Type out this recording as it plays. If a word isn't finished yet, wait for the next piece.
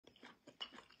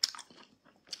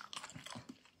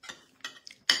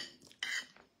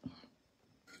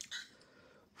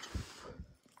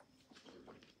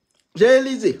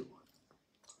Lizzy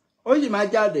ó sì máa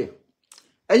jáde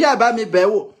ẹ ṣáà bá mi bẹ̀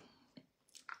wò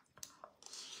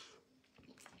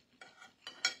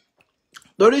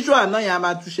torí ṣó àná yẹn a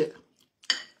máa túṣe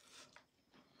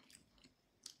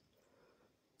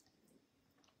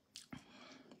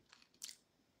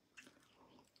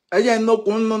ẹ jẹ́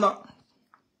nnukwu nnu náà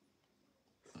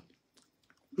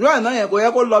ṣó àná yẹn kò yẹ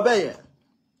kó lọ bẹ́ẹ̀ yẹn.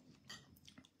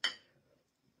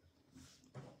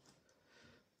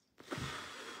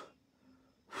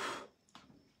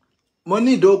 Mo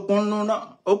ní ìdó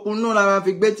okun nú la máa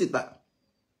fi gbé tìta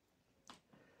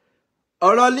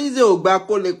ọ̀rọ̀ Lizzy ò gba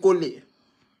kólekóle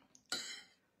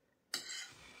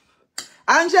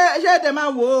à ń ṣe ẹ̀dẹ̀ máa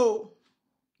wò ó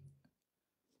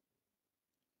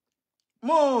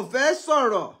mo fẹ́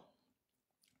sọ̀rọ̀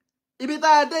ibi tá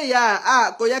a dé ìyá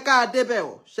kò yẹ ká a débẹ̀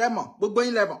o ṣe mọ̀ gbogbo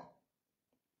yín lẹ mọ̀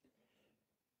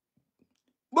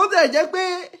bó tẹ̀ jẹ́ pé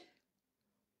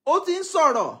ó ti ń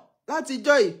sọ̀rọ̀ láti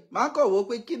jọ́ yìí máa kọ̀ wò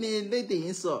pé kí ni lédè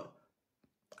yìí sọ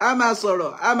a máa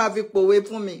sọ̀rọ̀ a máa fi pòwe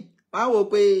fún mi máa wò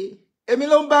pé èmi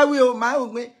ló ń bá wí o máa wò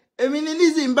pé èmi ni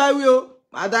Lizzy ń bá wí o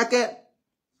máa dákẹ́.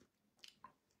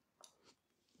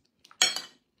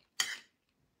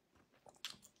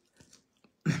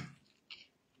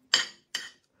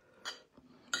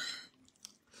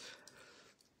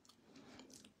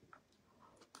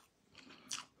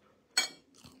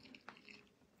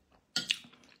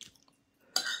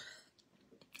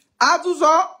 A tún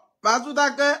sọ bá tún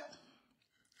dákẹ́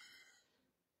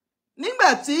nígbà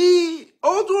tí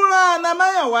ó tún rán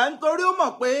Anamáyọ̀wá nítorí ó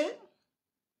mọ̀ pé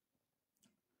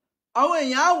àwọn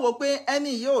èèyàn á wò pé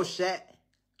ẹni yóò ṣẹ́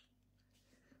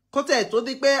kó tẹ̀ tó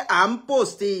di pé à ń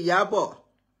post Ìyábọ̀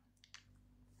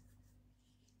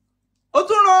ó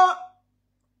tún rán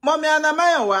mọ́mí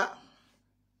Anamáyọ̀wá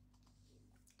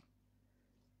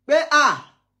pé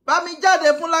bá mi jáde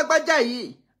fún lágbájá yìí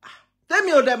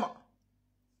tẹ́mi ò dẹ̀ mọ̀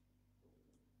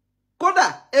kódà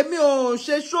èmi ò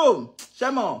ṣe show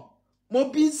ṣẹ́mọ̀ mo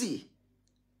busy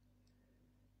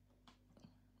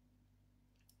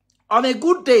on a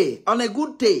good day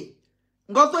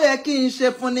nǹkan tó yẹ kí n ṣe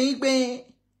fún ni pé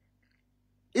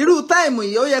irú táìmù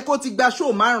yìí ó yẹ kó ti gba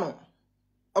show 5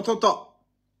 ọ̀tọ̀ọ̀tọ̀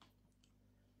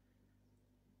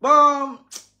bọ́n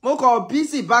mo kọ̀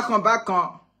busy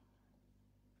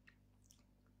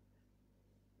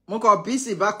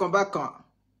bákan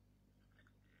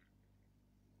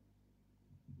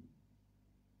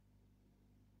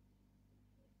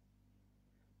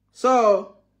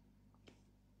so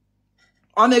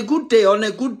on a good day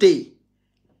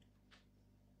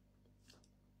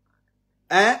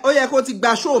ó yẹ kó ti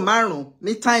gba show 5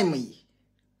 ní time yìí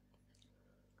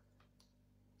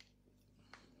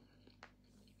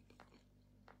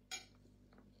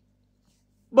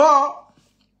bọ́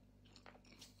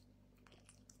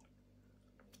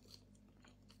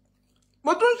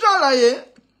mo tún ṣàlàyé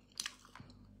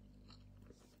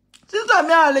sísà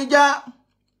mi àlejà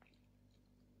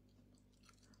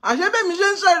àṣẹ́bẹ̀mí ṣe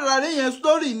ń ṣàlàyé yẹn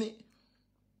story ni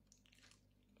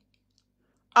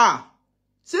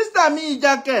sísà mi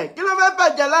ìjàkẹ́ kí ló fẹ́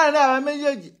bàjẹ́ láàrin àwọn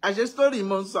méjèèjì àṣẹ story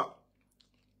mo ń sọ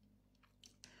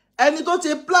ẹni tó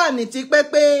ti plan ti pẹ́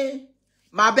pé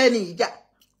màá bẹ́ ni ìjà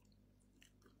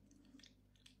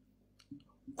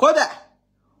kódà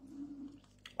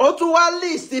ó tún wá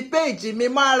list page mi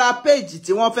máa ra page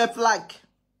tí wọ́n fẹ́ flag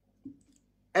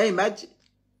imagine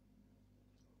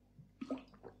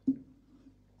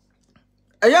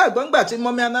ẹ̀yà àgbọ̀ngbà tí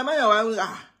mọ́mí Anamáyọ̀wá ń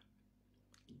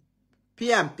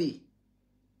PMP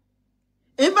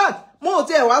in fact mo ò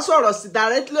tiẹ̀ wá sọ̀rọ̀ sí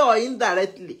directly or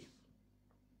indirectly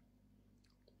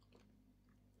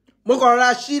mo kàn ra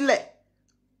sílẹ̀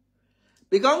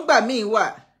because ńgbà míì wà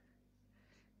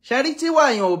ṣẹ́rí tí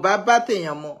wàyàn ò bá bá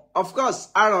tèèyàn mu of course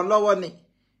a ràn lọ́wọ́ ni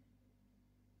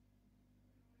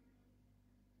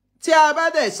tí a bá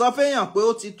dẹ̀ sọ fẹ́yàn pé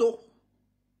ó ti tó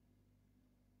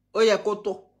ó yẹ kó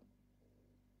tó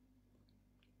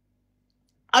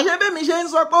àṣẹ́bẹ̀mí ṣe ń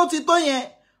sọ pé ó ti tó yẹn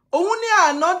òun ní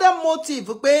another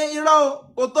motive pé irọ́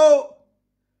kò tó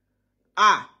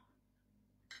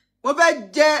mo fẹ́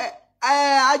jẹ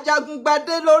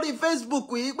ajagungbadé lórí Facebook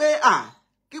yìí pé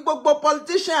kí gbogbo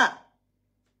politician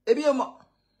ebi o mọ̀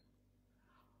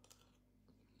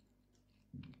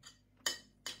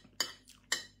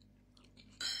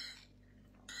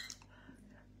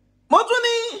mo tún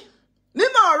ní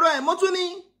nínú ọ̀rọ̀ ẹ̀ mo tún ní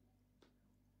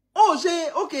ó ṣe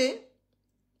okay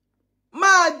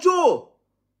máa jó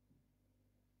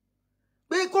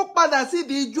pé kó padà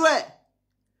síbi ijó ẹ̀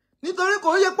nítorí kò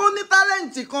yẹ pé ó ní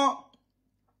tálẹ́ǹtì kan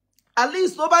at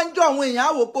least tó bá ń jó àwọn èèyàn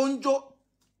á wò pé ó ń jó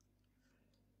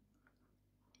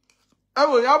ẹ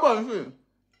wò Ìyábọ̀ ń fi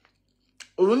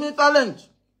òun ní talent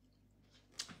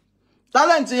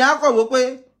talent yẹn á kọ̀ wò pé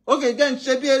ókè jẹ́ ń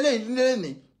ṣe bí eléyìí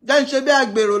lónìí jẹ́ ń ṣe bí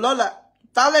agbèrò lọ́la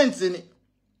talent ni.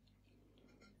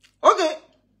 ókè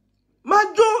máa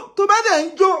jó tó bá dẹ̀ ń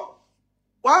jó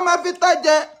wàá máa fi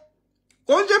tájẹ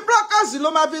kò ń ṣe fracas ló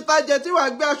máa fi tájẹ tí wàá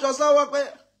gbé aṣọ sọ́wọ́ pé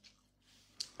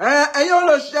ẹ̀yin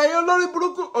olóṣèlú ẹ̀yin olórí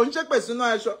burúkú òun ṣépè sínú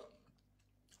aṣọ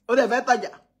ó dẹ̀ fẹ́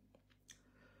tajà.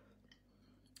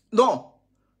 no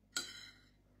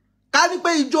ká ní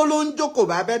pé ijó ló ń jó kò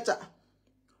bá bẹ́tà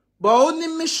but ó ní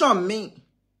mission míì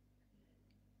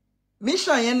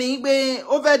mission yẹn ni pé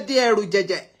ó fẹ́ di ẹrù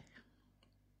jẹjẹ.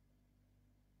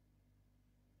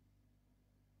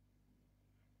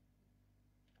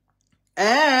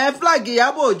 Flag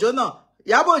Ìyábọ̀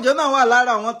Òjó náà wà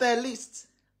lára àwọn tẹ́ list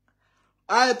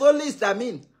tó list I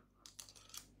mean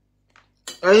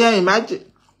ẹ̀yẹn imagine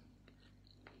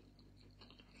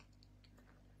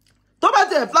tó bá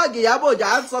tẹ̀ flag Ìyábọ̀ Òjó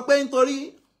á sọ pé nítorí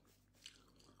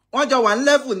wọ́n jọ wà ní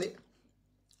level ni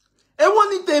èwo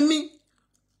ni tèmi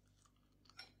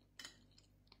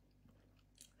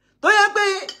tó yẹ pé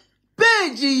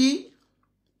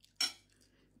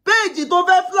péèjì tó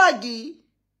fẹ́ flag yìí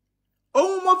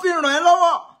òun mo fi ràn ẹ́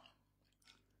lọ́wọ́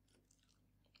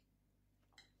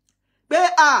pé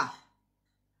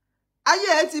ayé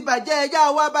ẹ ti bàjẹ́ ẹjá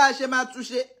wá bá a ṣe máa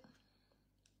túnṣe.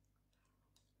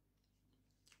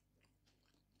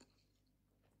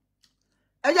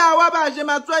 ẹjá wá bá a ṣe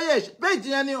máa tún ayé ṣe péjì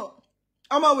yẹn ni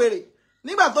ọmọ wèrè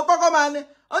nígbà tó kọ́kọ́ máa ní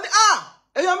ó ní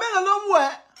èèyàn mélòó ló ń wò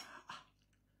ẹ́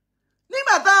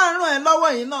nígbà tá à ń ràn ẹ́ lọ́wọ́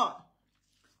yìí náà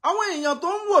àwọn èèyàn tó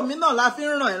ń wò mí náà la fi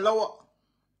ń ràn ẹ́ lọ́wọ́.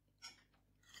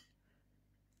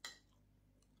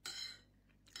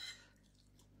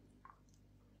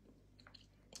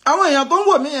 àwọn èèyàn tó ń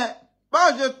wò mí yẹn báwo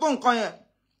ṣe tó nǹkan yẹn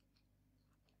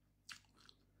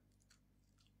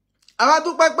àwa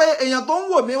dúpẹ́ pé èèyàn tó ń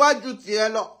wò mí wá ju tiẹ̀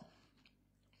lọ.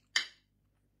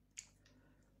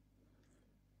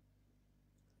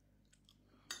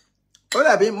 ó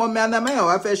dàbí mọ́mí anamẹ́yàn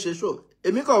wá fẹ́ ṣe ṣó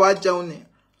èmi kàn wá jẹun ni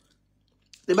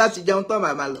tí bá ti jẹun tán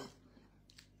màmá lọ.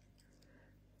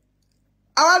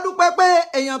 àwa dúpẹ́ pé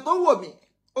èèyàn tó ń wò mí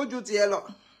ó ju tiẹ̀ lọ.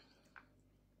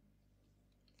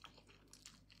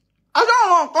 aṣọ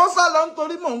àwọn nǹkan sá lọ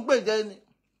nítorí mò ń gbèjẹ ni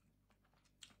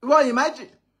ìwọ ìmájì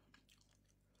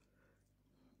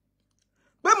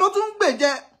pé mo tún ń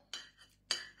gbèjẹ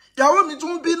ìyàwó mi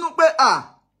tún ń bínú pé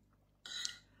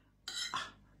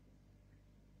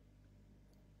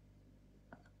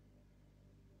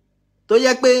tó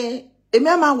yẹ pé èmi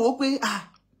á máa wò ó pé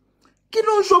kí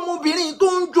ló ń ṣọmọbìnrin tó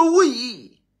ń jowú yìí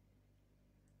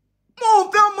mo ò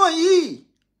fẹ́ ọmọ yìí.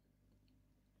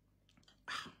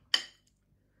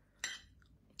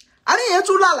 àríyàn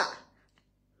tún lálà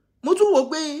mo tún wò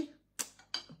pé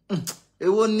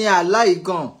èwo ni àláì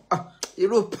gan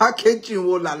irú pákéjì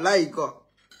wo làláì gan.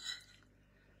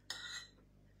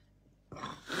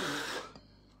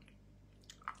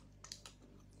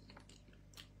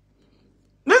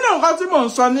 nínú nǹkan tí mò ń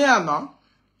sọ ní àná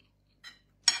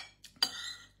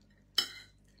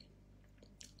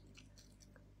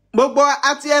gbogbo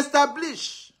àti establish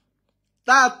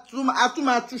tá a tún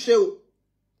máa túnṣe o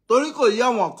torí kò yé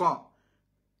wọn kan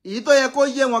èyí tó yẹ kó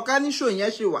yé wọn ká níṣò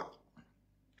yẹn ṣì wà.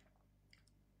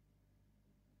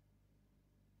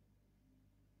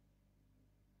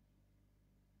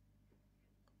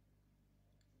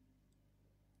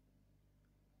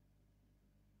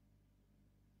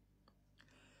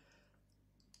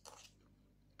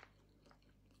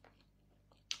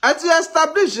 àti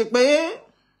establish pé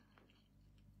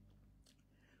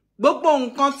gbogbo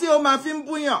nǹkan tí ó máa fi ń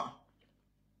búyàn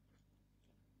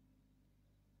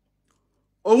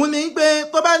òun ni pé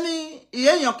tó bá ní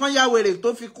ìyá èèyàn kan ya wèrè tó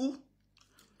fi kú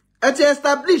ẹ ti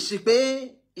establish pé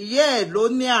ìyá ẹ̀ ló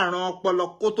ní àrùn ọpọlọ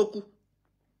kó tó kú.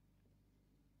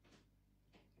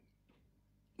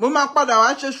 mo máa padà wá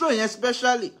ṣe show yẹn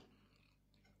specially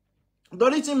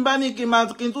torí tí n bá ní kí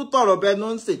n tún tọ̀rọ̀ bẹnu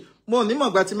ń sè mo ò ní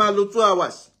mọ̀gbà tí máa lo 2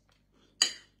 hours.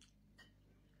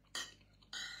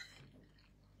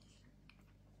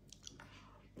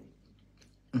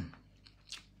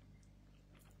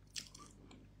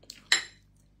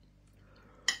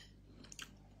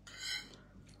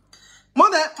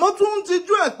 mo tún ń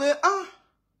tijú ẹ̀ pé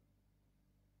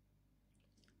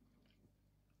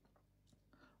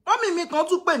mọ́mì mi kan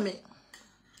tún pè mí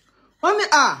wọ́n ní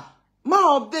máa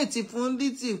update fún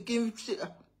Lizzy kí n ṣe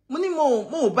mo ní mo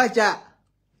ò bájà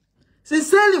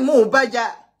sincerely mo ò bájà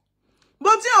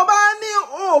bó tí ọba ní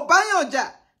o ò báyàn jà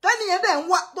tẹ́nìyẹn dẹ̀ ń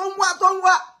wá tó ń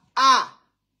wá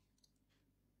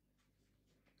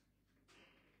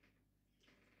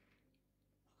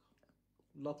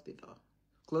lock the door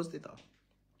close the door.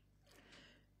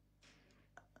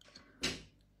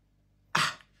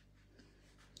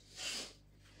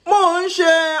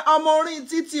 ọmọ orí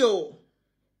títì o.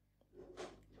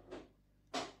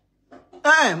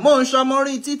 Mo ń ṣọmọ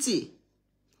orí títì.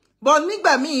 But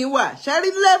nígbà míì wà, ṣe rí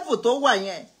level tó wà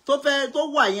yẹn, tó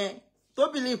wà yẹn, tó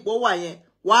bìlì ipò wà yẹn,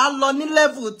 wà á lọ ní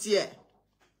level tiẹ̀.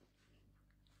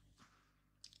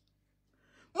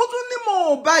 Mo tún ní mo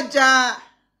ò bá jà.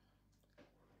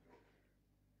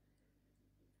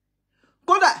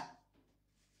 Kódà,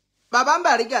 bàbá ń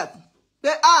Bariga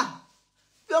pé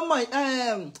bí ọmọ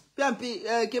PMP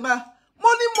kíbá. Mo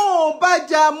ní mo ò bá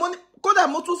jà, kódà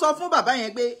mo tún sọ fún bàbá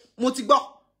yẹn pé mo ti gbọ́.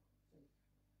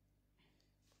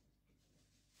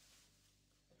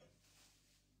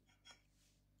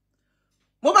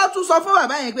 Mo bá tún sọ fún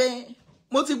bàbá yẹn pé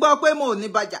mo ti gbọ́ pé mo ò ní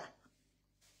bá jà.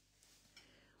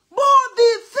 But the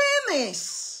thing is,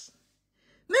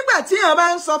 nígbà tí èèyàn bá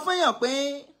ń sọ fún èèyàn pé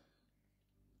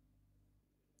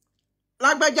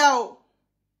lágbájá o,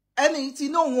 ẹni tí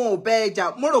inú òun ò bẹ ẹjà,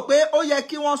 mo rò pé ó yẹ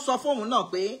kí wọ́n sọ fóun náà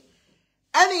pé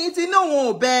ẹni tí inú òun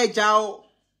ò bẹ ẹjà o.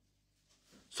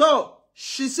 So,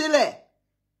 ṣí sílẹ̀.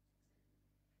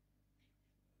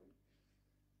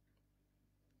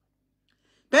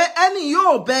 Pé ẹni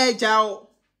yóò bẹ ẹjà o.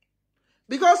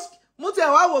 Because mo tẹ̀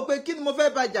wá wò pé kí ni mo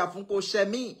fẹ́ bàjà fún kò ṣẹ̀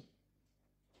mí.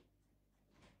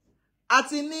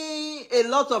 Àti ní a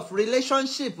lot of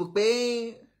relationship pé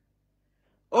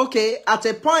okay, at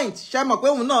a point, ṣé mọ̀ pé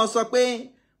òun náà sọ pé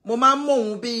mo máa ń mú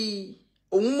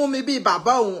òun mú mi bí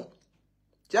bàbá òun.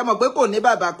 Ṣé mọ̀ pé kò ní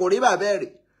bàbá, kò rí bàbá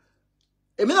rẹ̀.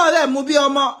 Èmi náà lè mú bí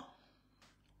ọmọ.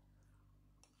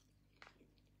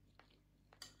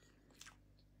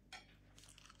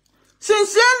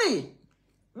 Sincerely,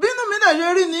 bínú mi náà ṣe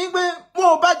rí ni pé mo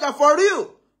ò bá jà for real.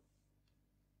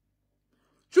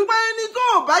 Ṣùgbọ́n ẹni tó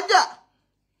ò bá jà,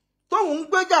 tóun ń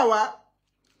gbéjà wá,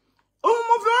 òun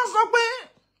mo fi wọ́n sọ pé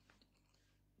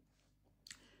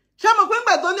ṣé mo pé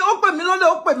ńgbà tó ní ó pè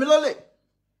mí lólè.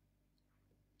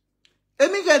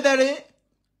 Èmi kẹ̀dẹ̀rẹ̀,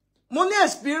 mo ní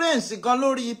experience gan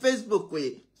lórí Facebook pé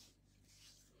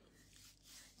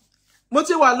mo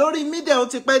ti wà lórí media ó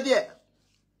ti pẹ́ díẹ̀.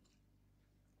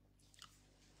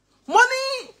 Mo ní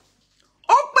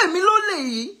ó pè mí lólè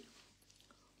yìí.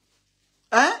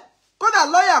 Kódà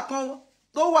lọ́yà kan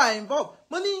tó wà involved.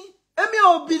 Mo ní èmi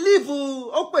ò believe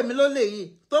ó pè mí lólè yìí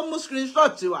tó mú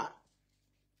screenshot wá.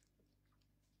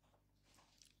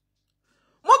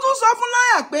 Mo tún sọ fún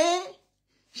lọ́yà pé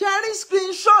ṣé rí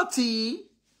screenshot yìí,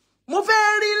 mo fẹ́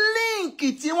rí link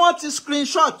tí wọ́n ti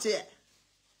screenshot ẹ̀.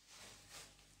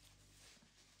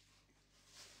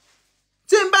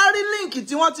 Tí n bá rí link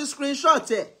tí wọ́n ti screenshot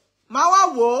ẹ̀, máa wá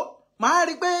wò ó, máa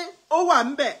rí pé ó wà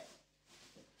ńbẹ̀.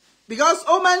 Because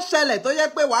ó máa ń ṣẹlẹ̀ tó yẹ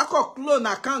pé wàá kọ̀ clone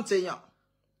account èèyàn.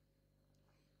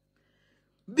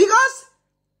 Because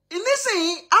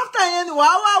nísìnyí after yẹn ni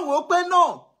wàá wá wò ó pé no,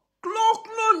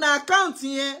 clone account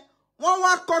yẹn wọ́n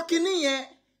wá kọ́ kíní yẹn.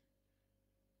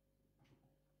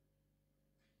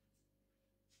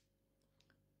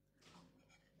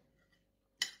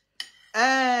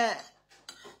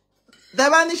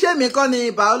 Dẹ̀bá níṣẹ́ mi kọ́ ni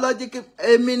biological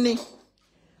èmi ni.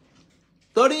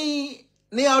 Torí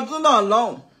ní ọdún náà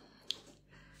lọ́hùn,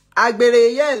 àgbèrè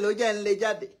ìyá ẹ̀ ló jẹ́ ń lé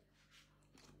jáde.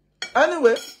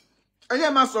 Anyway, ẹ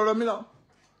jẹ́ máa sọ̀rọ̀ mi lọ.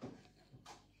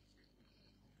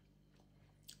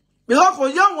 Because kò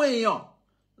yọ àwọn èèyàn.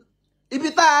 Ibi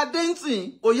tá a dé ń sìn,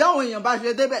 kò yọ àwọn èèyàn bá ṣe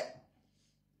débẹ̀.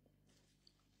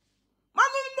 Má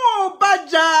ní mo bá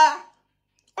jà,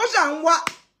 ó ṣà ń wá.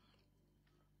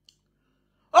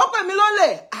 Ó pè mí lólè.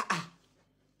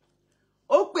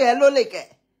 Ó pè ẹ́ lólè kẹ̀.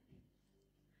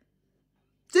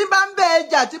 Tí bá ń bẹ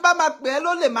ẹjà, tí bá máa pè ẹ́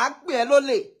lólè, máa pè ẹ́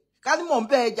lólè. Ká ní mò ń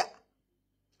bẹ ẹjà.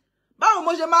 Báwo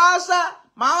mo ṣe máa sá,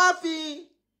 máa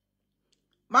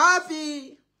fi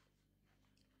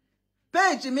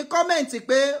page mi comment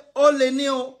pé ó lè ní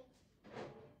o.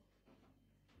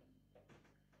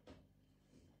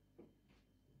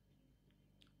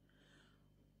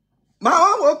 Máa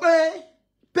wá wò pé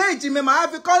page mi máa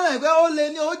fi comment pé ó lè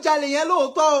ní o, jalè yẹn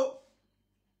lóòótọ́ o.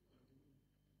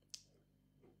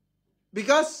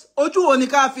 Because ojú wo ni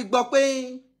ká fi gbọ́ pé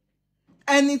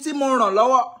ẹni tí mo ràn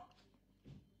lọ́wọ́,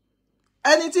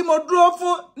 ẹni tí mo dúró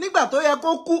fún nígbà tó yẹ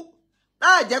kó kú,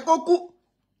 láì jẹ́ kó kú.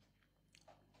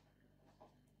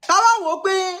 Táwa wò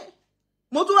pé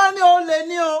mo tún wá ní ó lè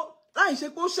ní o, láì ṣe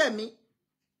kó ṣẹ̀ mí.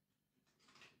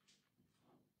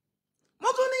 Mo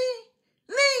tún ní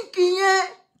líǹkì yẹn,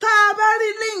 tá a bá rí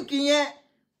líǹkì yẹn.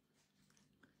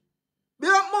 Bí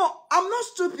ọmọ, I'm not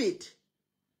stupid.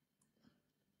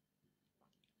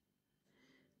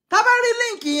 Tá bá rí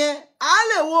link yẹn, a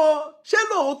lè wo ṣé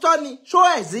lóòótọ́ ni, ṣó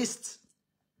exist.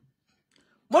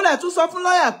 Mo lè tún sọ fún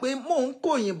lọ́yà pé mò ń kó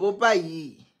òyìnbó báyìí.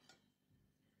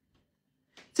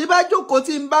 Tí bá jókòó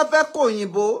tí n bá fẹ́ kó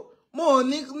òyìnbó, mo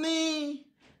ní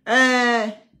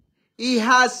he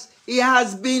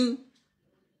has been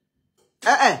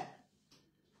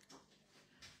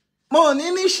mo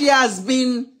ní she has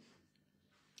been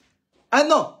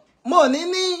no mo ní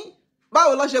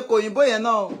báwo ló ṣe kọ òyìnbó yẹn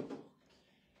náà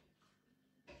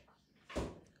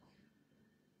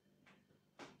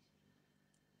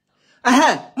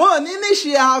mo ní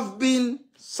she have been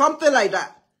something like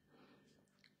that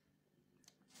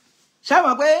ṣé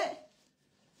mọ̀ pé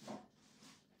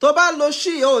tó bá lo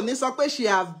she ò ní sọ pé she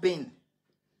have been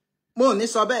mo ní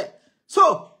sọ bẹ́ẹ̀ so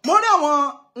mo rí àwọn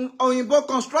òyìnbó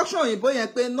construction òyìnbó yẹn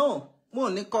pé no mo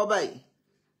ní kọ báyìí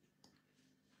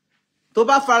tó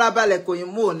bá farabalẹ̀ kò yín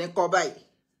mo ní kọ báyìí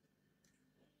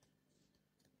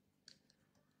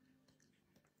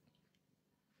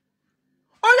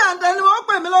ó yà ń tẹni wọ́n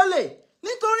pè mí lólè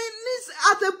nítorí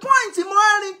at a point mo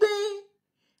rí pé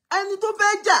ẹni tó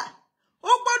fẹ́ jà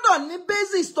ó gbọ́dọ̀ ní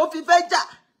basis tó fi fẹ́ jà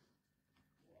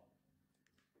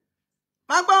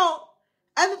má gbọ́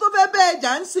ẹni tó fẹ́ bẹ́ẹ̀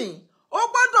jà ń sìn ó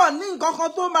gbọ́dọ̀ ní nǹkan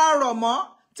kan tó máa rọ̀ mọ́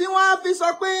tí wọ́n á fi sọ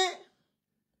pé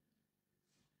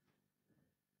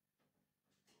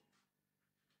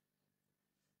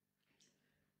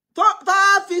tá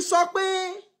a fi sọ pé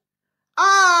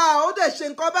ó dẹ̀ ṣe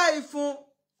nǹkan báyìí fún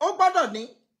ó gbọ́dọ̀ ní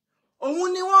òun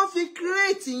ni wọ́n fi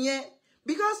create yẹn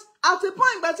because at a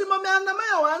point ìgbà tí Mọ́mì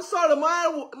Anamáyọ̀wá ń sọ̀rọ̀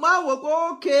máa wò pé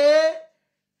okay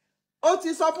ó ti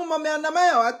sọ fún Mọ́mì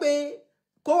Anamáyọ̀wá pé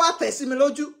kó wá tẹ̀ sí mi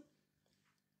lójú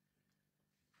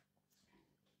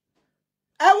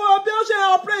ẹ wo bí ó ṣe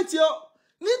operate o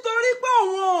nítorí pé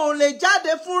òun ò lè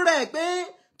jáde fún rẹ̀ pé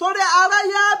torí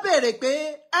aráyé á bèrè pé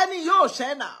ẹni yóò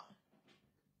ṣẹ́ náà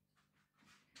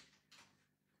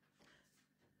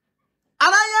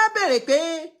aráyé á bèrè pé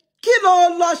kí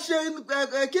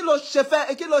ló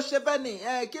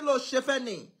ṣe fẹ́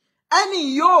ni ẹni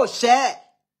yóò ṣẹ́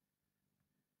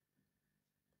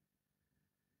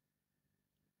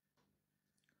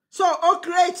so ó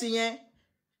create yẹn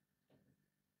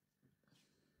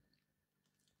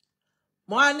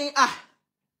mo á ní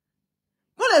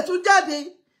mo lè tún jáde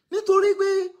nítorí pé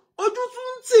ojú tún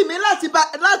ń tì mí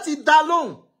láti dá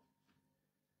lóhùn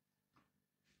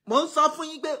mo ń sọ fún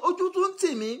yín pé ojú tún ń tì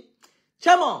mí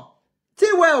ṣé mọ̀ tí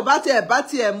ìwé ò bá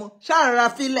tiẹ̀ mu ṣáàrà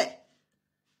filẹ̀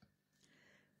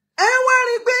ẹ wá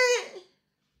rí pé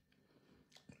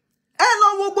ẹ lọ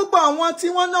wo gbogbo àwọn tí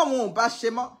wọ́n náà wọn ò bá ṣe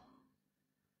mọ́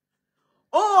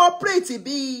ó operate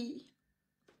bíi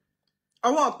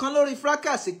àwọn kan lórí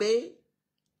fracas pé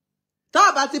tá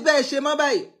a bá ti bẹ́ẹ̀ ṣe mọ́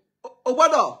báyìí o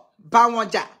gbọ́dọ̀ bá wọn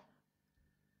jà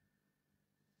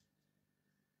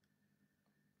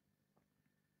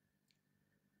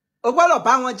o gbọ́dọ̀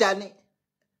bá wọn jà ni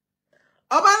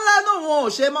ọba ńlá náà wọn ò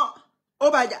ṣe mọ́ ó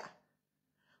bá jà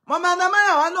Mọ́mì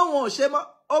Anamáyọ̀wá náà wọn ò ṣe mọ́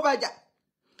ó bá jà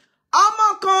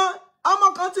ọmọ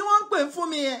kan tí wọ́n ń pè fún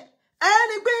mi yẹn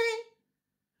ẹni pé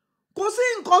kò sí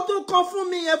nǹkan tó kan fún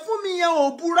mi yẹn ò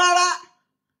bu rárá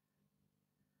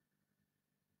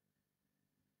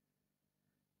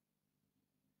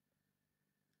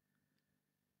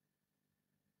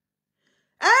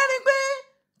ẹni pé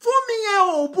fún mi yẹn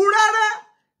ò bu rárá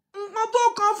nǹkan tó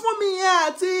kan fún mi yẹn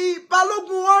àti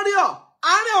Balógun Warrior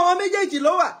àárín àwọn méjèèjì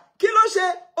ló wà kí ló ṣe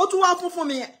ó tún wá fún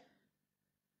mi yẹn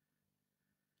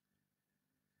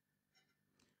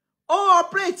ó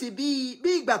operate bí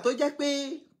ìgbà tó jẹ́ pé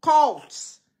cult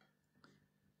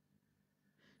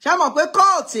ṣá mọ̀ pé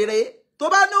cult rèé tó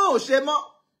bá ní ò ṣe mọ́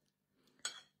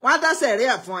wọ́n á dá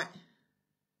sẹ̀ríà fún ẹ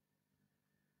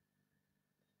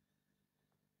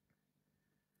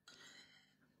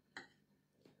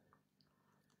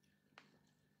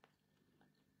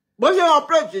bó ṣe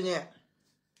operate yẹn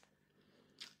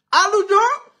àlùjọ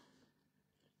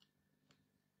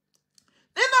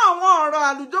nínú àwọn ọ̀rọ̀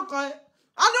àlùjọ kan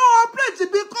a ní wọ́n operate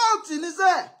bí cult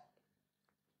níṣẹ́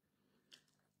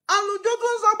àlùjọ tó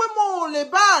ń sọ pé mo ò lè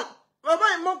bá bàbá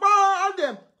ìmọ̀pá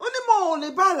ọ̀dẹ̀m ó ní mo ò lè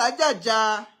bá làjàjà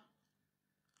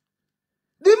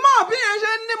dìmọ́ bí yẹn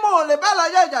ṣe ní mo ò lè bá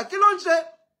làjàjà kí ló ń ṣe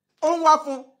òun wá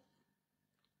fún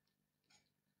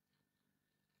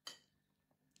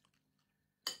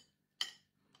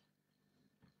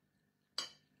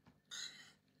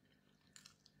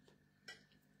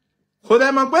kò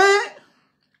dẹ̀ mọ̀ pé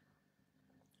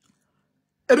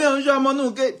èmi ò ń ṣe ọmọ inú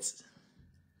gate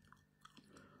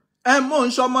mo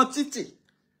ń ṣe ọmọ títì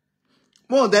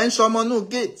mo ò dẹ̀ ń ṣe ọmọ inú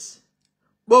gate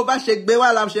bó bá ṣe gbé wá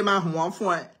la ṣe máa hùn wọ́n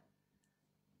fún ẹ.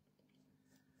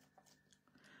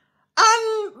 And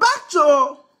back to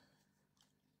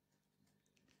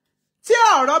tí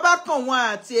ọ̀rọ̀ bá kàn wọ́n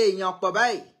àti èèyàn pọ̀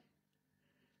báyìí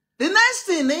the next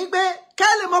thing ni pé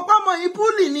kẹ́lẹ̀ mọ́ pọ́mọ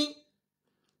ìbúlì ni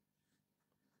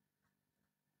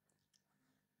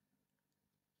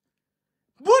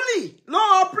bully ló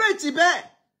operate bẹ́ẹ̀.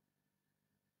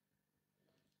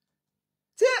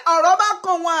 Tí ọ̀rọ̀ bá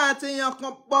kan wọn àti èèyàn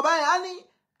kan pọ̀ báyìí á ní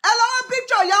ẹ lọ wá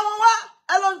picture ìyá wọn wá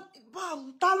ẹ lọ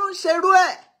ta ló ń ṣerú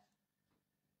ẹ̀.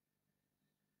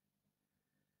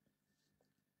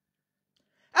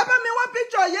 Ẹ bá mi wá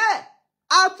picture yẹ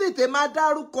á tètè máa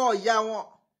dárúkọ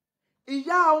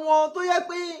ìyá wọn tó yẹ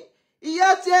pé ìyá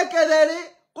tí ẹ kedere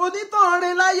kò ní tàn rí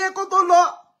láyé kó tó lọ.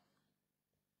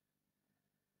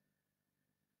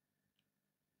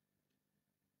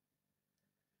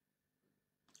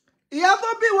 Ìyá tó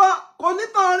bí wọn kò ní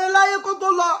tàn rí láyé kó tó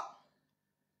lọ.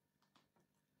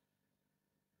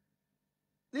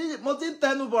 Mo ti ń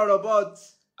tẹnu bọ̀rọ̀ but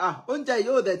oúnjẹ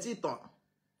yóò dẹ̀ ti tàn.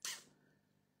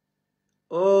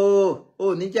 Ó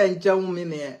ní jẹ́ ń jẹun mi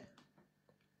nìyẹn.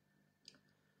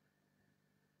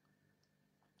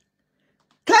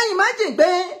 Can you imagine pé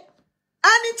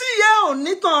ẹni tí ìyá ò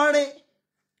ní tàn rí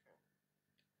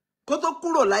kó tó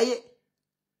kúrò láyé.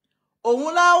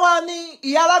 Òun láwá ní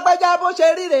ìyá alágbájá bó ṣe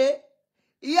ríre,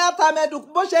 ìyá tàmẹ̀dù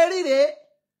bó ṣe ríre,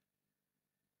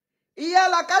 ìyá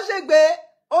làkàṣègbè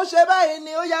ó ṣe báyìí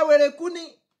ni ó ya wèrè kú ni.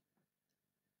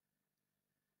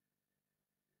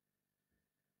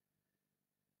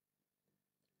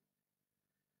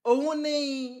 Òun ni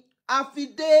a fi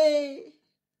dé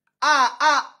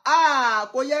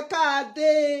kò yẹ ká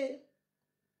dé.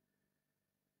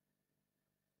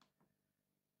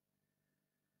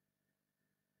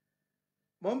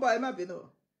 Mo ń bọ̀ ẹ má bínú.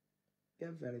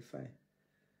 Get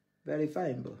verify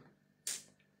ń bọ̀.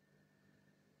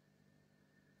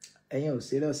 Ẹ̀yin ò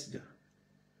serious jọ.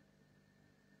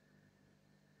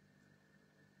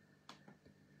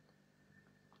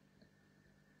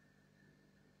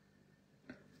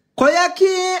 Kò yẹ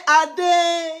kí a dé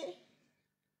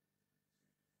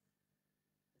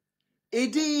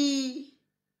ìdí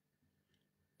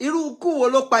irú ikú wo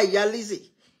ló pa ìyá Lizzy.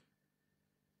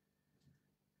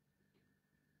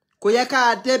 Kò yẹ ká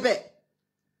débẹ̀.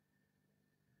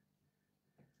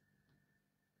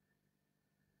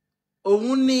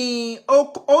 Òun ni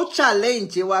ó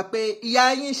challenge wa pé ìyá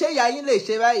yín ṣé ìyá yín lè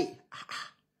ṣe báyìí.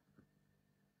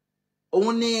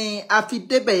 Òun ni a fi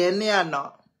débẹ̀ yẹn ní àná.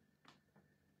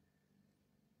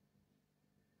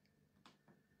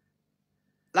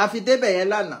 La fi débẹ̀ yẹn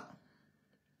lánàá.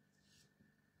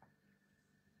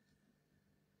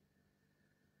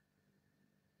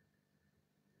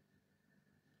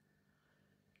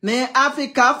 Ní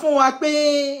Áfíríkà fún wa pé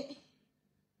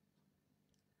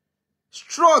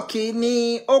stroke ni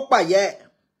ó pàyẹ́.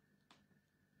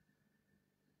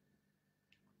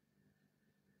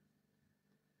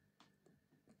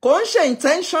 Kò ń ṣe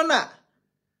intentional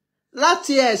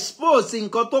láti expose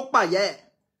nǹkan tó pàyẹ́.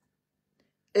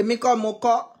 Èmi kọ́ mo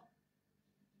kọ́.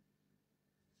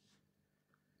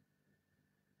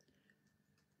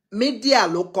 Media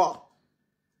ló kọ́.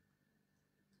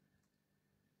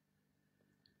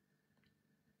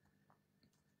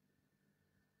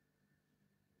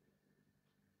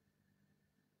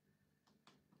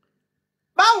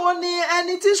 Báwo ni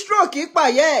ẹni tí stroke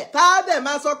pàyẹ́ tá a dẹ̀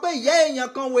máa sọ pé ìyá èèyàn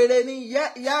kan wèrè ni,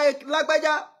 ìyá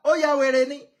lágbájá ó ya wèrè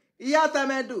ni, ìyá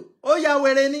tàmẹ̀dù ó ya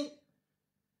wèrè ni.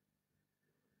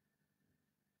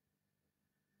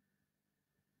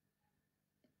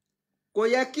 Kò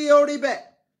yẹ kí ó rí bẹ́ẹ̀.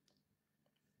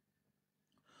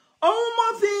 Òun mo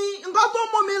fi nǹkan tó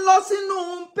mú mi lọ sínú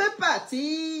pépà tí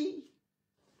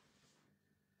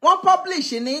wọ́n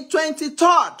publish ní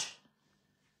 23rd.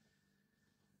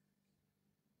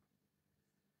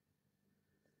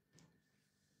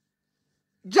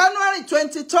 January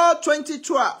 23rd,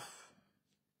 2012.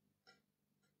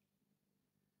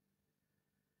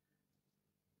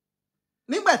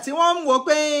 Nígbà tí wọ́n ń wò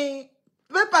pé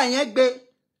pépà yẹn gbé,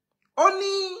 ó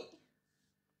ní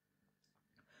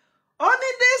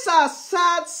these are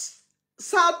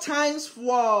sad times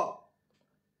for.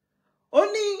 Ó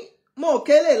ní mo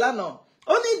kélé lánàá.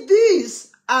 Ó ní these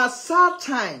are sad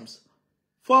times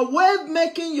for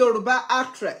wave-making Yoruba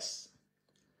actress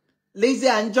Lizzy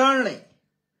Anjorin.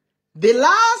 The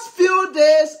last few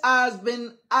days has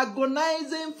been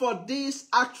agonizing for this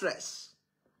actress.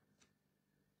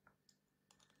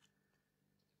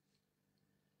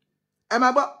 Ẹ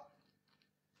máa gbọ́.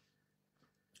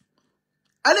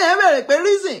 Ẹni ẹ bẹ̀rẹ̀ pé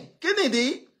reason kí nìdí?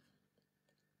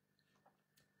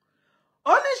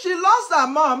 Only she lost her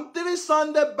mom 3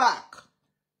 Sunday back.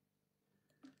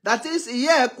 That is,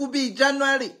 yeah, it could be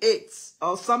January 8th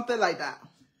or something like that.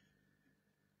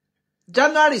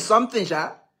 January something, sha.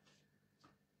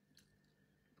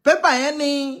 Pépà yẹn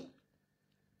ní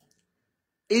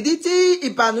ìdí tí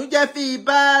ìbànújẹ́ fi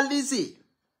bá Lizzy.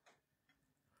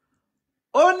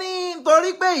 Ó ní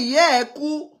torí pé ìyá ẹ̀ kú.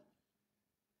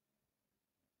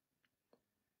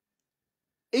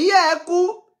 ìyá ẹ̀ kú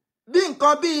bí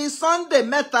nǹkan bí Sunday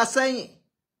mẹ́ta sẹ́yìn.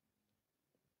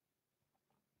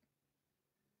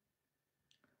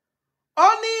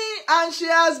 Only and she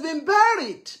has been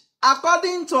buried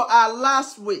according to her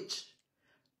last wish.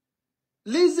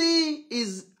 Lizzy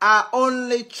is her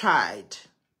only child.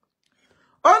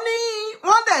 Only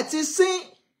one that is seen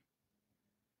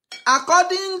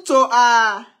according to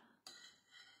her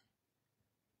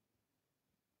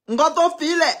nǹkan tó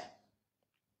filẹ̀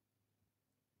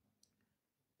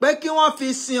pé kí wọ́n fi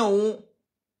sin òun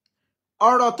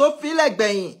ọ̀rọ̀ tó filẹ̀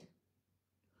gbẹ̀yìn.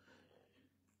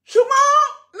 Ṣùgbọ́n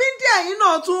mídíà yìí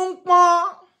náà tún ń pọ́n.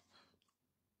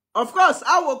 Of course,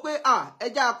 a wò pé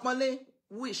ẹja àpọ́nlé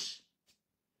wish.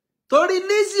 Torí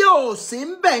Lizzy ò sí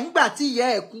ń bẹ̀ ńgbà tí ìyá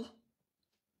ẹ̀ kú.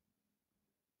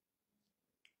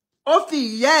 Ó fi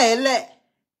ìyá ẹ̀ lẹ̀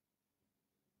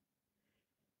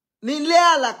nílé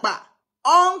àlàpà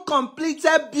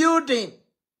uncompleted building.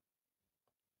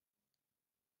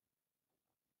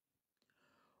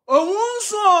 Òun ń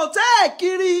sun hòtẹ́ẹ̀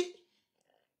kiri.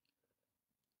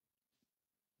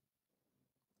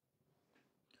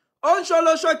 Ó ń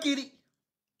ṣolóṣó kiri.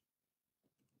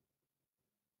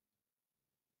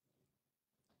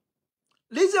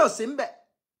 Lizzy ò sí ń bẹ̀.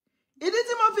 Ìdí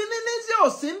tí mo fi ní Lizzy ò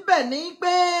sí ń bẹ̀ ni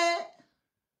pé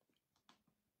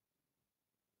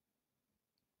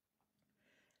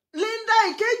Linda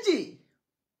ìkejì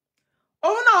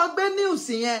òun náà gbé news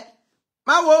yẹn.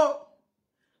 Máa wo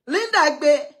Linda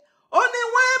gbé ó ní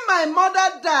when my mother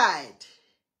died.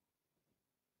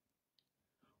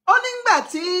 Ó nígbà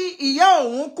tí ìyá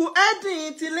òun kú ẹ́dìn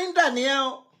ti Linda nìyẹn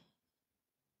o.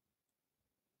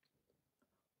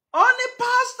 Only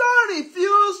pastor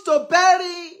refused to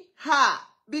bury her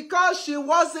because she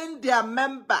wasn't their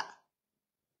member.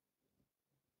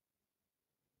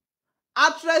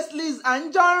 Actress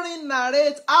Anjorin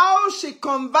narrates how she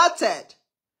converted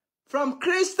from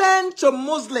Christian to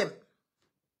Muslim.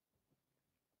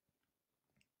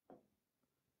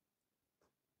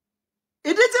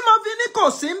 Ìdí tí mo fi ní kò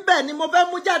sí ń bẹ̀ ni mo fẹ́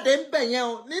mú jáde ń bẹ̀ yẹn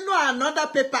o nínú another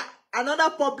paper, another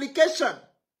publication.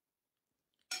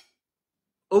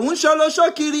 Òun ṣolóṣó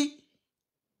kiri.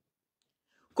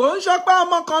 Kò ń ṣọpá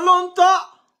ọmọ kan ló ń tọ́.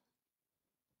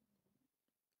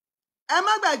 Ẹ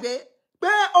má gbàgbé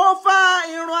pé ó fa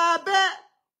irun abẹ́,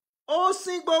 ó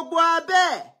sin gbogbo abẹ́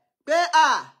pé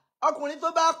ọkùnrin tó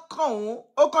bá kàn òun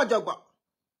ó kàn jọ̀gbọ̀n.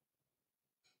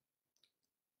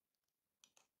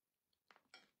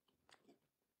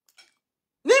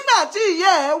 Nígbà tí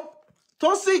ìyá ẹ̀ tó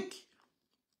sick,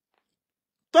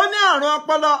 tó ní àrùn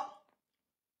ọpọlọ,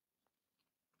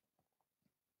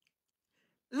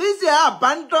 Lizzy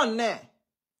abandon ẹ̀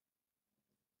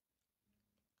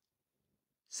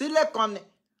sílé kan ní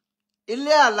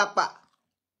ilé àlàpà.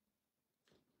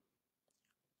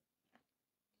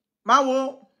 Máa wo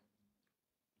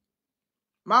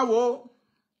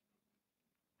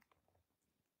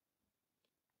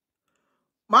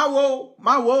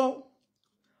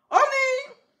ó ní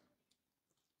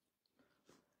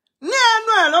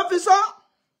ẹnu ẹ̀ ló fi sọ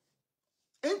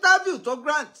interview to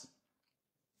grant.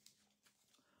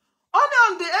 Only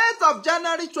on the 8th of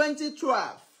January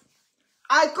 2012,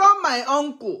 I called my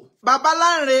uncle,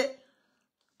 Babalanre.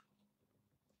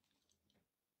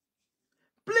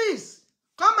 Please,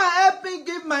 come and help me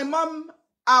give my mom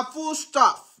her full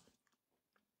stuff.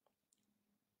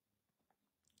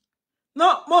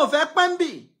 No, mo fẹ́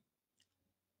pẹ́ńbì.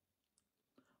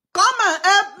 Come and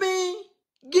help me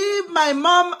give my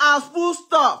mom her full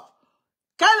stuff.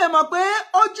 Kẹ́lẹ̀ mọ̀ pé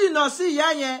ó jìnnà sí ìyá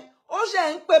yẹn, ó ṣe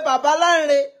ń pe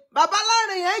Babalanre.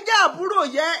 Babalanre yẹn jẹ́ àbúrò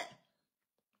yẹ.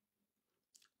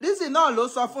 Lizzy náà ló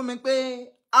sọ fún mi pé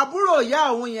àbúrò ìyá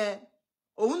òun yẹn,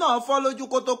 òun náà fọ́ lójú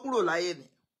kó tó kúrò láyé ni.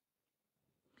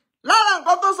 Lára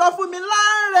nǹkan tó sọ fún mi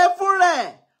Lanre fún rẹ̀,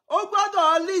 ó gbọ́dọ̀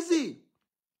Lizzy.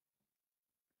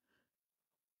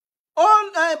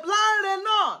 Lanre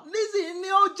náà, Lizzy ní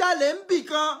ó jalè ń bì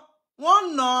kan, wọ́n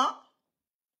nà á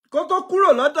kó tó kúrò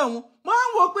lọ́dọ̀ wọn. Wọ́n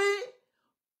ń wò pé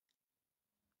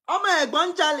ọmọ ẹ̀gbọ́n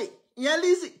ń jalè, ìyẹn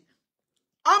Lizzy.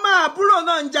 Ọmọ àbúrò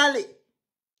náà ń jalè.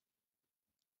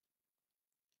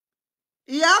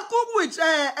 Ìyá kú with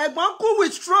ẹ̀gbọ́n kú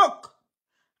with stroke.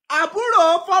 Àbúrò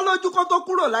fọ́ lójú kó tó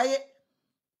kúrò láyé.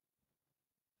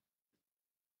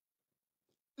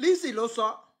 Lizzy ló sọ.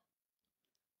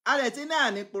 Ààrẹ tí náà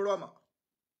ní purọ́ mọ́.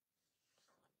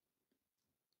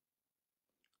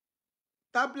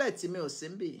 Tablet mi ò sí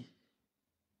níbí.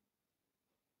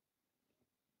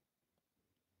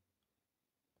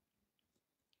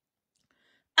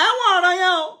 Ẹ̀wọ̀n ọ̀rọ̀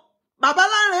yẹn o.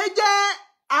 Babalanre jẹ́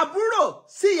àbúrò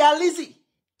sí ìyá Lizzy.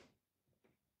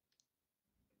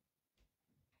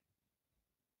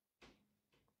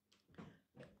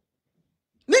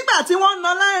 nígbà tí wọ́n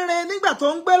ná Lanre nígbà tó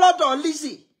ń gbé lọ́dọ̀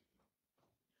Lizzy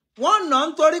wọ́n ná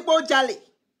nítorí pé ó jalè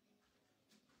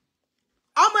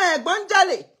ọmọ ẹ̀gbọ́n ń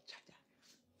jalè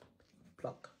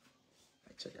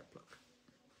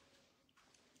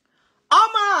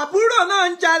ọmọ àbúrò náà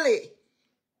ń jalè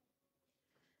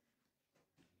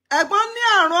ẹ̀gbọ́n ní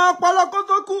àrùn ọpọlọ kó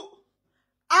tó kú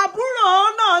àbúrò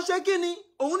náà ṣe kí ni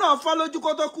òun náà fọ́ lójú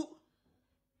kó tó kú.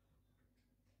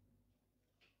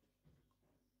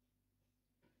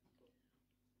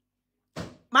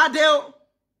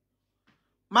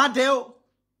 Mádé o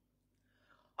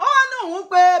ó wá ní òun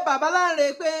pé bàbá Lanre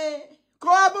pé kó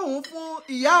wá bóun fún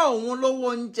ìyá òun lówó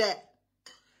oúnjẹ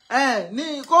ní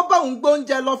kó bóun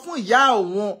gbóúnjẹ lọ fún ìyá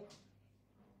òun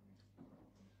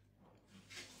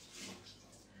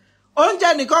oúnjẹ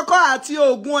nìkọ́kọ́ àti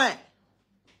oògùn ẹ̀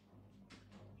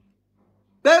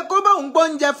pé kó bóun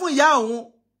gbóúnjẹ fún ìyá òun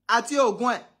àti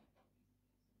oògùn ẹ̀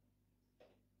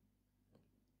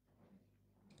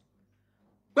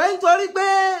pé nítorí pé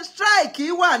strike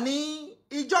wà ní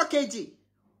ìjọ́ kejì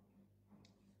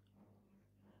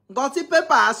nǹkan tí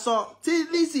pépà sọ tí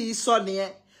Lizzy sọ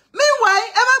nìyẹn meanwhile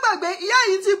ẹ má gbàgbé ìyá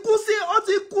yìí ti kú sí ó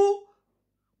ti kú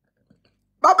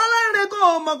bàbá Lanre kò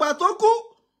mọ̀gbà tó kú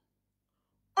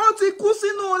ó ti kú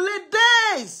sínú ilé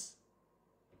days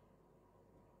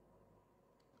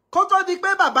kó tó di pé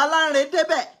bàbá Lanre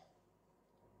débẹ̀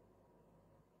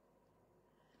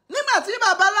nígbà tí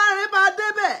bàbá Lanre bá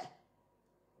débẹ̀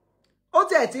ó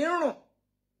tiẹ̀ ti ń rùn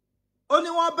ó ní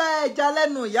wọ́n bá ẹja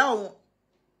lẹ́nu ìyá òun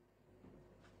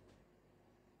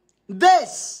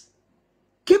days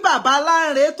kí bàbá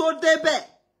Lanre tó débẹ̀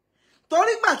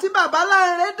torí gbà tí bàbá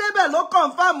Lanre débẹ̀ ló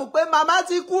kọ̀ǹfàmù pé màmá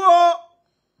ti kú o.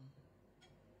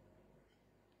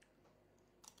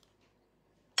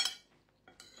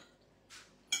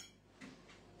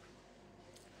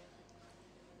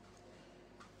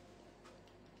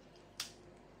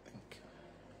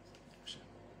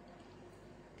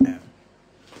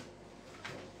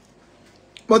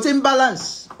 Mo ti ń balance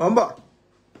mo ń bọ̀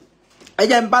ẹ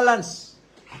jẹ́ ń balance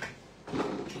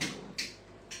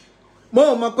mo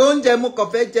mọ̀ pé oúnjẹ mo kàn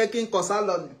fẹ́ jẹ́ kí n kọ̀ sá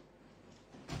lọ ni.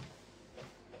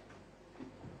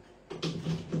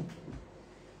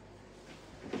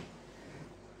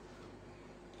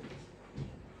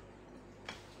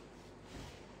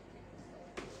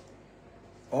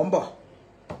 Mo ń bọ̀.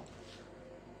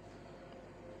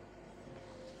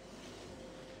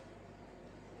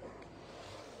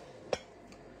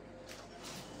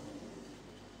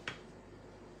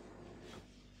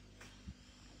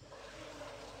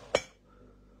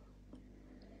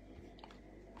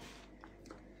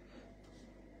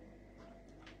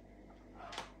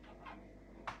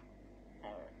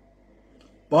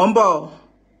 Mo ń bọ̀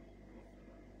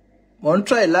mo ń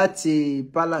try láti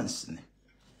balance ni.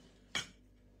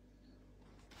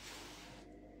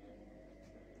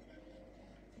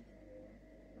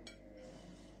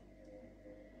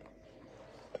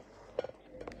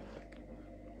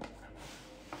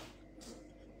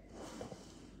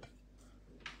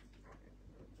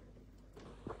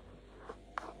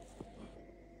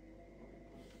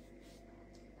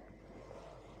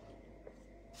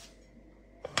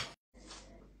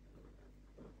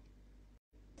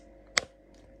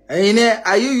 Ẹ̀yin ni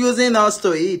are you using us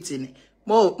to eat ni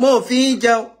mo fi ń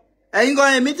jẹun ẹ̀yin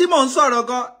gan èmi tí mò ń sọ̀rọ̀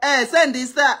gan send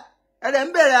star ẹ̀rẹ̀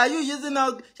ń bèrè are you using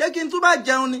us ṣé kí n tún bá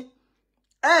jẹun ni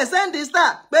send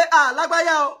star pé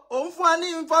lágbáyà òun fún wa ní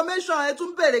information ẹ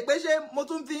tún bèrè pé ṣé mo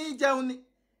tún fi ń jẹun ni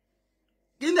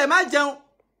kí n lè má jẹun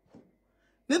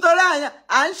nítorí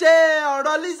à ń ṣe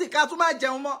ọ̀rọ̀ Lizzy ká tún má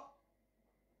jẹun mọ́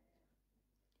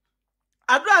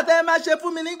àdúrà tẹ́ ẹ máa ṣe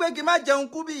fún mi ní pé kí n má jẹun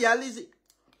kú bí ìyá Lizzy.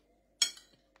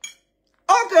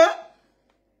 Okay.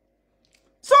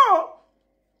 So,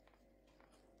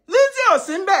 Lizzy ò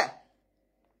sí ńbẹ̀.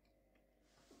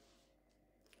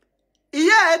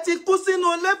 Ìyá ẹ̀ ti kú sínú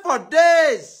ilé for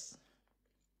days.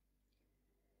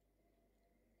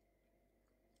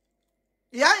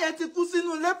 Ìyá yẹn ti kú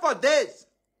sínú ilé for days.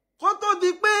 Kó tó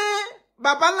di pé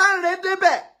bàbá Lanre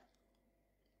débẹ̀.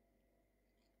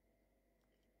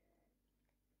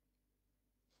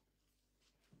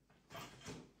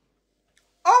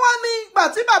 Ó wá ní ìgbà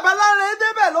tí bàbá Lanre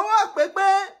débẹ̀ ló wà pé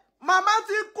màmá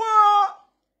ti kú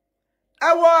ẹ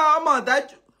wo ọmọ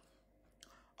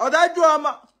ọ̀dájú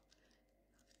ọmọ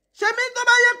ṣebí tó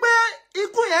bá yẹ pé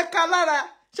ikú yẹn ka lára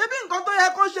ṣebí nǹkan tó yẹ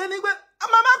kó ṣe ni pé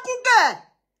màmá kú kẹ̀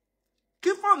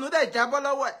kí fóònù dẹ̀ jábọ́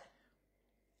lọ́wọ́ ẹ̀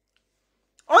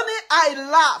ó ní I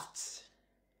laughed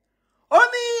ó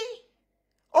ní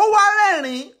ó wá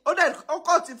rẹ́rìn-ín ó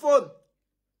kọ́ ti fóònù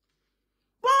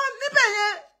bọ́n níbẹ̀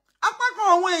yẹn apá kan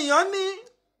àwọn èèyàn ní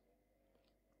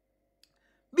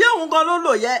bí òun gan ló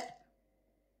lò yẹ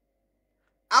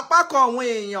apá kan àwọn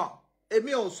èèyàn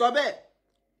èmi ò sọ bẹ́ẹ̀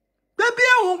pé bí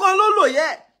òun gan ló lò yẹ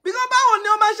bí kan báwo ni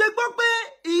ó máa ṣe gbọ́ pé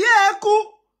ìyá ẹ kú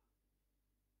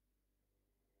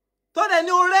tó dẹ̀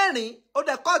ní ó rẹ́rìn ó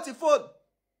dẹ̀ kọ́ ti fóònù.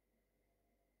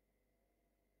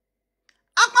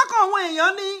 apá kan àwọn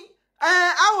èèyàn ní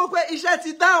àwọn pé iṣẹ́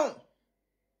ti dáhùn.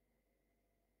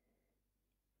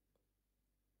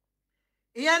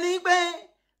 ìyẹn ni pé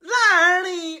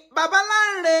láàárín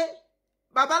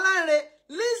babaláńre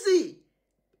Lizzy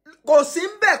kò sí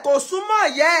ń bẹ̀ kò súnmọ́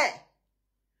ìyá ẹ̀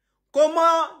kò mọ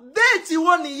déètì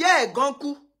wo nìyá ẹ̀ gan kú.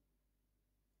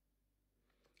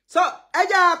 so ẹ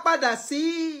já padà sí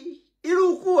irú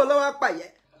ikú wo ló wá pàyẹ́.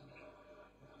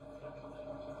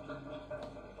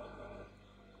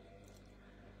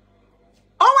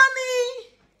 ó wá ní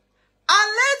her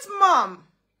late mom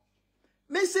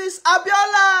Mrs.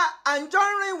 Abiola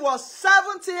Anjorin was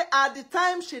 70 at the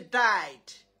time she died.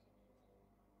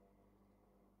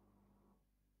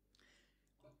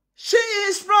 She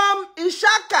is from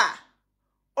Ishaka,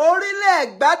 Orílẹ̀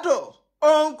Ẹ̀gbádò,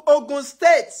 Ogun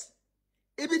State.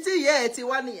 Ibi tí ìyá ẹ̀ ti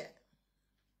wá nìyẹn.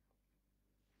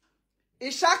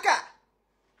 Ishaka,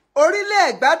 Orílẹ̀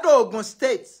Ẹ̀gbádò, Ogun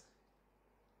State.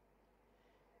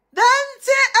 Then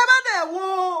tí ẹ bá dẹ̀ wo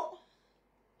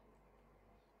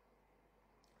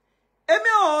èmi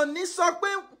ò ní sọ pé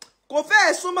kò fẹ́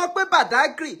súnmọ́ pé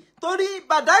Badagry torí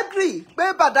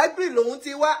Badagry lòun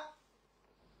ti wá.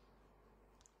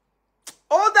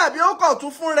 Ó dàbí ó kọ̀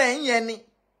tún fún rẹ̀ yẹn ni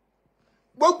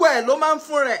gbogbo ẹ̀ ló máa ń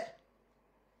fún rẹ̀.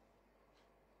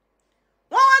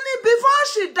 wọ́n wá ní before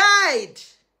she died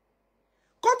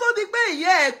kó tó di pé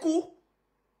ìyá ẹ̀ kú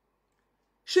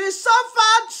she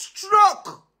suffered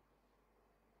stroke.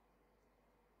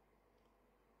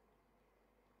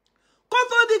 kó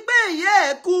tó di pé ìyá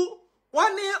ẹ̀ kú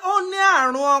wọ́n ní ó ní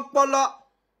àrùn ọpọlọ.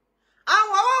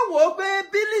 àwọn wá wò ó pé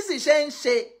bí Lizzy ṣe ń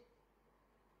ṣe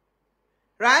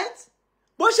right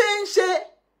bó ṣe ń ṣe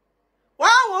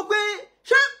wọ́n á wò ó pé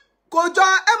ṣé kò jọ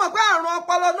ẹ mọ̀ pé àrùn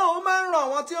ọpọlọ náà ó máa ń ràn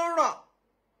wọ́n tí ó ń ràn.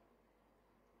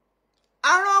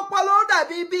 àrùn ọpọlọ ó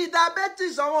dàbí bíi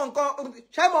diabetes àwọn nǹkan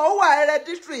ṣé mo ó wà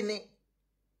hereditary ni.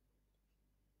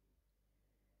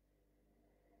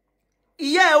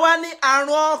 ìyá ẹ̀ wá ní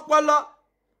àrùn ọpọlọ.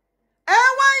 ẹ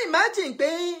wá imagine pé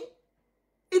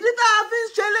ìdí tá a fi ń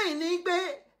ṣe lẹ́yìn ni pé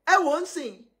ẹ wò ń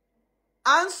sìn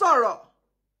à ń sọ̀rọ̀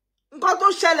nǹkan tó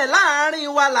ṣẹlẹ̀ láàárín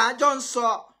wa là á jọ ń sọ.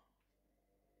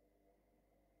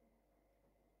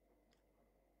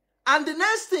 and the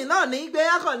next thing náà ní gbé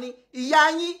yàkọ̀ ní ìyá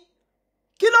yín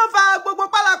kí ló fa gbogbo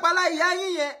pálapàla ìyá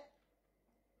yín yẹn.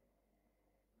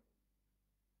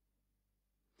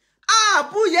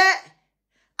 àbúyẹ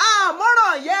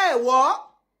àmọ́ràn yẹ ẹ̀wọ́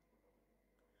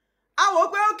àwọn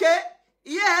pé òkè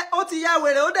ìyá ẹ ó ti ya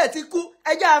wèrè ó dẹ̀ ti kú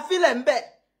ẹjẹ́ àfilẹ̀ ń bẹ̀.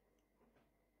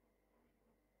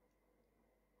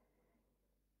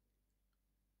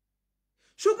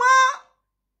 ṣùgbọ́n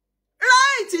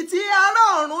ráìtì tí ará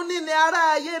ọ̀run ní ni ará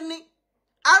ayé ní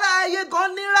ará ayé gan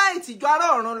ní ráìtì ju ará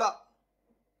ọ̀run lọ.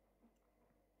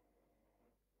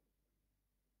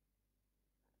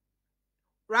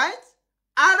 right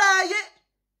ará ayé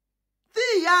tí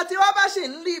ìyá tiwa bá ṣe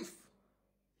ń live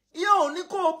ìyẹn ò ní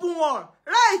kó o bú wọn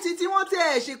ráìtì tí wọ́n ti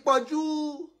ẹ̀ ṣe pọ̀ ju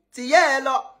tìyẹ́ ẹ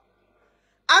lọ.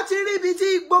 a ti rí ibi tí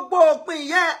gbogbo òpin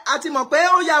ìyẹ́ a ti mọ̀ pé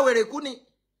ó ya wèrè kú ni.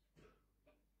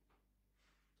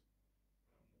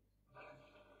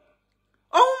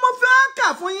 ohun mo fẹ́ kà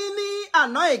fún yín ní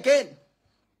àná again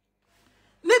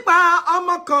nípa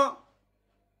ọmọ kan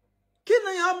kí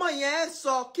ni ọmọ yẹn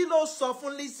sọ kí ló sọ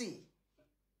fún Lizzy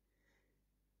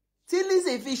tí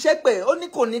Lizzy fi ṣépè ó ní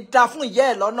kò ní dá fún ìyá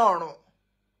ẹ̀ lọ́nà ọ̀run.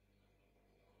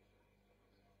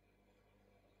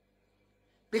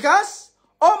 because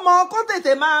ó mọ kó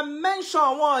tètè máa mention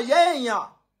àwọn ọ̀yẹ́ èèyàn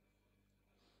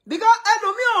because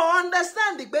ẹlòmíì ò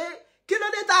understand pé kí ló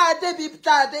dé tá a débi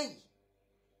tá a dé yìí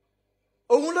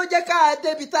òun ló jẹ́ ká a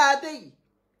débi tá a dé yìí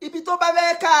ibi tó bá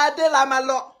fẹ́ ká a dé la máa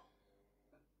lọ.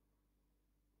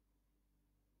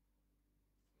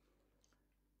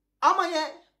 ọmọ yẹn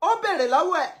ó béèrè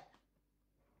lọ́wọ́ ẹ̀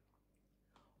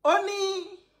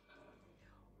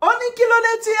ó ní kí ló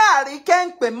dé tí Àríkẹ́ ń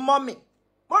pè mọ́mì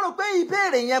mo rò pé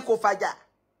ìbéèrè yẹn kò fàjà.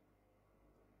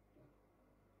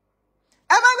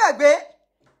 ẹ má gbàgbé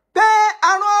pé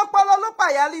àrùn ọpọlọ ló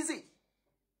pàyà Lizzy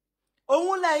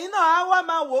òun lẹ́yìn náà á wá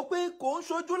máa wò ó pé kò ń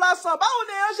ṣojú lásán báwo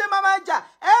ni èèyàn ṣe máa jà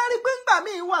ẹ rí i pé ńgbà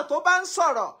míì wà tó bá ń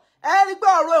sọ̀rọ̀ ẹ rí i pé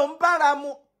ọ̀rọ̀ ẹ̀ ń bára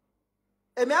mu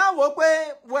èmi á wò ó pé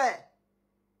wẹ̀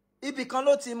ibì kan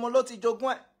ló ti mu ló ti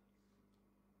jogún ẹ̀.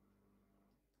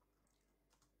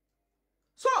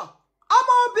 so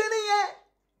ọmọ obìnrin yẹn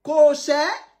kò ṣẹ́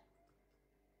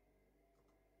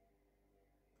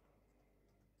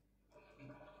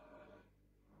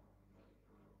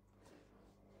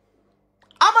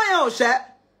ò ṣẹ́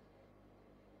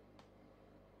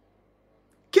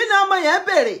kí ni ọmọ yẹn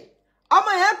béèrè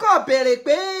ọmọ yẹn kò béèrè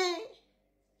pé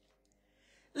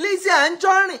Lizzy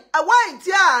Anjorin àwa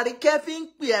ìtí Àríkẹ́ fi ń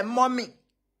pè ẹ́ mọ́mì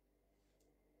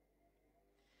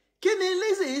kí ni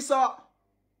Lizzy sọ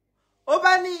ó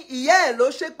bá ní ìyá ẹ̀ ló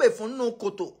ṣépè fún nínú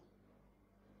kòtò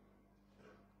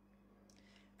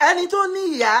ẹni tó ní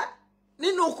ìyá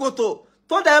nínú kòtò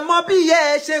tó dẹ̀ mọ̀ bí ìyá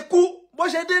ẹ̀ ṣe kú bó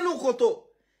ṣe dénú kòtò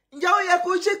ǹjẹ́ ó yẹ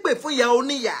kó ṣépè fún ìyá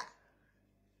oníyà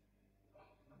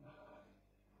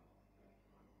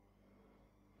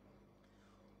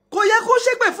kò yẹ kó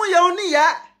ṣépè fún ìyá oníyà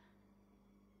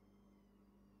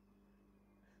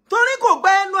torí kò gba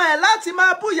ẹnu ẹ̀ láti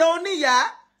máa bú ìyá oníyà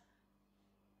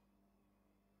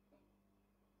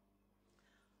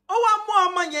ó wá mú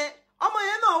ọmọ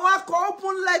yẹn náà wá kọ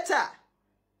open letter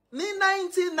ní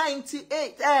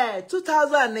 1998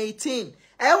 2018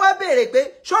 ẹ wá béèrè pé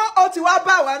ṣó ó ti wá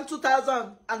bá wa ní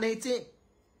 2018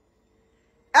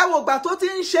 ẹ wò gbà tó ti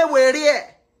ń ṣe wèrè ẹ̀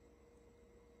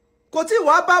kò tí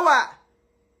wá bá wa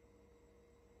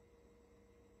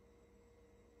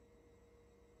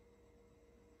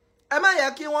ẹ má yẹ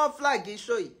kí wọ́n flag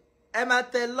show yìí ẹ má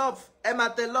tẹ love ẹ má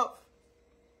tẹ love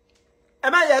ẹ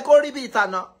má yẹ kó rí bí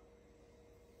ìtànà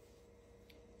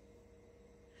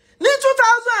ní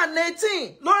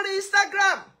 2018 lórí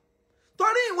Instagram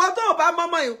torí ìwọ tó bá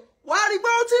mọ́mọ́ yìí wà á rí pé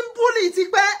ó ti ń búlì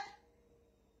tipẹ́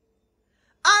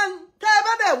and tẹ́ ẹ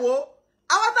bá dẹ̀ wò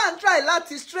àwọn tá à ń try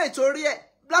láti straight orí ẹ̀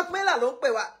blackmailer ló ń pè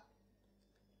wá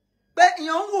pé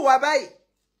ìyàn ń hùwà báyìí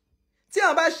tí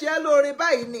wọ́n bá ṣe é lóore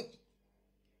báyìí ni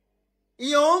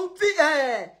ìyàn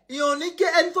ò ní kí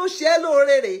ẹni tó ṣe é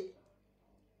lóore rèé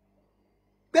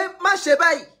pé má ṣe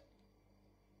báyìí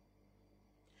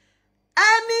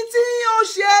ẹni tí ó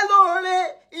ṣe é lóore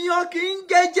ìyàn kì í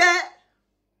gẹjẹ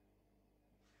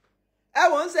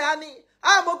ẹwọn ṣe á ní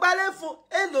mo gbalé fún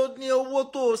èlò ní owó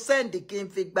tó send kí n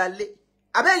fi gbalé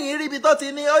àbẹ́yìn rí ibi tó ti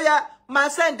ní ó yá máa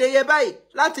send iye báyìí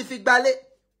láti fi gbalé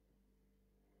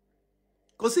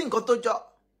kò sí nǹkan tó jọ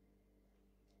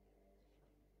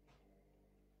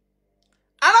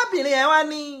arábìnrin ẹ̀ wá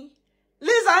ní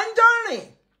Lizzy Anjorin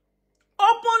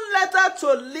open letter to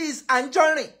Lizzy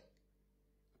Anjorin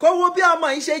kó wo bí ọmọ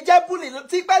yìí ṣe jẹ́ búlì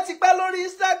tipẹ́tipẹ́ lórí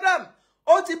Instagram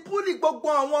ó ti búlì gbogbo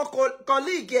àwọn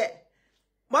kọ́líìgì ẹ̀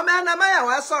mọ́mí anamaya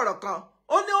wá sọ̀rọ̀ kan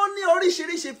ó ní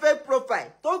oríṣiríṣi fake profile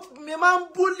tó mi máa ń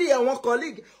búlì àwọn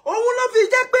kọ́líìgì òun ló fi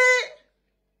jẹ́ pé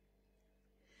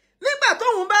nígbà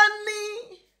tóun bá ní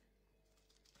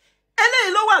eléyìí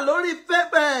ló wà lórí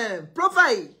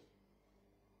profile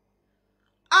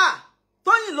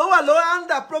tóyìn ló wà lórí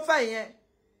under profile yẹn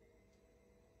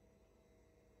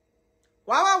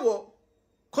wàá wò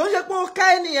kò ṣe pé ó ká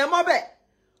ènìyàn mọ́bẹ̀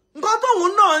nǹkan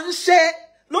tóun náà ń ṣe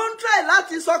ló ń try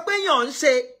láti sọ pé yàn ń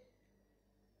ṣe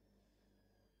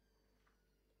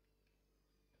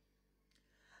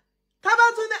tábà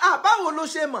tún ní báwo ló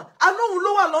ṣe mọ̀ anóhun ló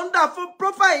wà lọ́ndà fún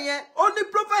profile yẹn ó ní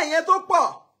profile yẹn tó pọ̀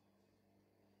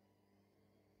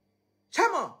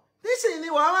ṣẹ́mọ̀ nísìnyí ni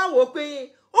wàá wá wò pé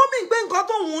ó mì gbé nǹkan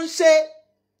tóun ń ṣe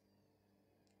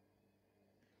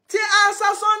tí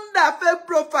asásọ́ndà fake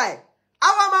profile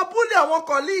àwọn máa búlì àwọn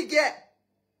kọ̀líìgì ẹ̀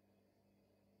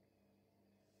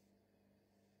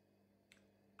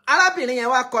arábìnrin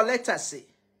yẹn wá kọ lẹ́tà sí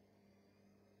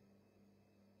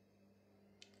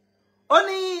ó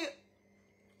ní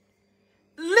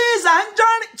Lizzy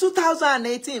Anjorin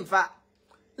 2018 fa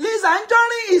Lizzy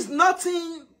Anjorin is nothing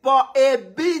but a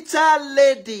bitter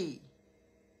lady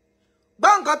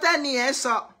gbọ́ nǹkan tẹ́ni ẹ̀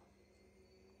sọ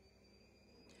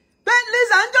pé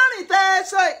Lizzy Anjorin tẹ́ ẹ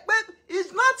sọ pé is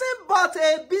nothing but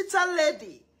a bitter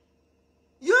lady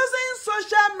using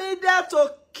social media to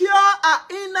cure her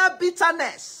inner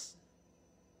bitterness.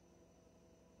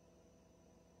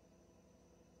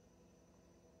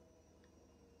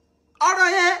 ọ̀rọ̀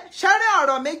yẹn ṣẹ́rẹ́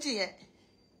ọ̀rọ̀ méjì yẹn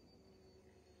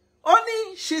ó ní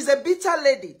she's a bitter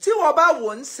lady tí wọ́n bá wò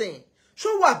ń sìn ṣó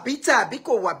wà bitter àbí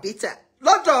kò wà bitter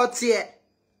lọ́dọ̀ tiẹ̀.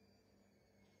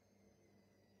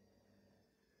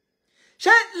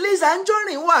 ṣé Lizzy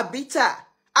Anjorin wà bitter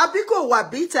àbí kò wà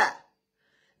bitter?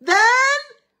 Then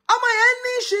ọmọ yẹn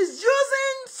ní she's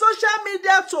using social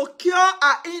media to cure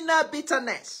her inner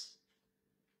bitterness.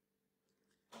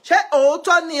 ṣé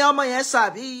òótọ́ ni ọmọ yẹn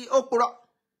sàbí ó purọ́?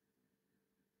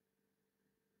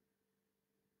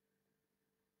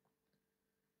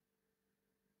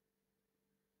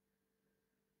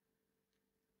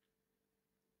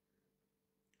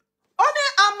 Only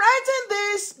I'm writing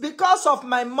this because of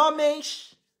my mommy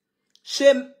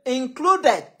she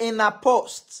included in her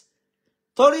post.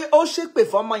 Torí ó ṣépè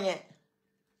fọ́mọ yẹn.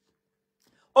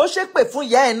 Ó ṣépè fún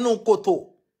ìyá ẹ̀ nínú kòtò.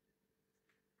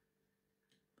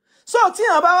 so tí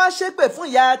àwọn bá wá ṣépè fún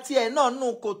ìyá tiẹ̀ náà nù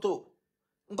kòtò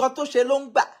nǹkan tó ṣe ló ń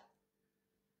gbà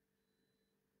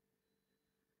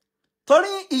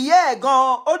torí ìyá ẹ̀ gan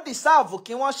ó deserve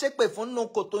kí wọ́n ṣépè fún nù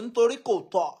kòtò nítorí kò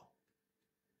tọ́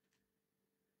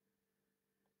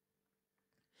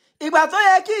ìgbà tó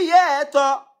yẹ kí ìyá ẹ̀ tọ́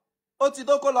ó ti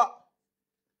dóko lọ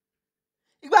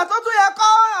ìgbà tó tún yẹ kọ́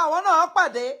àwọn náà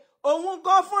pàdé òun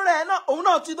gan fúnra ẹ̀ náà òun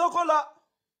náà ti dóko lọ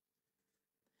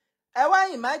ẹ wá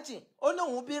imagine ó ní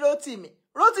òun bí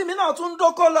Rótìmí náà tún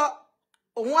dóko lọ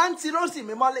òun wá ń ti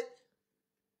Rótìmí mọ́lé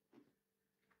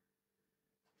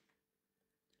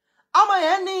ọmọ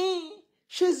yẹn ní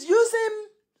she's using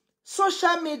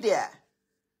social media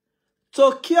to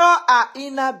cure her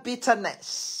inner bitterness.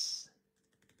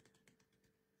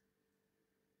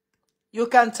 You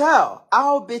can tell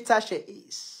how bitter she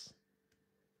is.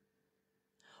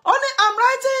 Only I'm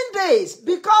writing this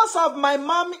because of my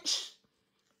mom.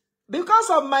 Because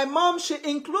of my mom, she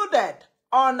included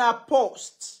on her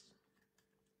post.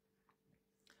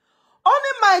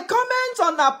 Only my comment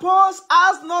on her post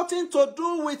has nothing to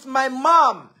do with my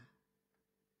mom.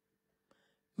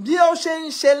 Bí ó ṣe ń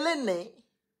ṣe lénìí.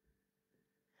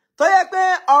 Tó yẹ pé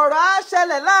ọ̀rọ̀ á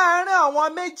ṣẹlẹ̀ láàárín àwọn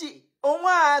méjì, òun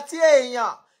àti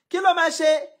èèyàn. Kí ló máa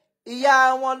ṣe? Ìyá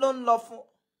wọn ló ń lọ fún.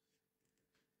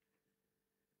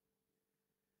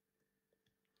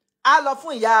 A lọ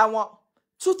fún ìyá wọn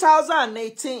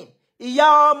 2018. Ìyá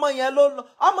ọmọ yẹn ló lọ.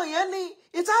 Ọmọ yẹn ní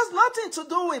it has nothing to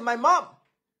do with my mom.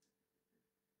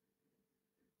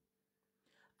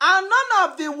 And none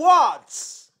of the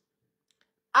words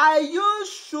I use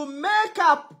should make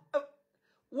up.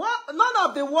 None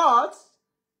of the words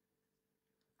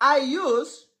I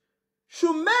use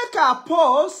should make her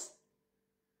post.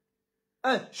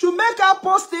 Should make her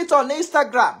post it on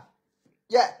Instagram.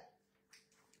 Yeah.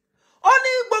 Ó ní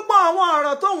gbogbo àwọn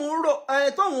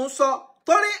ọ̀rọ̀ tóhun sọ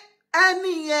torí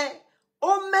ẹni yẹn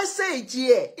ó mẹ́sẹ̀jì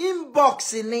ẹ̀ inbox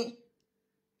ni.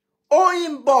 Ó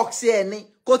inbox ẹ̀ ni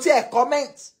kò tiẹ̀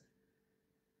comment.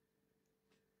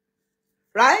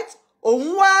 Right? Òun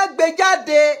wá gbé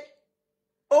jáde.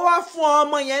 Ó wá fún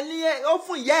ọmọ yẹn ní ó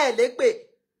fún ìyá ẹ̀ lépè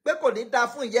pé kò ní dá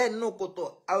fún ìyá ẹ̀ nínú kòtò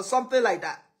or something like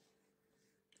that.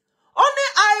 Only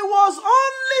I was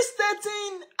only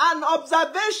stating an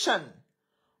observation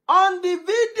on the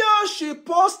video she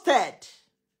posted.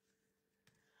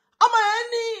 Ọmọ yẹn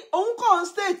ní òun kàn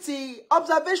state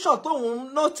observation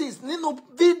tóun notice nínú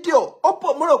video.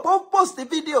 Mo rò pé ó post the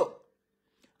video.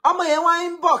 Ọmọ yẹn wá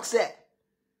inbox ẹ̀.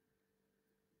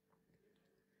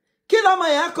 Kí lọmọ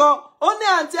yẹn kọ? Ó ní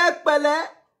Aunty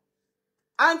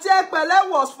Ẹ̀pẹ̀lẹ́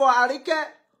was for Arike,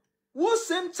 who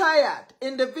seemed tired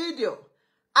in the video.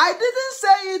 I didn't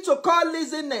say it to call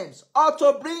Lizzy names or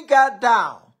to bring her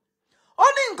down. Ó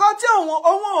ní nǹkan tí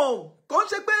òun kò ń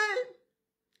ṣe pé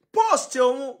post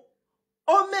òun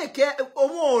ó make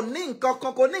òun ò ní nǹkan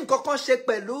kan kò ní nǹkan kan ṣe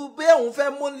pẹ̀lú bí òun fẹ́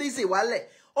mú Lizzy wálẹ̀.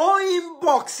 Ó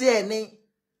inbox ẹ̀ ni.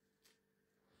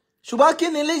 Ṣùgbọ́n kí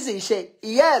ni Lizzy ṣe?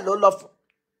 Ìyá ẹ̀ ló lọ fún.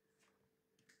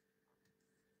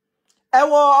 Ẹ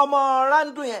wo ọmọ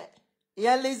Randu yẹn,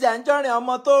 ìyẹn Lizzy Anjorin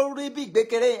ọmọ tó rí bí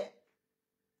ìgbékeré yẹn.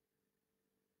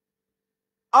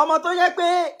 Ọmọ tó yẹ pé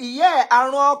ìyá ẹ̀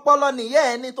àrùn ọpọlọ nìyá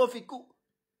ẹ̀ ní tó fi kú.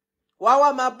 Wá wá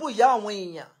máa bú ìyá àwọn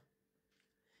èèyàn.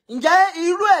 Ǹjẹ́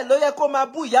irú ẹ̀ ló yẹ kó máa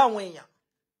bú ìyá àwọn èèyàn?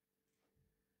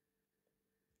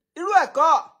 Irú ẹ̀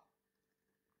kọ́.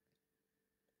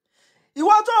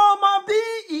 Ìwọ tó mọ bí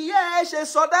ìyá ẹ̀ ṣe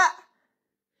sọdá.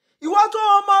 Ìwọ tó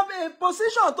mọ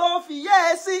position tó fi ìyá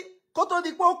ẹ̀ sí kó tó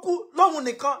di pé ó kú lóhun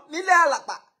nìkan nílé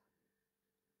àlàpà.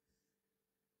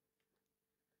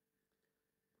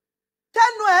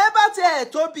 Tẹ́nu ẹ̀ bá ti ẹ̀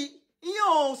tóbi, ìyẹn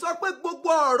ò sọ pé gbogbo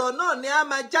ọ̀rọ̀ náà ni a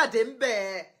máa jáde ń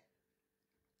bẹ̀.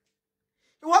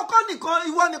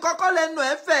 Ìwọ nìkan kọ́ lẹ́nu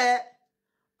ẹ̀ fẹ̀.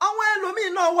 Àwọn ẹlòmíì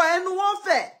náà wà ẹnu wọn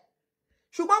fẹ̀.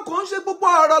 Ṣùgbọ́n kò ń ṣe gbogbo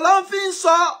ọ̀rọ̀ ló ń fi ń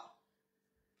sọ.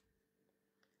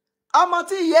 Ọmọ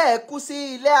tí ìyá ẹ̀ kú sí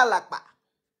ilé àlàpà.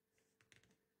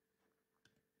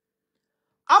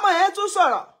 Ọmọ yẹn tún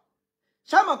sọ̀rọ̀.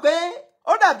 Ṣé mọ̀ pé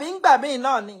ó dàbí ńgbà míì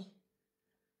náà ni?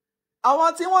 Àwọn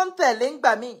tí wọ́n ń tẹ̀lé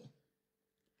ńgbà míì.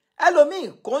 Ẹlòmíì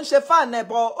kò ń ṣe fan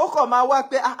ẹ̀bọ ó kàn máa wá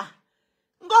pé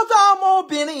nǹkan tó ọmọ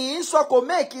obìnrin yìí ń sọ kò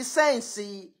make sense.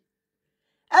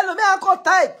 Ẹlòmíì á kọ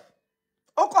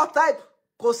type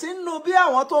kò sí nínú bí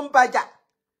àwọn tó ń bàjà.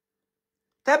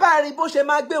 Tẹ́ bá rí bó ṣe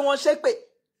máa gbé wọn ṣépè.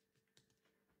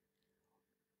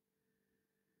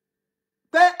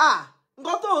 Pé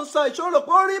nǹkan tó ń sọ ìṣòro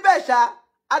pé ó rí bẹ́ẹ̀ ṣá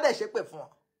á dẹ̀ ṣépè fún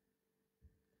wọn.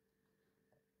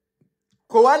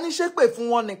 Kò wá ní ṣépè fún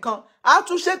wọn nìkan, á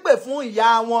tún ṣépè fún ìyá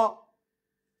wọn.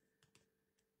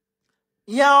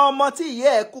 Ìyá ọmọ tí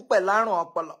ìyá ẹ̀ kú pẹ̀lú àrùn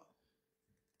ọpọlọ.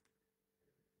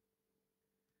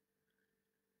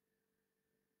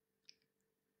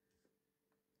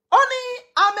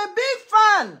 I'm a big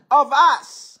fan of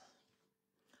us.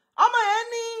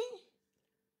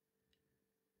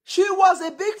 She was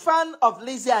a big fan of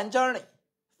Lizzy and Anjorin.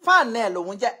 Fan ne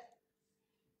lòun jẹ́.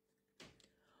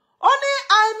 Only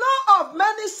I know of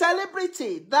many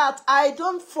celebrities that I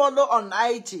don't follow on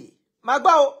IG.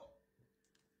 Magba.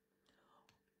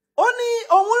 Only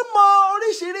òun mọ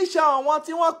oríṣiríṣi àwọn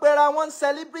tí wọ́n pera wọn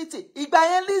celebrity. Ìgbà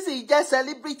yẹn Lizzy jẹ́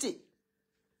celebrity.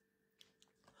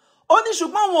 Only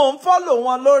ṣùgbọ́n wọn ò follow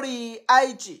wọn lórí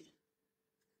IG.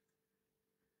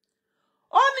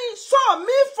 Only so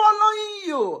me following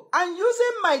you and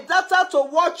using my data to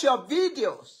watch your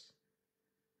videos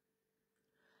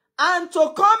and to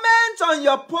comment on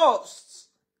your posts.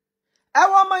 Ẹ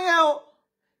wo ọmọ yẹn o.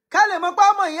 Ká lè mọ̀ pé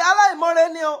ọmọ yìí aláìmoore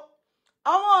ni o.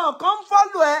 Àwọn kan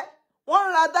follow ẹ, wọ́n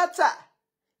ra data.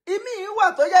 Ìmí wà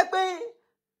tó jẹ́ pé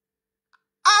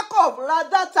a kò ra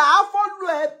data, a follow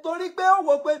ẹ torí pé ó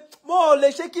wò pé mo ò lè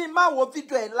ṣe kí n má wo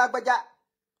fídíò ẹ lágbájá.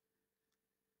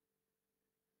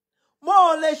 Mo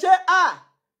ò lè ṣe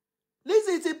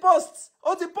Lizzy ti post,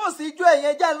 ó ti post ijó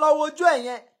ẹ̀yẹn jẹ́ lọ wo ojú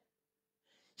ẹ̀yẹn.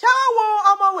 Ṣé wọ́n wo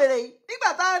ọmọ wèrè yìí nígbà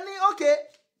tá a ní okay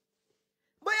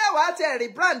bóyá wàá ti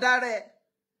rebrand rẹ̀,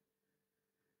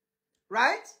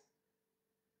 right?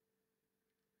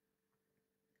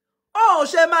 Ó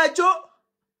ṣe máa jó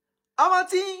ọmọ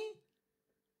tí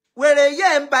wèrè yẹ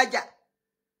ń bàjà,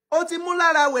 ó ti mú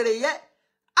lára wèrè yẹ.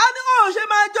 A ní ó ṣe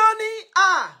máa jó ní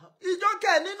ìjó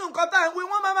kẹ̀ nínú nǹkan tá à ń wí,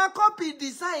 wọ́n máa copy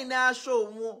design aṣọ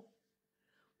wọn.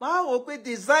 Máa wò pé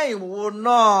design wo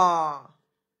náà?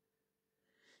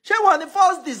 Ṣé wọ́n ní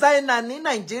first designer ní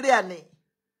Nàìjíríà ni?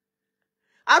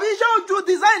 Àbí ṣé ojú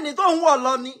design tó ń wọ̀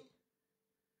lọ ni?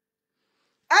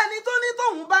 Ẹni tó ní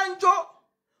tóun bá ń jó,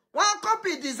 wọ́n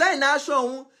copy design aṣọ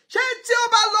òun. Ṣé tí ó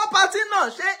bá lọ party náà,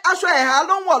 ṣé aṣọ ẹ̀há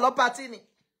ló ń wọ̀ lọ party ni?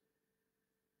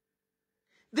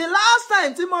 The last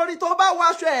time tí mo rí tó bá wọ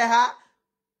aṣọ ẹ̀há,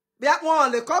 bí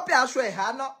wọ́n lè copy aṣọ ẹ̀há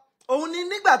náà, òun ni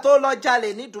nígbà tó lọ jalè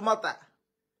ní Ìdúmọ̀tà.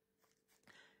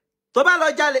 Tó bá lọ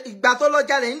jalè, ìgbà tó lọ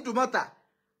jalè ní Ìdúmọ̀tà.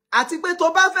 Àti pé tó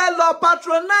bá fẹ́ lọ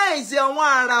patronize àwọn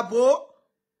àràbò,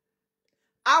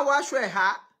 á wọ aṣọ ẹ̀há.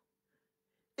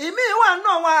 Ìmí wà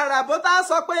náà àwọn àràbò tá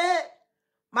sọ pé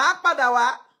màá padà wá.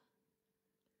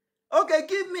 Okay,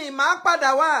 give me, màá padà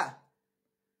wá.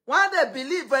 Wọ́n á dẹ̀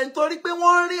believe ẹ̀ nítorí pé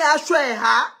wọ́n rí aṣọ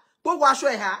ẹ̀há, gbogbo aṣọ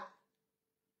ẹ̀há.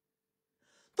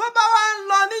 Tó bá wá ń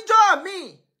lọ níjọ́ mi,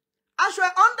 aṣọ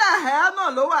under ẹ̀há náà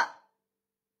ló wà.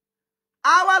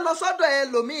 A wá lọ sọ́dọ̀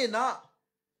ẹlòmíì náà.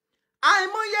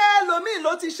 Àìmọye ẹlòmíì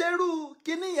ló ti ṣerú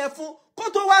kíní yẹn fún kó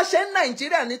tó wá ṣe ní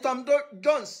Nàìjíríà ní Tom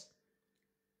Jones.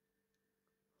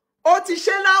 Ó ti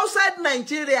ṣe ní outside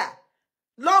Nàìjíríà.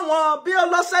 Lọ́wọ́n bí ó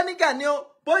lọ Senegal ni ó,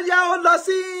 bóyá ó lọ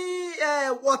sí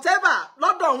whatever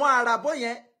lọ́dọ̀ àwọn àràbò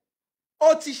yẹn.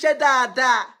 Ó ti ṣe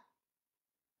dáadáa.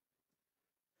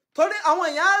 Torí àwọn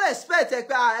èèyàn respect ẹ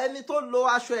pé ẹni tó lo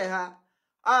aṣọ ẹ̀há,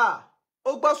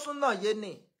 ó gbọ́ súnà yé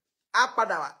ni, á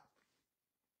padà wá.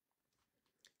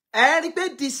 Ẹ rí pé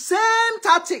the same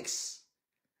tactics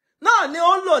náà ni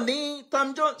ó lò ní Tom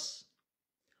Jones.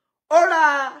 Ó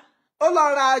lọ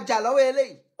ra ọjà lọ́wọ́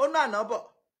eléyìí, ó ná ànábọ̀,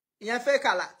 ìyẹn fake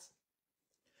alert.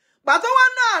 Gbàtọ́ wá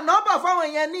ná ànábọ̀ fáwọn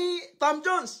èèyàn ní Tom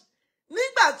Jones.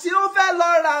 Nígbà tí ó fẹ́ lọ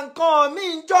ra nǹkan míì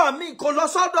jọ míì kò lọ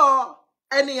sọ́dọ̀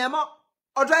ẹnìyẹn mọ́,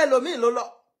 ọ̀dọ̀ ẹlòmíì ló lọ.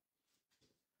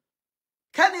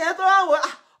 Kẹ́nìyẹn tó wá wò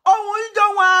ohun ìjọ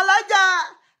wọn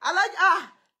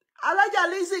alájà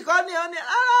Lizzy kọ́ ni ó ní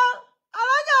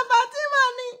alájà Fatima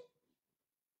ni.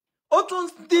 Ó tún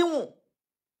díwùn.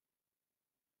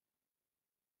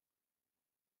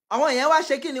 Àwọn èèyàn wá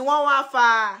ṣe kí ni wọ́n wá fa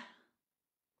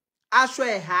aṣọ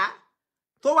ẹ̀há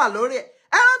tó wà lórí ẹ̀.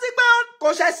 Ẹ rántí pé kò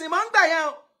ṣẹ̀sìn mọ́ ń gbà yẹn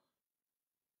o.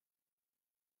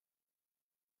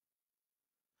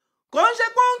 Kò ń ṣe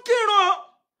pé ó ń kírun o.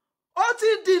 Ó ti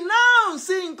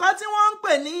denounce nǹkan tí wọ́n ń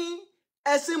pè ní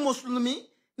ẹ̀sìn Mùsùlùmí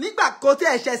nígbà kó tí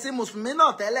ẹ̀ṣẹ̀sìn Mùsùlùmí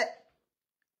náà tẹ́lẹ̀.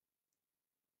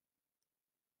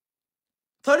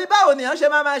 Torí báwo nìyàn ṣe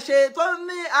máa ṣe tó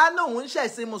ní àánú òun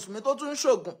ṣẹ̀sìn Mùsùlùmí tó tún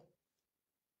ṣògùn.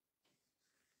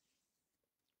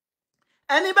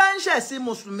 Ẹni bá ń ṣẹ̀sìn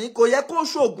Mùsùlùmí kò yẹ kó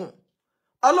ṣògùn.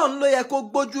 Ọlọ́run ló yẹ kó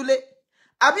gbójúlé.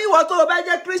 Àbí ìwọ tó bá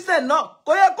jẹ́ Christian náà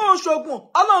kò yẹ kó ṣògùn.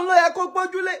 Ọlọ́run ló yẹ kó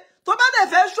gbójúlé. Tó bá dẹ̀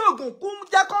fẹ́ ṣògùn kú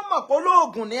jẹ́ kó mọ̀ pé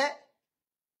olóògùn ni ẹ́.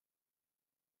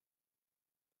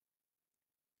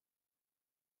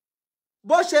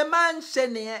 Bó ṣe máa ń ṣe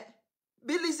nìyẹn.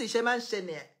 Bí Lizzy ṣe máa ń ṣe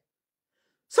nìyẹn.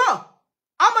 So,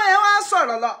 ọmọ yẹn wá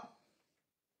sọ̀rọ̀ lọ.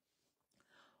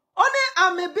 Ó ní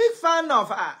I'm a big fan of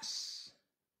us.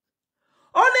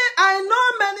 Only I know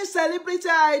many celebrities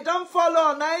I don't follow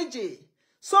on IG.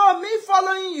 So me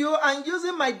following you and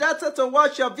using my data to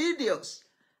watch your videos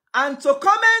and to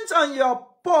comment on your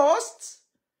post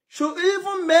should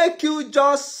even make you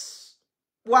just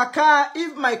waka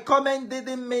if my comment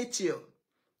didn't meet you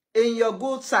in your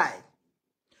good side.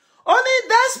 Only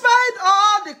despite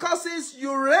all the curses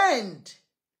you rained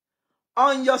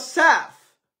on yourself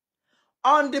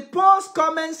on the post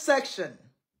comment section,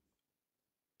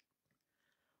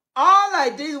 all I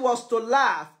did was to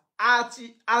laugh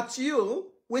at you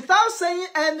without saying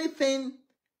anything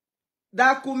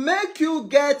that could make you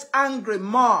get angry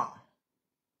more.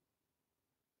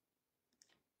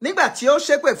 Nígbà tí ó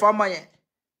ṣépè fún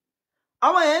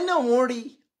ọmọ yẹn ní òun rí,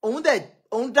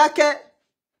 òun dákẹ́.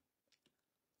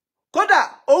 Kódà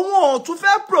òun ò tún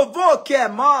fẹ́ provoke ẹ̀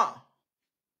mọ́.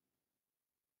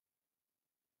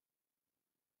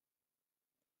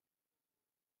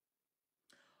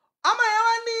 Ọmọ yẹn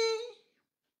wá ní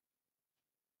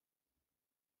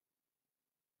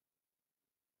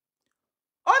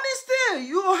only still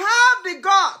you have the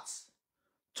guts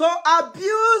to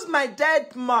abuse my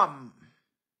dead mom.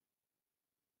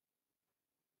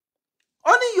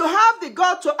 Only you have the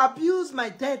guts to abuse my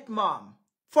dead mom.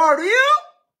 For real?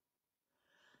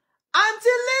 Auntie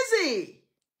Lizzy,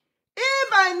 if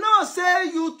I know say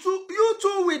you two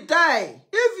will die,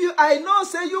 I know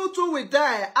say you two will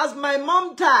die as my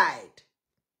mom died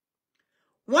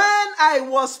when I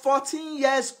was 14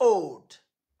 years old.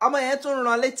 That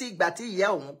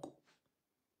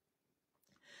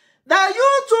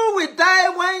you two will die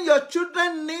when your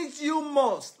children need you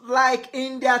most, like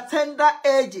in their tender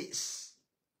ages,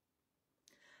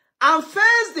 and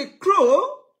face the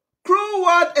cruel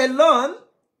world alone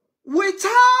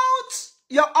without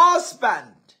your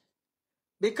husband,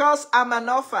 because I'm an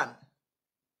orphan.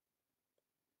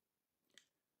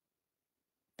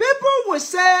 People will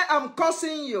say I'm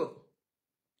cursing you,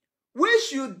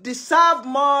 which you deserve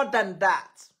more than that.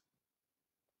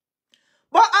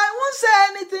 But I won't say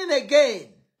anything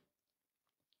again.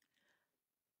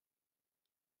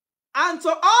 And to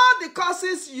all the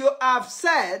curses you have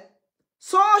said,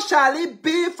 so shall it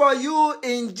be for you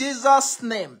in Jesus'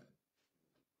 name.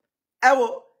 Ẹ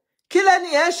wò, kí lẹ́ni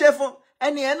ẹ ṣe fún,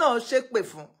 ẹni ẹ náà ṣépè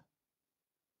fún.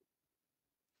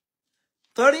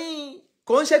 Torí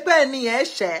kò ń ṣe pé ẹni ẹ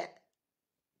ṣẹ̀.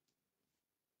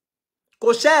 Kò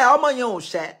ṣẹ̀, ọmọ yẹn ò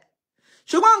ṣẹ̀.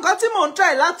 Ṣùgbọ́n nǹkan tí mò ń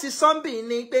try láti sọ́nbì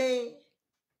ni pé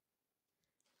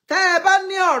tẹ́ ẹ bá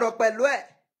ní ọ̀rọ̀ pẹ̀lú ẹ̀.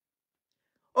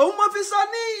 Òun mo fi sọ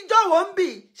ní ìjọ́wọ́ ń bì,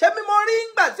 ṣé bí mo rí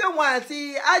ńgbà tí òun àti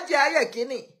Ajé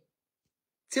Ayẹ̀kíní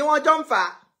tí wọ́n jọ ń fà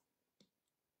á.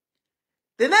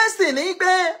 The next thing ni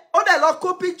pé ó dẹ̀ lọ kó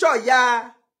picture ya,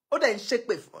 ó dẹ̀ ń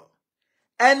ṣépè fún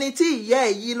ẹni tí ìyá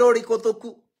ẹ̀ yí lórí kó tó kú,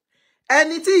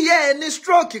 ẹni tí ìyá ẹ̀ ní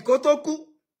stroke kó tó kú.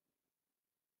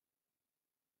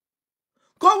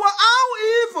 Kò wọ how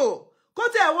evil, kó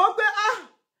tẹ̀ wọ́n pé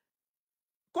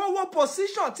kó wo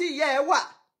position tí ìyá ẹ̀ wà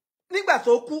nígbà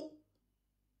tó kú.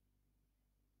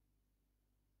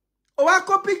 Ó wá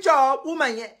kó picture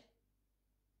woman yẹn,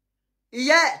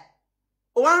 ìyá ẹ̀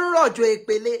ó wá ń rọ̀jò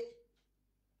èpèlé.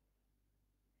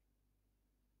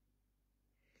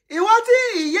 Ìwọ tí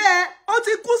ìyá ẹ̀ ó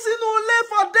ti kú sínú ilé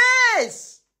for days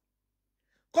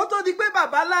kó tó di pé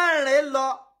bàbá láàrin lọ.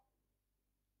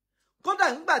 Kódà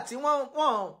nígbà tí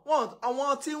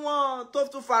àwọn tí wọ́n tó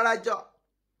tún farajọ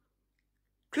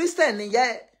Christian nìyá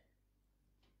ẹ̀.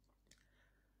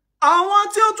 Àwọn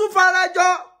tí ó tún farajọ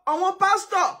àwọn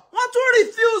pastor wọ́n tún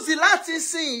refuse láti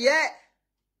sin ìyá ẹ̀.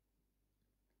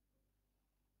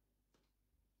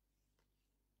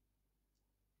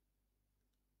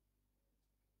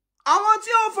 Àwọn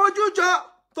tí ó fojú jọ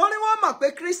torí wọ́n mọ̀ pé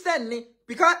Christian ni,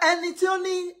 because ẹni tí ó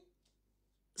ní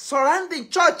surrounding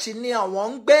church ni àwọn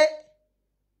ń gbé.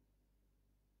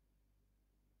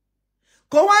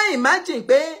 Kò wá imagine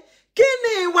pé kí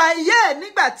ni ìwà ìyá ẹ̀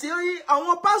nígbà tí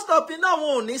àwọn pastor fi náà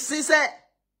wọn ò ní síṣẹ́.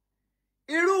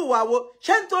 Irú ìwà wo?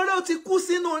 Ṣé nítorí ó ti kú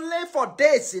sínú ilé for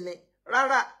days ni?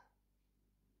 Rárá.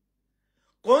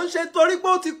 Kò ń ṣe torí pé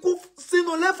ó ti kú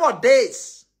sínú ilé for days.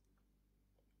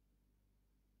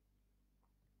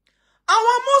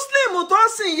 Àwọn Muslim tó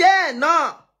sìn yẹ ẹ̀ náà,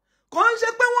 kò ń ṣe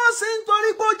pé wọ́n sìn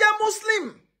nítorí pé ó jẹ́ Muslim.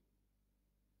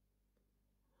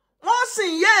 Wọ́n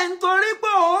sìn yẹ ẹ̀ nítorí pé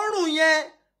òórùn yẹn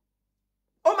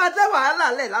ó máa dá wàhálà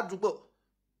lẹ̀ ládùúgbò.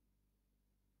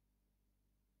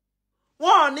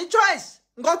 Wọ́n ò ní choice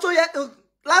nǹkan tó yẹ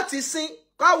láti sìn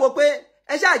kó wò pé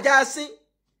ẹ ṣáàjá sìn,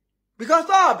 because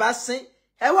tó ò bá sìn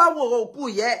ẹ wá wo òkú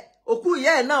yẹ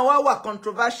ẹ̀ náà wá wà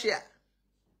controversial.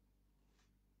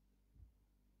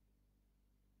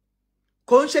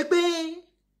 Kò ń ṣe pé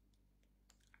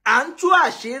à ń tú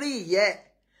àṣírí ìyẹ́,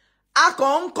 a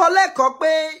kàn ń kọ́ lẹ́kọ̀ọ́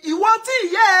pé ìwọ tí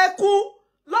ìyẹ́ ẹ kú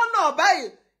lọ́nà báyìí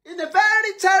in a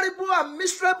very terrible and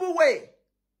miserable way.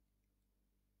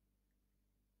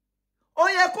 ó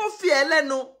yẹ kó fi ẹ́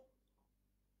lẹ́nu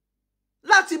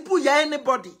láti búyà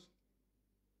anybody.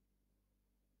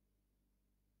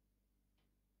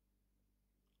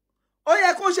 Ó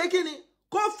yẹ kó ṣe kíni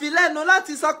kó fi lẹ́nu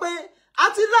láti sọ pé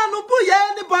àti lẹ́nu búyà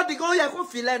anybody gan ó yẹ kó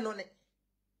fi lẹ́nu ni.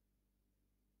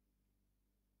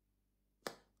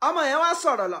 Ọmọ yẹn wá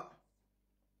sọ̀rọ̀ lọ.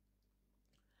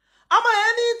 Ọmọ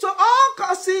yẹn ní to all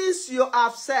causes you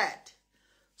have said,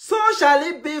 so shall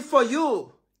it be for you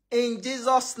in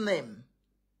Jesus' name.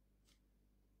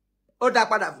 Ó dá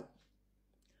padà fún.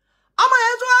 Ọmọ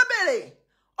yẹn tún wá bèrè,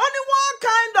 ó ní what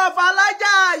kind of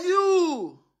Elijah are you?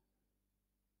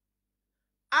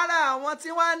 Ara àwọn tí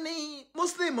wọ́n ní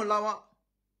Muslim lọ́wọ́.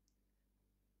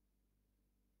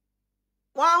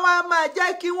 Wọ́n wá máa jẹ́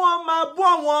kí wọ́n máa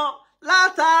bọ́ wọn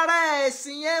látara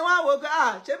ẹ̀sìn yẹn wá wò pé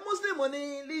ṣé Muslim ni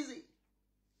Lizzy?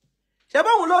 Ṣé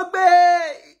bóun ló gbé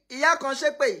ìyá kan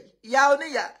ṣépè, ìyá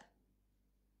oníyà?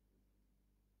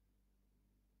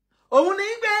 Òun ní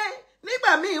gbé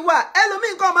nígbà míì wà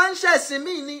ẹlòmíì kan máa ń ṣẹ̀sìn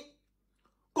míì ni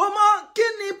kò mọ kí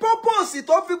ni purpose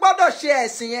tó fi gbọ́dọ̀ ṣe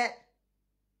ẹ̀sìn yẹn.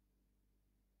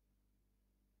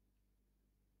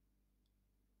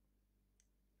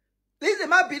 Lizzy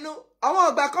má bínú, àwọn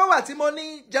ìgbà kan wà tí mo ní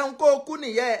jẹun kó kú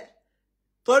nìyẹn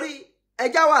torí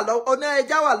ẹja wà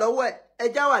lọ́wọ́ ẹ̀,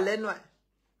 ẹja wà lẹ́nu ẹ̀.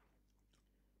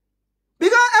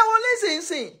 Because ẹ̀wọ̀n Lizzy ń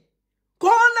sìn kò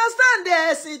understand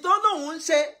ẹ̀sìn tó lóun ń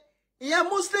ṣe, ìyẹn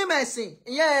Muslim ẹ̀sìn,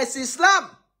 ìyẹn ẹ̀sìn Islam.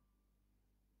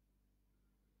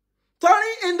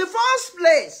 Torí in the first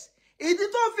place, ìdí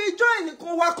tó fi join kò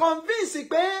wá convince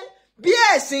pé bí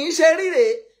ẹ̀sìn ṣe ríre.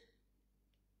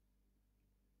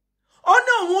 Ó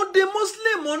ní òun di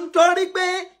Muslim nítorí pé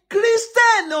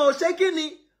Christian ò ṣe kí ni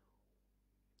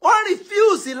wọ́n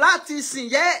refuse láti sìn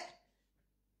yẹ.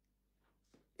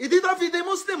 Ìdí tó fi di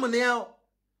Muslim nìyẹn o.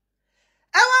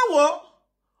 Ẹ wá wò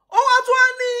ó wá tún wá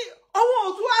ní òun ò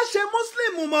tún wá ṣe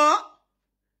Muslim mọ́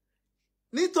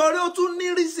nítorí ó tún ní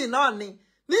reason náà ni.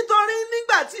 Nítorí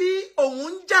nígbà tí òun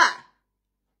ń jà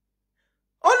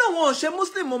ó lóun ò ṣe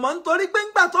Muslim mọ́ nítorí pé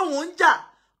nígbà tóun ń jà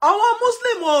àwọn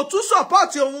Muslim ò tún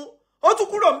support òun, ó tún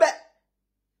kúrò ńbẹ̀.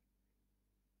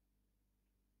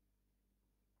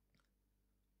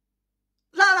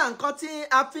 Lára nǹkan tí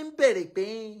a fi ń bèrè pé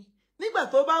nígbà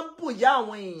tó bá ń bùyà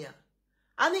àwọn èèyàn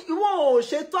a ní ìwọ ò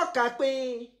ṣe tọ́ka pé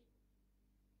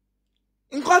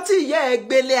nǹkan tí ìyá ẹ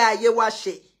gbélé ayé wa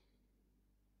ṣe.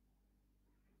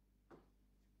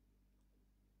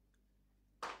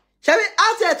 Ṣebí a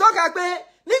ti ẹ̀ tọ́ka pé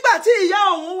nígbà tí ìyá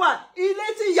òun wà ilé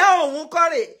tí ìyá òun kọ́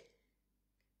rèé,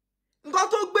 nǹkan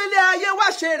tó gbélé ayé wá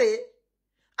ṣe rèé.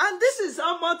 And this is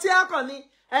ọmọ tí a kàn ní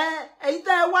ẹ̀yin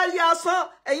tẹ́ ẹ wáyé asán,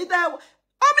 ẹ̀yin tẹ́ ẹ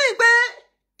ó mì pé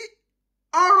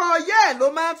ọ̀rọ̀ yẹ́ ẹ̀ ló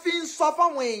máa fi ń sọ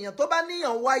fáwọn èèyàn tó bá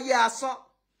níyàn wáyé asán.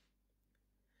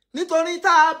 Nítorí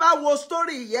tá a bá wo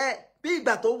story yẹ́ bí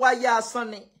ìgbà tó wáyé asán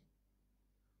ni.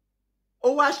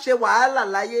 Ó wá ṣe wàhálà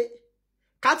láyé.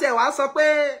 Kátẹ̀ wá sọ pé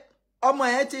ọmọ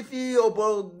ẹ̀ ti fi òbò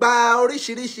gba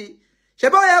oríṣiríṣi. Ṣé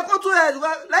bó yẹ kó tún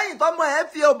lẹ́yìn tọ́mọ ẹ̀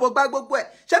fi òbò gba gbogbo ẹ̀.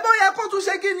 Ṣé bó yẹ kó tún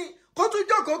ṣe kí ni? Kó tún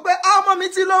jókòó pé ọmọ mi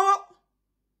ti lówó.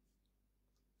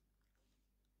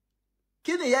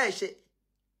 Kí ni ìyá ẹ̀ ṣe?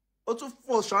 Ó tún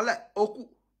fò ṣánlẹ̀, ó kú.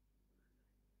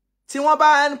 Tí wọ́n bá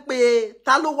ń pe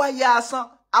ta ló wáyé asán,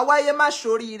 àwáyé má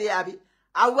ṣoríire àbí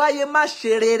àwáyé má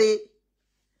ṣe rere.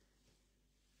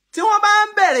 Tí wọ́n bá ń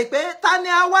bẹ̀rẹ̀ pé ta ni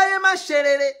àwáyé má ṣe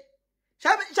rere,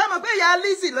 ṣé mọ̀ pé ìyá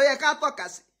Lizzy ló yẹ ká tọ́ka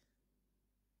sí.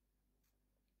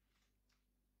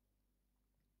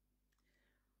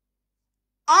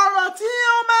 Ọ̀rọ̀ tí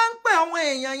wọ́n máa ń pè àwọn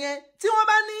èèyàn yẹn tí wọ́n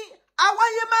bá ní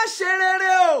àwáyé má ṣe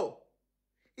rere o,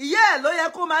 ìyá ẹ̀ ló yẹ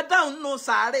kó máa dáhùn nù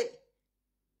sàárè.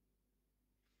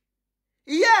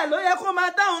 Ìyá ẹ̀ ló yẹ kó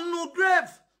máa dáhùn nù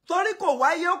grave torí kò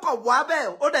wáyé ó kọ̀ wá bẹ́ẹ̀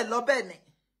ó dẹ̀ lọ bẹ́ẹ̀ ni.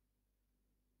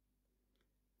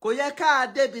 Kò yẹ ká a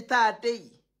débi tá a dé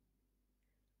yìí.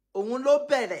 Òun ló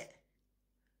bẹ̀rẹ̀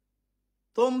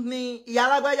tó ń ní ìyá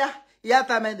alágbájá, ìyá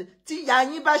tàmẹ̀dù tí ìyá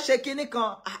yín bá ṣe kinní kan.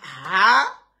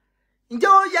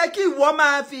 Ǹjẹ́ ó yẹ kí ìwọ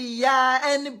máa fi ìyá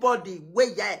anybody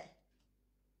wéyà ẹ̀?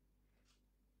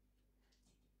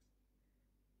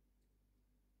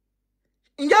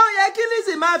 Ǹjẹ́ ó yẹ kí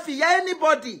Lizzy máa fi ìyá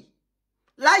anybody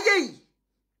láyé yìí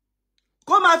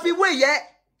kó máa fi wéyà ẹ̀?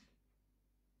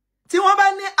 Tí wọ́n bá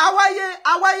ní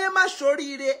àwáyé má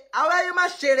ṣoríire, àwáyé má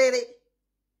ṣe rere,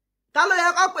 ta ló yẹ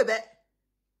kó pè bẹ́ẹ̀?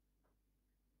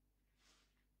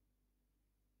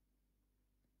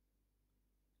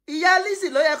 Ìyá Lizzy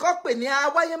ló yẹ kó pè ní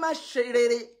àwáyé má ṣe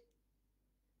rere.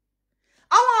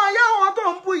 Àwọn ọ̀yá wọn tó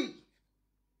ń bú yìí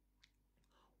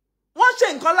wọ́n ṣe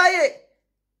nǹkan láyé,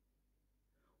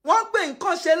 wọ́n gbé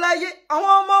nǹkan ṣe láyé,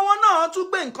 àwọn ọmọ wọn náà tún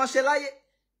gbé nǹkan ṣe láyé.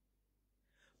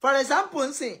 For example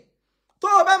nsìn tó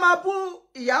o bá máa bú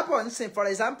Ìyábọ̀ nsìn for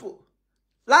example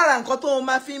lára nǹkan tó o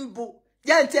máa fi ń bu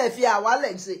jẹ́ n tí ẹ fi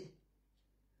àwálẹ̀ ṣe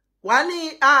wà ní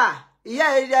ìyá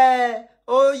ẹ̀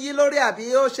ó yí lórí àbí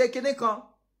ó ṣe kinní kan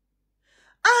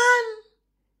and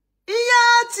ìyá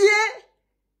tiẹ̀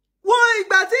wo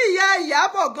ìgbà tí ìyá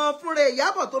Ìyábọ̀ gan fúnra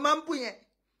Ìyábọ̀ tó máa ń bú yẹn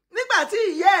nígbà tí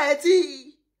ìyá ẹ̀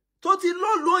tó ti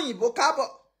lóòlù òyìnbó kábọ̀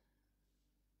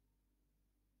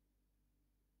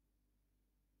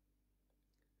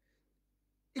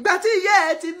ìgbà tí ìyá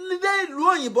ẹ̀ ti lé ìlú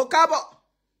òyìnbó kábọ̀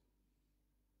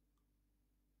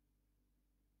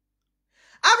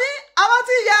àbí àwọn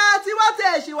tí ìyá ti wá tẹ̀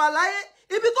ẹ̀ṣì wà láyé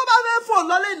ibi tó bá fẹ́ fò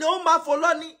lọ lé ní ó máa fò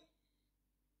lọ ní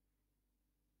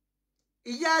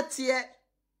ìyá tiẹ̀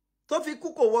tó fi kú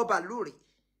kò wọ bàálù rí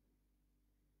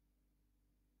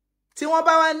tí wọ́n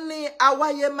bá wá ní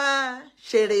awáyé máa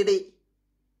ṣe rere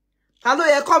ta ló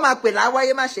yẹ kó máa pè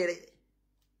láwáyé máa ṣe rere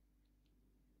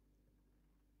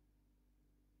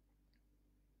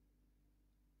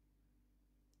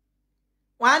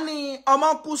wọ́n á ní ọmọ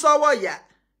kú sọ́wọ́ ìyá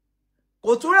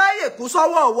kò tún ráyè kú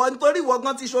sọ́wọ́ ọ̀wọ́ nítorí ìwọ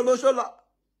gan ti ṣolóṣólọ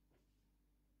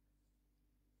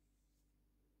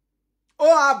o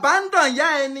abandon ìyá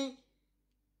ẹni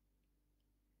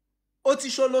o ti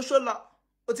ṣolóṣólọ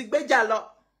o ti gbéjà lọ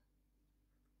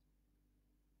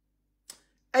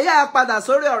ẹ yá padà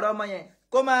sórí ọ̀rọ̀ ọmọ yẹn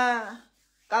kó máa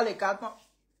kálẹ̀ ká tán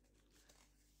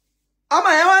ọmọ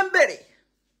yẹn wá ń bèrè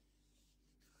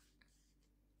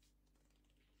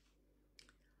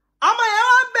ọmọ yẹn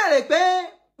wá ń bèrè pé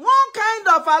what kind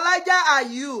of alájà are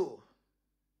you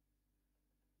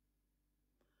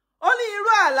ó ní irú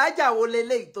alájà wo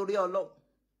leléyìí torí Ọlọ́run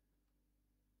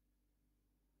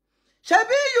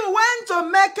ṣebí you went to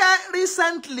Mecca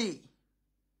recently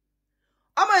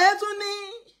ọmọ yẹn tún ní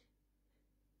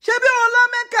ṣebí o lọ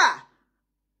Mecca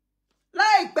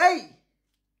láìpẹ́ yìí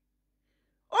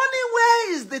ó ní where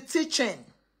is the teaching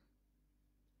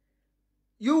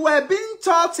you were being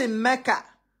taught in Mecca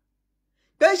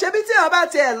pé ṣebí tí o bá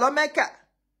tiẹ̀ lọ Mecca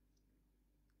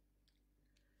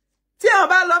tí o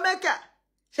bá lọ Mecca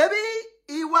ṣebí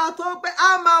ìwà tó pé a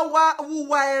máa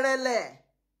wùwà ìrẹ̀lẹ̀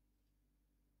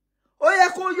ó yẹ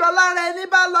kó yọ lára ẹni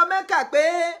bá lọ Mecca pé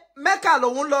Mecca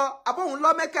lòun lọ àbóhun lọ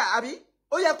Mecca àbí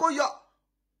ó yẹ kó yọ.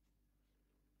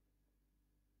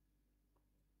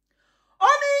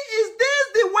 Only is this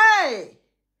the way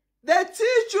they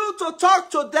teach you to talk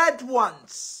to dead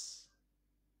ones?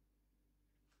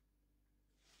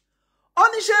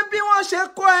 Only ṣe bí wọ́n ṣe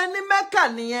kọ́ ẹ ní Mecca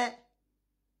nìyẹn.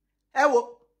 Ẹ wò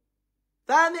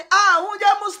ta ni àwọn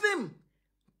jẹ́ Muslim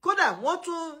kódà wọ́n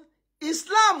tún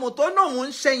Islam tó náà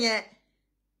ń ṣe yẹn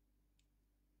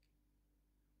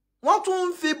wọ́n tún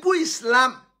ń fi bú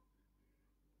Islam.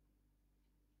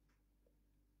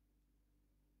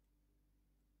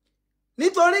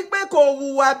 Nítorí pé kò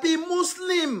hùwà bí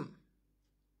Muslim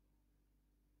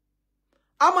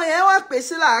ọmọ yẹn wá pè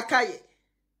sí làákàyè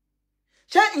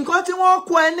ṣé nǹkan tí wọ́n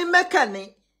kọ́ ẹ ní Mecca ni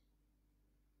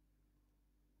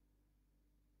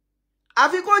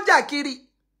àfi kó jà kiri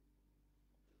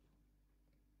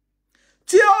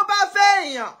tí ó bá fẹ́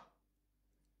èèyàn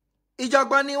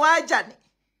ìjọ̀gbọ̀n ni wọ́n á jà ní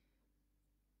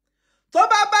tó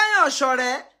bá báyàn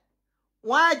ṣọ̀rẹ́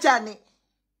wọ́n á jà ní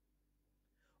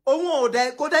òun ò dẹ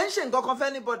kò dẹ ń ṣe nǹkan kan fẹ́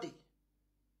anybody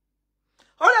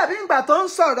ó dàbí ìgbà tó ń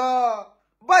sọ̀rọ̀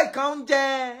boy kan ń jẹ́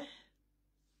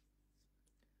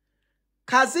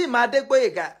Kazeem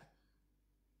Adégbóyèga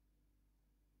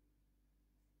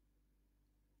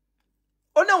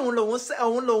ó ní òun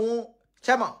lòun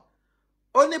ṣẹ́mọ̀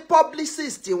ó ní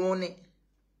publicist òun ni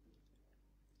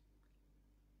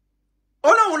ó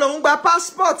ní òun lòun gba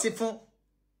passport fún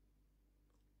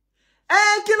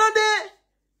kí ló dé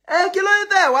kí ló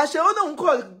dé wá ṣe ó lóun kò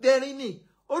dẹrin ni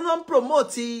ó ló ń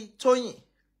promote Tóyìn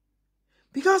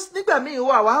because nígbà míì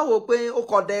wà wá wò pé ó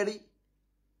kò dẹrí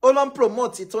ó ló ń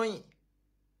promote Tóyìn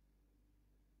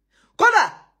kódà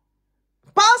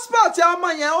passport ọmọ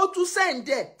yẹn ó tún send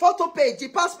ẹ photo page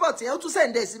passport yẹn ó tún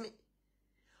send ẹ sí mi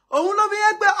òun ló fi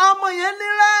yẹ pé ọmọ yẹn ní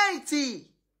ráìtì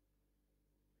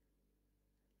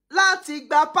láti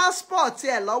gba passport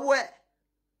ẹ lọ́wọ́ ẹ̀.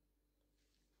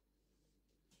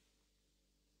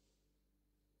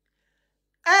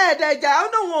 Ẹ̀ẹ́dẹ̀jà ó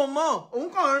náà wọn mọ̀ òun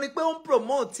kàn rí pé ó ń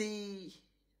promote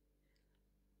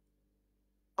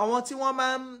àwọn tí wọ́n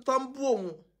máa ń tọ́ ń bú òun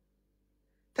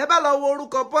tẹ́ bá lọ wo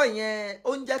orúkọ bọ́ yẹn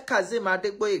ó ń jẹ́ Kazeem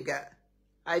Adégbóyèga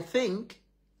I think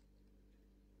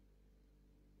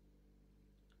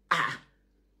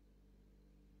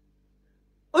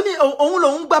ó ní òun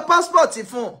lòun gba passport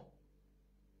fún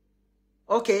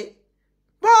ok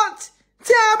but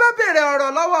tí a bá bèrè ọ̀rọ̀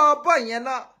lọ́wọ́ bọ́ yẹn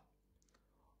náà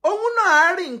òun náà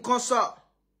á rí nǹkan sọ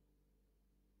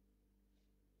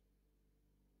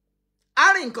á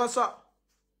rí nǹkan sọ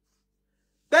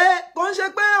pé kò ń ṣe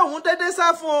pé òun dédé sá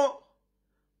fún o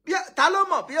bí ta ló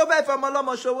mọ̀ bí ó fẹ́ fọmọ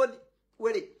lọ́mọ ṣòwò ni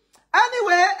wèrè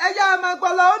anyway ẹ̀yà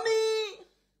àmàgbọ́lá ó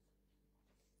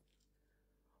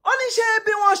ní ṣé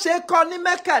bí wọ́n ṣe kọ ní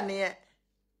Mẹ́kà nìyẹn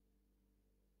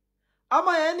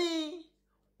ọmọ yẹn ní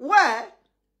well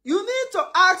you need to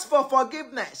ask for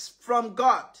forgiveness from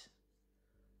God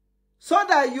so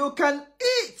that you can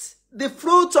eat the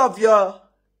fruit of your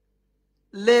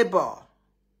labor.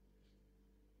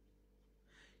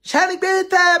 ṣé ni pé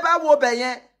tẹ́ ẹ bá wo bẹ̀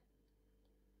yẹn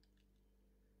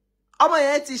ọmọ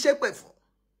yẹn ti ṣépè fún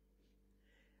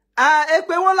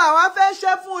èpè wọn làwọn fẹ́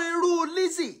ṣẹ́ fún irú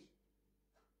Lizzy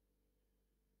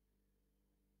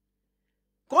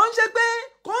kò ń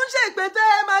ṣe ìpè tẹ́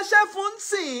ẹ máa ṣẹ́ fún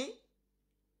sìn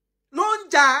ló ń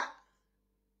jà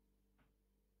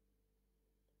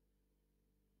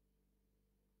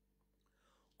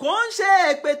kò ń ṣe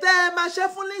èpè tẹ́ ẹ máa ṣẹ́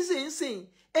fún Lizzy sìn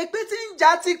èpè tí ń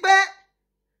jà ti pẹ́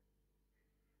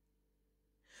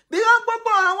bí wọ́n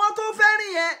gbogbo àwọn tó fẹ́ rí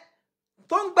yẹn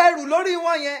tó ń gbẹrù lórí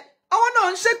wọn yẹn àwọn náà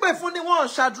ń ṣépè fún ni wọn ò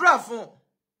ṣàdúrà fún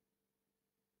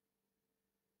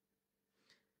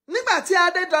nígbà tí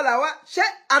Adédọ́là wá ṣé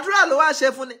àdúrà ló wá ṣe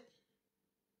fún ni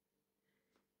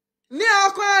ní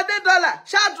ọkọ Adédọ́là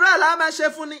ṣàdúrà là máa ṣe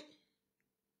fún ni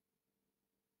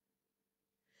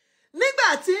nígbà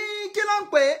tí kí ló ń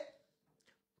pè é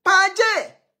Pàjẹ́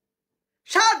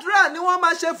ṣàdúrà ni wọ́n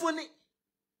máa ṣe fún ni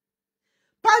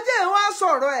Pàjẹ́ wá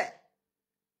sọ̀rọ̀ ẹ̀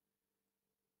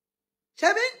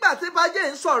ṣebí ńgbà tí Pàjẹ́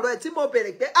ń sọ̀rọ̀ ẹ̀ tí mo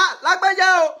béèrè pé lágbájá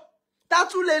o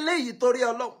tátú lè léyìí torí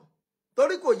Ọlọ́run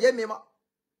torí kò yé mi mọ́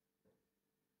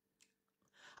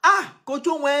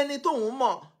kójú wọn ẹni tóun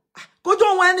mọ̀ kójú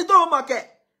wọn ẹni tóun mọ̀ kẹ̀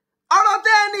ọ̀rọ̀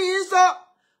tẹ́ ẹni yìí sọ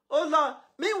ó lọ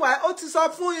meanwhile ó ti sọ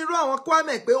fún irú àwọn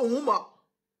Kwame pé òun mọ̀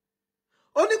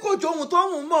ó ní kójú ohun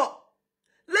tóun mọ̀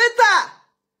later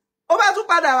ó bá tún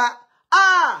padà wá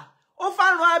ó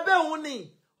fárun abẹ́ òun ni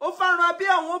ó fárun abẹ́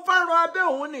òun ó fárun abẹ́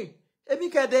òun ni èmi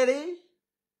kẹ̀dẹ̀rẹ́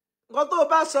nǹkan tó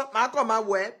bá sọ màá kàn máa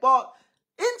wọ̀ ẹ́ but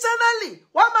internally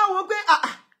wọ́n máa wò pé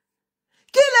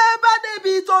kí lẹ bá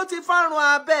débi tó ti fárun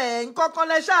abẹ́ ẹ̀ nǹkan kan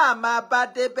lẹ ṣáà máa bá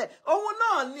débẹ̀ òun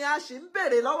náà ni a sì ń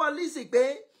béèrè lọ́wọ́ Lizzy pé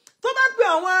tó bá pe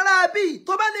àwọn ará bí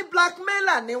tó bá ní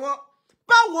blackmailer ni wọ́n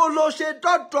báwo ló ṣe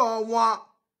dọ́dọ̀ wọn.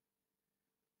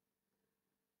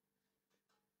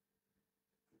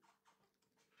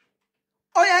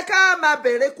 ó yẹ ká máa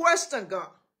béèrè question gan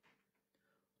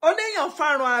oníyàn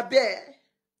fárun abẹ́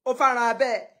ó fárun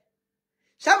abẹ́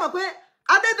ṣá mọ̀ pé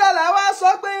Adédọ́là wá sọ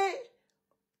pé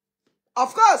of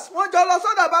course wọ́n jọ lọ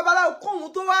sọ́dọ̀ babaláwo kóhun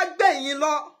tó wá gbẹ̀yìn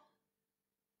lọ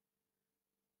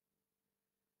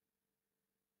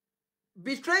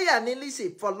betrayer ní Lizzy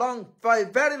for a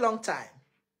very long time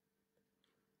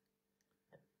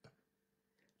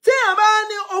tí èèyàn bá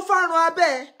ní ó fárun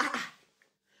abẹ́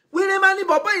wíri máa ní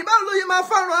bọ̀bọ́ yìí báwo ló yẹ máa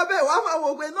fárun abẹ́ wàá máa wò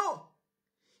pé náà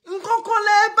nǹkan kan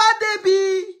lẹ bá débi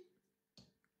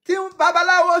tí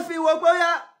babaláwo fi wo bóyá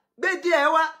gbé díẹ̀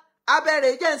wá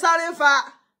abẹ́rẹ́ jẹ́ ń sáré fa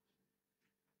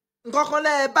nǹkan kan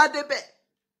lẹ bá débẹ̀.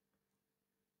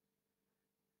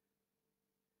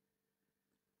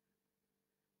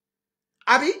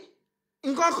 àbí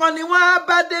nǹkan kan ni wọ́n á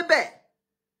bá débẹ̀.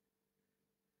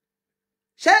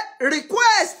 ṣé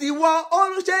request ìwọ ó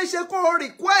ṣe é ṣe kó o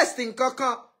request nǹkan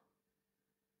kan.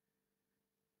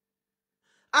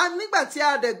 a nígbà tí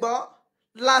a dẹ̀ gbọ́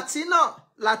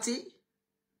láti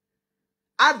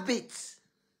heartbeat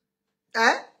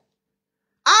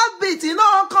heartbeat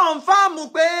náà kọ̀ǹfàmù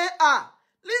pé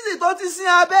Lizzy tó ti sin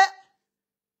abẹ́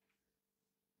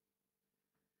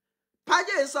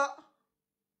Pàjẹ́ sọ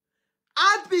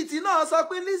heartbeat náà sọ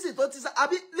pé Lizzy tó ti sin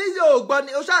àbí Lizzy ò gbọ́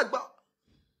ni ó ṣáà gbọ́.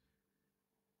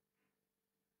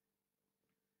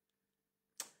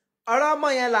 ọ̀rọ̀ ọmọ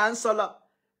yẹn là ń sọ lọ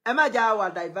ẹ má jà wà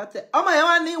diverted ọmọ yẹn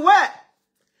wá ní wẹ́ẹ̀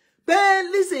pé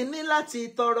Lizzy ní láti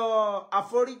tọrọ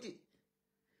àforíjì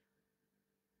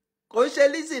kò ń ṣe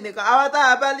Lizzy nìkan àwọn tá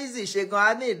a bá Lizzy ṣe gan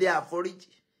á ní ìdí àforíjì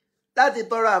láti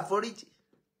tọrọ àforíjì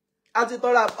àti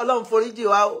tọrọ Ọlọ́run foríjì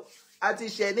wa o àti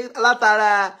ṣe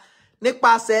látara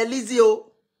nípasẹ̀ Lizzy o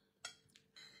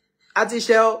àti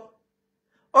ṣe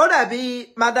ó dàbí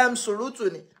Madam Surutu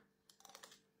ni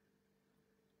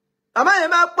màmá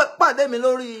yẹn máa pàdé mi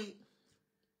lórí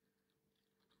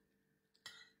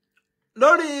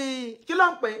kí ló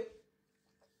ń pè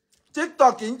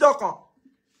TikTok ń jọkàn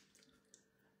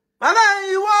màmá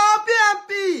ìwọ PMP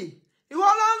ìwọ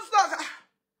ló ń sọ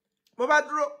mo bá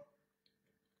dúró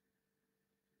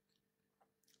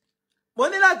mo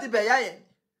ní láti bẹ̀yà yẹn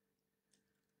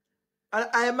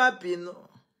ẹ má bínú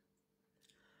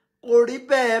kò rí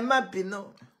bẹ́ẹ̀ ẹ má bínú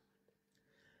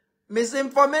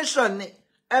misinformation ni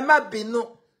ẹ má bínú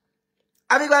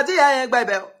àbígbà tí ìyá yẹn gba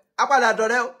ibẹ̀ á padà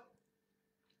dọ̀rẹ́ o.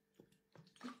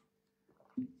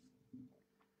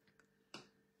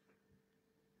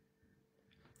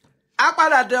 Á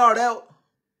padà dé ọ̀rẹ́ o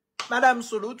Madam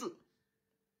Sulutu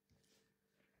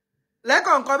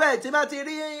lẹ́kọ̀ọ̀kan bẹ́ẹ̀ tí bá ti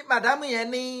rí madam yẹn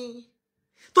ní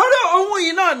torí ohun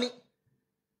yìí náà ni.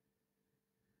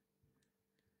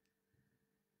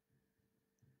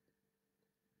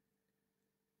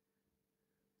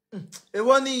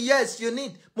 Èwo ni yes you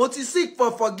need mo ti seek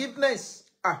for forgiveness.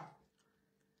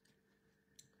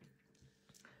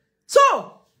 So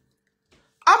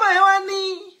ọmọ yẹn wá ní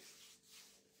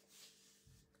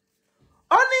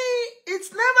only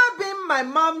it's never been my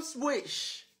mom's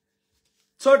wish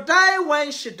to die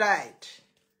when she died.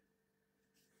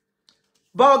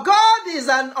 But God is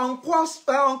an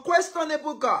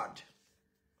unquestionable God.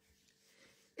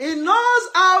 He knows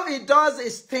how he does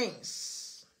his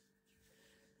things.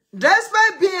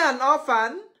 Despite being an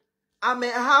orphan, I'm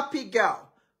a happy girl.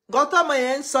 Gọ́tọ̀ mọ̀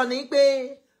yẹn sọ ní pé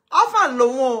orphan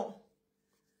lòun o.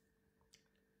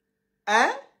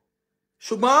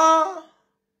 Ṣùgbọ́n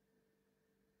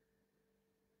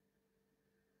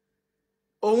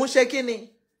òun ṣe kí ni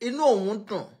inú òun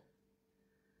dùn.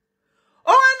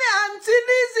 Ó ní Aunty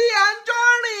Lizzy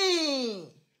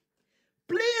Anjorin,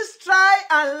 please try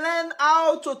and learn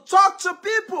how to talk to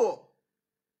people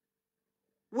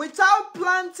without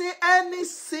planting any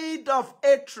seed of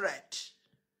hatred.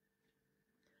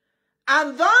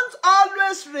 And don't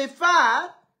always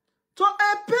refer to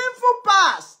a painful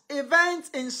past event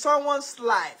in someone's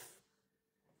life.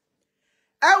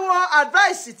 Ẹ wo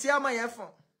advice tí ọmọ yẹn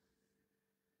fún.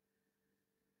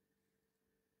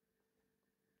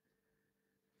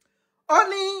 Ó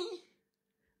ní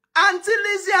Aunty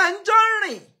Lizzy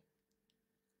Anjorin.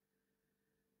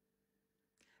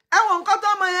 Ẹ wo nǹkan tó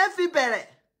ọmọ yẹn fi bẹ̀rẹ̀.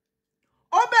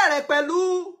 Ó bẹ̀rẹ̀ pẹ̀lú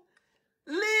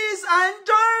Liz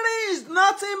Anjorin is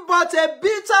nothing but a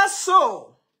bitter soul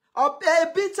or a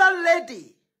bitter lady.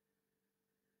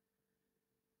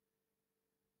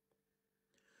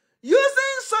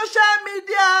 Using social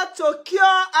media to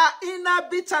cure her inner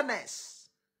bitterness.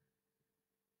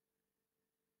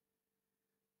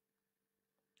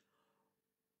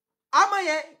 Ọmọ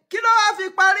yẹn kí ló wá fi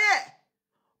parí ẹ̀?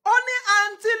 Ó ní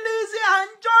Aunty Lizzy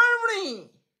Anjorin.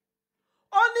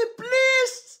 Ó ní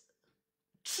please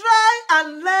try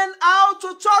and learn how to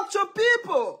talk to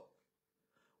people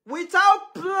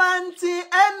without planting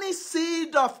any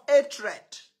seed of hatred.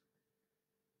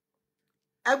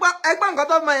 Ẹgbọ́n nǹkan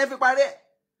tó ọmọ yẹn fi parí ẹ̀.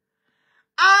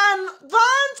 And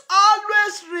don't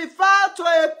always refer to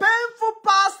a painful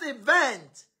past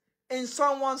event in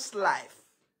someone's life.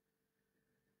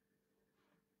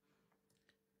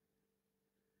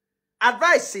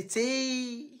 Advice tí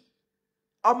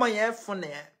ọmọ yẹn fún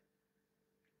nìyẹn.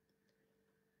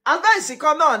 Advice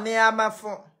kan náà ni a máa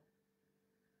fún.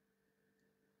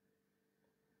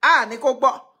 Ní kó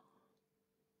gbọ́.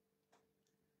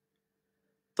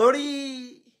 Torí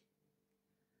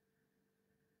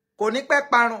kò ní pẹ́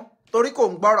parun torí kò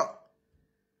ń gbọ́rọ̀.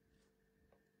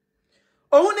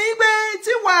 Òun ní pé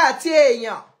tíwà àti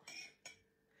èèyàn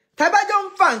tẹ́ bá jọ ń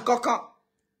fa nǹkan kan.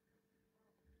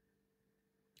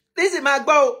 Lizzy máa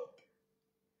gbọ́ o.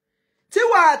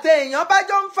 Tíwà àti èèyàn bá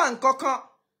jọ ń fa nǹkan kan.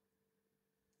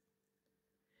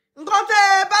 Nǹkan tẹ́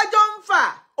ẹ bá jọ ń fà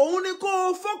òun ni kó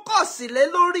fókọ̀sì lé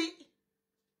lórí.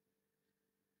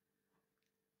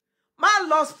 Má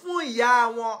lọ fún ìyá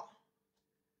wọn.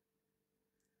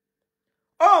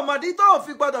 Ó mọ̀dí tó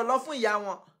fi gbọ́dọ̀ lọ fún ìyá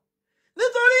wọn.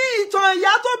 Nítorí ìtàn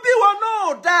ìyá tó bí wọn náà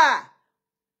dáa.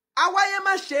 Awáyé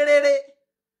má ṣe rere.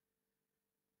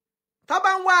 Tá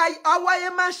bá ń wá awáyé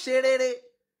má ṣe rere.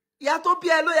 Ìyá tó bí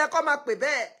ẹ ló yẹ kó máa pè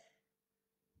bẹ́ẹ̀.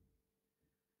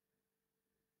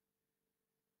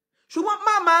 Ṣùgbọ́n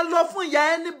má máa lọ fún ìyá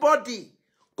anybody.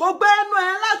 Kò gbé ẹnu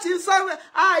ẹ láti sọ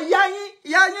ìyá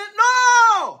yín no.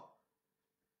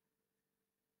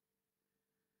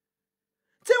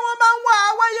 Tí wọ́n bá ń wá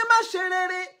awáyé má ṣe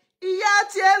rere, ìyá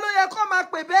tiẹ̀ ló yẹ kó máa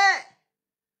pè bẹ́ẹ̀.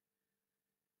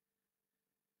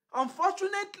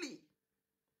 Unfortunately,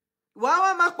 wàá wá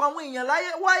máa pọ̀ àwọn èèyàn láyé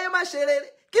wáyé má ṣe rere.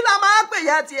 Kí la máa pè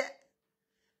ìyá tiẹ̀?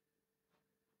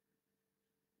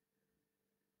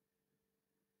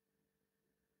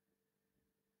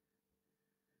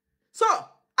 So,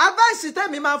 advice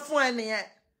tẹ́mi máa fún ẹ nìyẹn.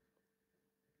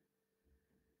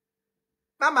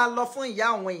 Má máa lọ fún ìyá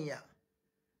àwọn èèyàn.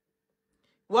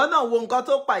 Wọ́n náà wo nǹkan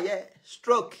tó pàyẹ́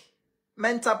stroke,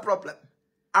 mental problem,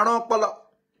 àrùn ọpọlọ.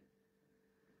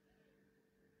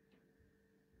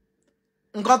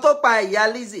 Nǹkan tó pa ìyá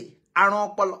Lizzy, àrùn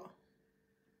ọpọlọ.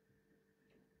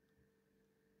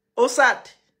 Ó sad.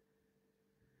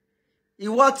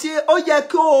 ìwọ tí ó yẹ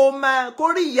kí o máa kó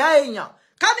rí ìyá èèyàn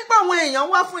ká nípa àwọn èèyàn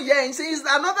wá fún ìyá ẹ̀yìn sí is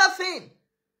another thing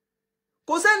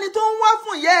kò sẹ́ni tó ń wá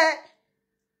fún ìyá ẹ̀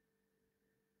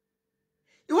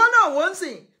ìwọ náà wò ń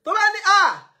sìn tó bá ní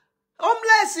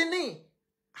homeless ni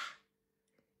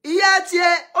ìyá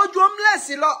tiẹ̀ ojú homeless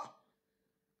lọ.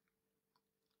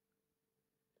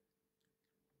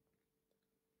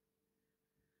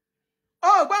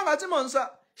 Gbọ́ nǹkan tí mò ń sọ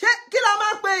ṣé kí la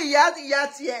máa pe ìyá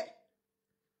tiẹ̀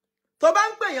tó bá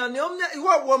ń pèèyàn ní homeless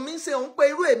ìwọ wo mi ṣe ń pe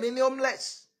irú èmi ní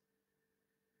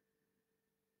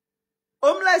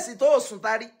homeless tó sùn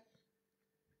tarí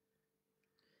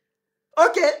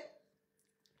ok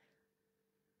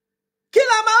kí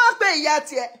la máa pe ìyá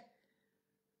tiẹ̀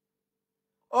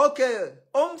ok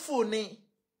ó ń fù ni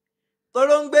tó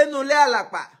ló ń gbénu ilé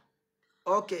àlàpà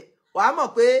ok wàá mọ̀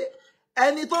pé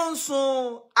ẹni tó ń sun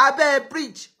abẹ́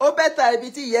bridge ó bẹ́tà ibi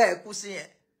tí ìyá ẹ̀ kú sí yẹn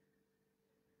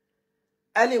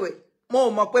anyway mo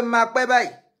mọ̀ pé máa pẹ́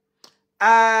báyìí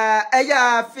ẹ̀yà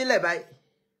àfilẹ̀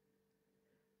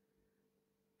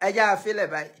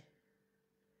báyìí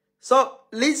so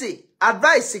Lizzy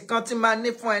advice kan tí máa ní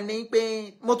fún ẹ ní pé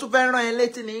mo tún fẹ́ rán ẹ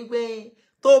létí ní pé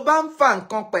tó bá ń fa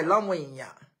nǹkan pẹ̀lú àwọn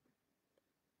èèyàn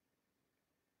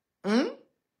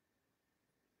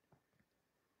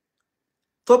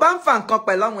tó bá ń fa nǹkan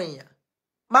pẹ̀lú àwọn èèyàn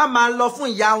má máa lọ fún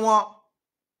ìyá wọn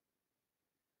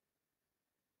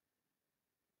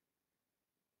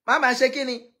má máa ṣe kí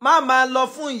ni má máa lọ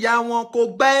fún ìyá wọn kò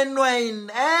gba ẹnu ẹ̀ in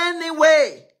any way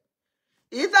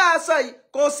èyí tá a sọ yìí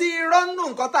kò sí irọ́ nù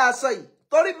nǹkan tá a sọ yìí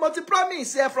torí mo ti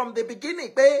promise ẹ from the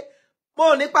beginning pé mo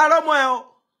ò ní parọ́ mọ́ ẹ o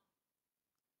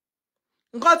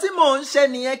nǹkan tí mò ń ṣe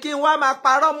nìyẹn kí n wá máa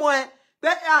parọ́ mọ́ ẹ pé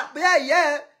ìyá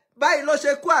ẹ báyìí ló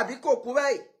ṣe kú àbí kò kú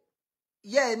báyìí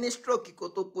ìyá ẹ ní stroke kó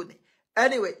tó kú ni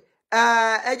anyway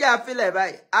ẹ jẹ́ àfilẹ̀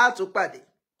báyìí á tún pàdé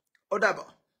ó dàbọ̀.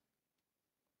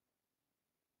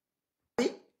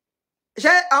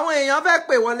 ṣé àwọn èèyàn fẹ́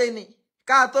pè wọlé ni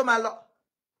ká tó máa lọ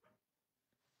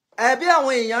bí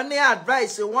àwọn èèyàn ní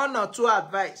advice one or two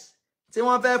advice tí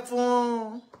wọ́n fẹ́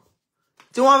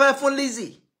fún Lizzy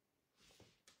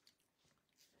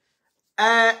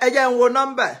ẹ jẹ́ n wo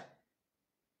nọ́mbà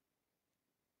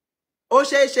ó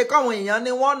ṣeé ṣe káwọn èèyàn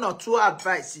ní one or two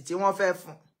advice tí wọ́n fẹ́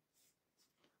fún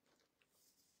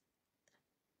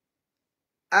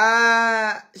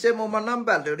ṣé mo mọ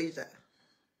nọ́mbà lórí ìjà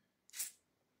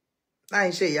láì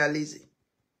ṣe ìyá Lizzy.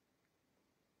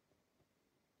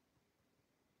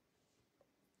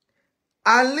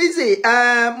 And Lizzy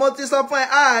mo ti sọ fún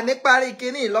ẹ ní parí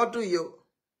kínní lọ́dún yìí o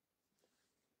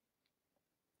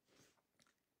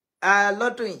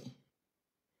lọ́dún yìí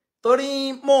torí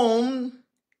mò ń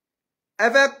ẹ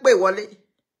fẹ́ pè wọlé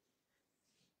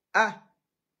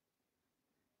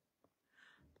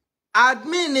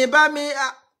admin bá mi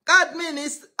admin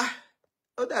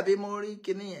ó dàbí mo rí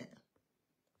kínní yẹn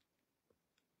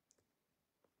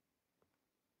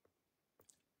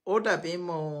ó dàbí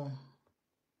mo.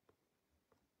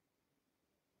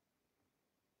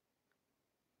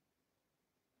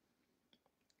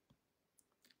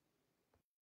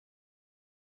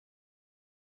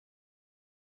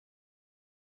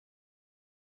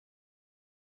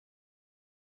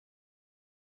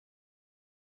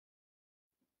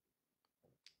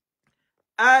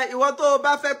 Ìwọ tó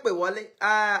bá fẹ́ pè wọlé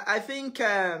I think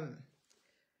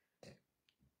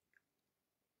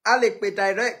a lè pè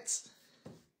direct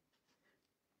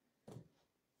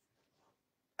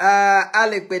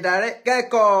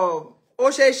kẹ́kọ̀ọ́ ó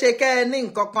ṣeé ṣe kẹ́ ẹ ní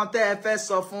nǹkan kan tẹ́ ẹ fẹ́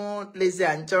sọ fún Lizzy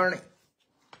Anjorin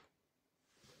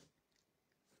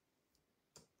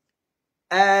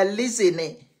Lizzy ni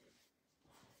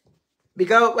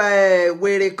because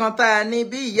wèrè kan tá a ní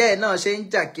bí ìyá ẹ̀ náà ṣe ń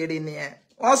jà kiri nìyẹn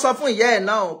wọ́n sọ fún ìyá ẹ̀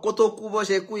náà kó tó kú bó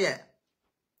ṣe kú yẹn.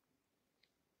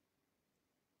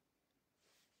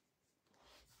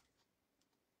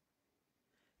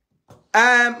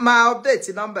 máa update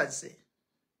number sí.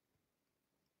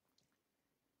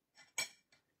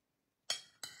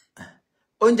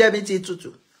 Oúnjẹ mi ti tutù.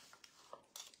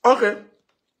 Ok,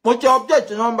 mo ti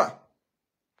update number.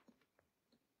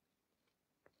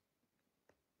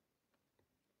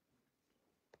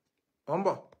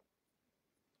 Number.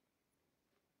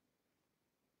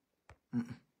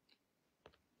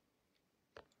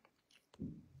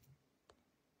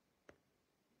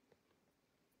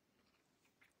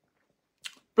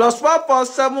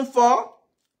 +4474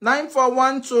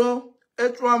 9412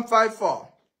 8154.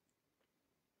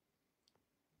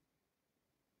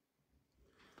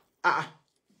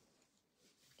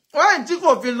 Why tí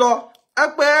kò fi lọ ẹ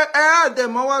pé ẹ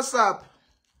àdèmọ WhatsApp.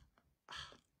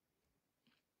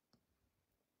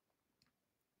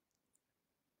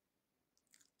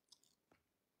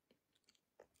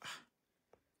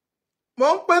 Mo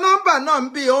ń pe nọ́mbà náà ń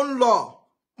bí ó ń lọ.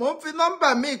 Mo ń fi nọ́mbà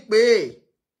mi pè.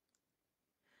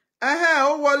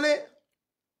 Ó wọlé.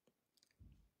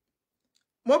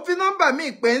 Mo fi nọ́mbà mi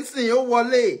pè ń sìn ó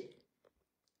wọlé.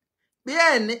 Bí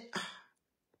ẹni.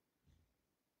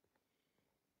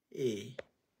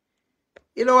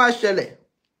 Kí ló wá ṣẹlẹ̀?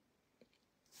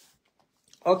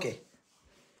 Okay.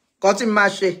 Kọ́ tí máa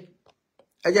ṣe.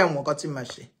 Ẹ jẹ́ àwọn kọ́ tí máa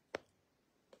ṣe.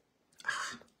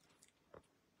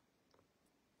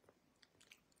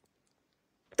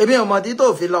 Èmi ò mọ̀ dí tó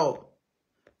fi lọ.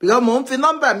 Because mo ń fi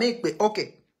nọ́mbà mi pè. Okay.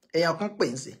 Èèyàn kan pè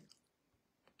ń sìn.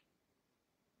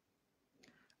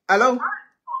 Hello?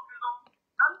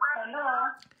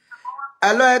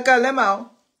 Hello, ẹ káalẹ́ mà o.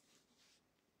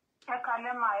 Ẹ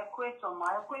káalẹ́ mà, ẹ kú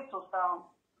ètò sáà.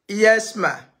 Yes,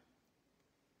 ma.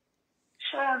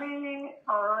 Ṣé rí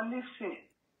ọ̀rọ̀ Lizzy?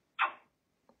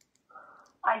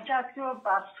 Ajá tí ó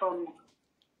bá sọnù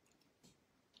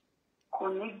kò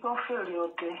ní gbọ́ fèrè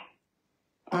ọdẹ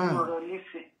ọ̀rọ̀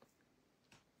Lizzy.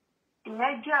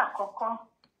 Ìyẹn jẹ́ àkọ́kọ́.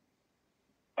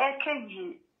 Ẹ̀kejì,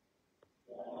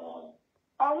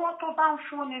 ọwọ́ tó bá ń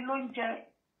fúnni lóúnjẹ,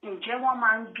 ǹjẹ́ wọ́n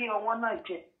máa ń gé ọwọ́ náà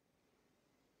jẹ?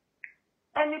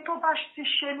 Ẹni tó bá ti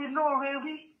ṣe ni lóore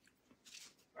rí,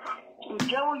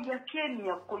 ǹjẹ́ ó yẹ kí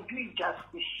ènìyàn kojú ìjà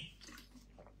sí?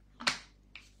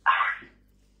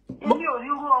 Èmi ò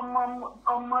ríru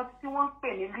ọmọ tí wọ́n ń pè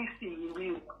ní Lizzy yìí rí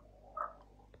o.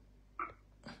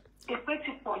 Èpè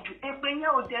ti pọ̀ jù, èpè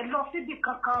yẹn ò dẹ̀ lọ síbi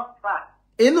kankan fà.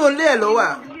 Inú ilé ẹ̀ ló wà.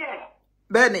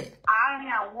 Bẹ́ẹ̀ ni.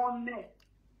 Àárín àwọn ọmọ ẹ̀,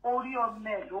 orí ọmọ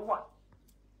ẹ̀ ló wà.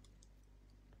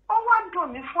 Ó wá dùn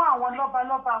mí fún àwọn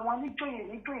lọ́balọ́ba àwọn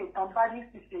níjòyè tán bá ní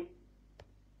ṣìṣe.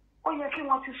 Ó yẹ kí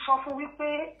wọ́n ti sọ fún wípé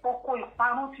oko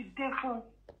ìparun ti dé fún un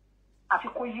àfi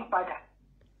kó yí padà.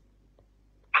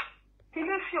 Tí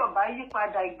Lizzy ò bá yí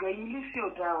padà, ìgbẹ̀yìn Lizzy ò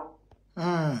dá o.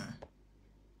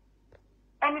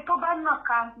 Ẹni tó bá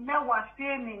nàka 10 sí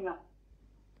ènìyàn,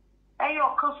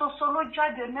 ẹyọ kan ṣoṣo ló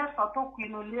jáde 9 tó kù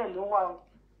inú ilé ẹ̀ ló wà o.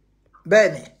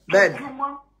 Bẹ́ẹ̀ni, bẹ́ẹ̀ni.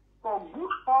 Ojúmọ́ for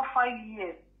good 4-5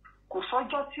 years kò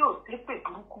sọ́jọ́ tí ò ṣépè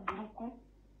burúkú.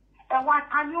 Ẹ wá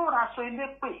ta ni ó raṣọ ilé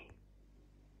pè?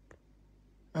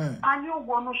 Ta ni ó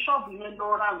wọnú ṣọ́ọ̀bù yẹn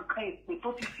lọ ra nǹkan ìpè tó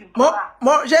ti fi bọ́ra?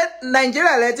 Ṣé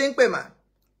Nàìjíríà lẹ ti ń pè mà?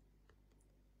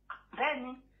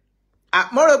 Bẹ́ẹ̀ni.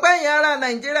 Mo rò pé ẹ̀yin ará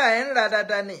Nàìjíríà ẹ̀ ń ra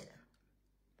dáadáa ni.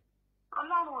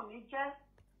 Ọlọ́run ò ní jẹ́.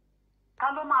 Ta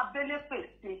ló máa bélé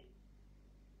pèsè?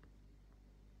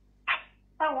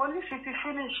 Ẹ wo Lizzy ti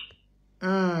finish.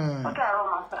 Ó dàárọ̀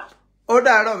mà sà. Ó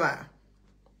dàárọ̀ mà.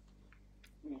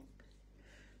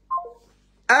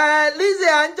 Lizzy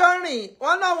Anjorin,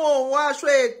 wọ́n láwọn òun wá aṣọ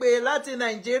èpè láti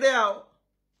Nàìjíríà o.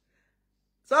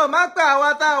 So má pé àwa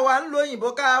tá a wà ń lo òyìnbó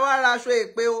ká wá ra aṣọ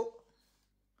èpè o.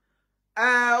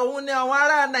 Òun ni àwọn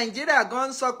ará Nàìjíríà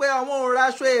gan sọ pé àwọn òun ra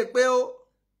aṣọ èpè o.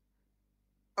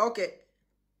 Okay.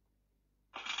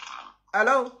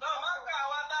 Hello?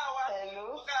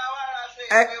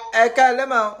 Ẹ káalẹ́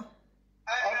mà o.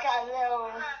 Ẹ káalẹ́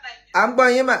o. À ń gbọ́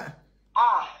yín mà.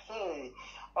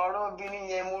 Ọ̀rọ̀ obìnrin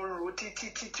yẹn mo rò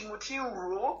títí mo ti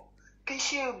rò ó kí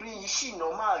ṣé obìnrin yìí ṣì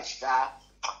normal ṣá,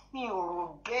 mi ò rò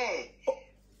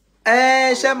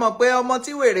bẹ́ẹ̀. Ṣé mọ̀ pé ọmọ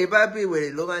tí wèrè bá bí wèrè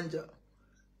ló máa ń jọ?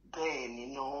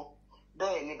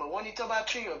 Bẹ́ẹ̀ ni bọ̀ wọ́n ní tó bá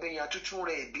tún èèyàn bẹ́ẹ̀ yàn tuntun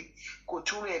rẹ̀ bí kò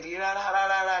tún rẹ̀ bí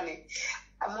rárá ni.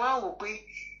 Àmọ́ àwọn wò pé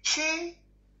ṣé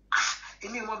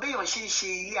èmi mọ béèyàn ṣe ń ṣe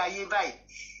ilé ayé báyìí,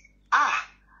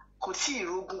 kò tí ì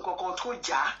rogun kankan tó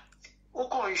jà á, ó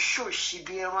kàn ń ṣòṣì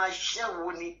bí ẹran aṣẹ́wó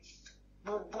ni,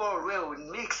 gbogbo ọ̀rọ̀ ẹ̀ ò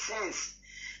make sense.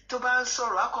 Tó bá ń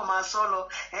sọ̀rọ̀ á kàn máa sọ lọ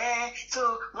so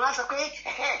mo wá sọ pé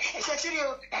ẹ̀ṣẹ̀ tí rí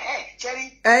o ṣẹ́rí.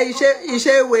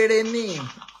 Iṣẹ́ wèrè ni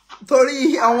torí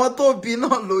àwọn tó bí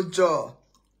náà ló jọ.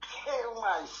 Ó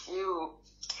mà ṣe o.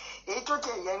 Èyí tó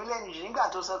tẹ̀ yẹ mí lẹ́nu jù nígbà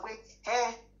tó sọ pé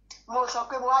mo sọ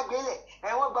pé mo wá gbélé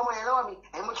wọ́n gbọ́ ọmọ yẹn lọ́wọ́ mi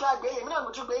mo tún wá gbélé mi náà mo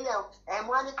tún gbélé o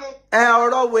mo wá ní pé.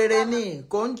 Ọ̀rọ̀ wèrè ni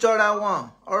kò ń jọra wọn,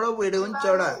 ọ̀rọ̀ wèrè ń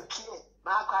jọra.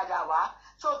 Máa padà wá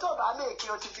tó bá mèkì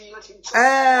o ti fi o ti.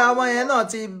 Ọmọ yẹn náà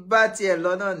ti bá tiẹ̀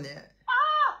lọ́nà nìyẹn.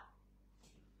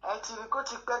 Ẹ ti rí kó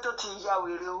ti pẹ́ tó ti ya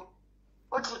wèrè o,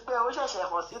 ó ti pẹ́ ó ṣẹ̀ṣẹ̀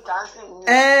hàn síta sí ni.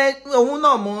 Òun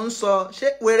náà mò ń sọ, ṣé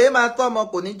wèrè máa tọ́ ọmọ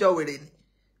kò ní jọ wèrè ni.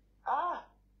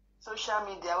 Social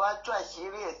media wá tú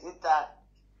àṣírí ẹ̀ síta,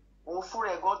 òun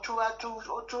fúnra ẹ̀ gan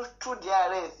tú di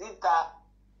ara ẹ̀ síta.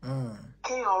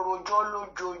 Kéèyàn rojọ́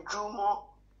lójoojúmọ́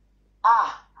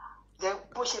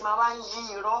bó ṣe máa wá ń yí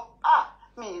irọ́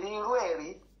mi rí irú ẹ̀ rí.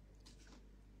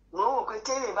 Mo rò pé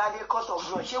tẹ́lẹ̀ bá dé court of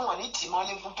law ṣé wọ́n ní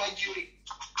tìmọ́lé fún perjury,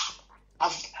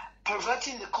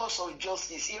 perverting the course of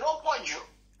justice. Irọ́ pọ̀ jù.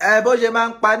 Bó ṣe máa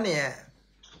ń pa nìyẹn.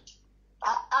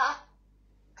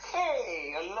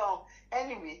 Ọlọ́run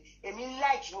anyway èmi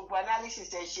like gbogbo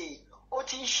analysis ẹ ṣe ó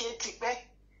ti ń ṣe tipẹ́.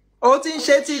 Ó ti ń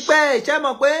ṣe tipẹ́ ṣé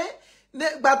mọ̀ pé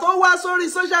nígbà tó wá sórí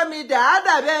social media á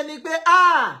dàbí ẹni pé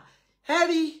ẹ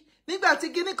rí nígbà tí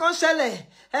kinní kan ṣẹlẹ̀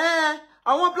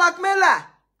àwọn blackmailer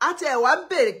àti ẹ̀ wá ń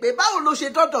béèrè pé báwo ló ṣe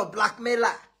dọ́dọ̀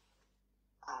blackmailer.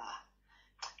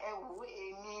 Ẹ wo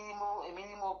èmi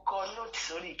ni mo kọ note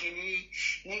sórí kinní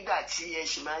nígbà tí ẹ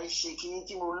ṣì máa ń ṣe kinní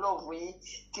tí mo love yín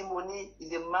tí mo ní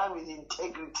is a man with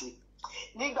integrity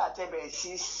nígbà tẹ́ bẹ̀rẹ̀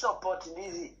sí support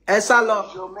Lizzy. Ẹ sá lọ.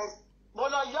 Mo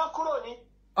lọ yọ kúrò ní.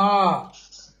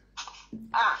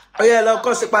 Ó yẹ lọ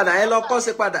kọ́ sí padà ẹ lọ kọ́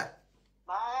sí padà.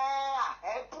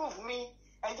 Ẹ prove mi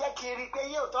ẹ jẹ́ kí n rí i pé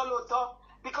yóò tọ́ lóòótọ́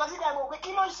because ìgbà mo pé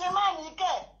kí ló ṣe máa ní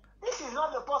kẹ́ this is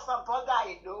not the person brother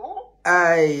I know.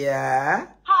 Àyà.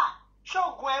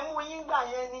 Ṣoògùn ẹ mú yín gbà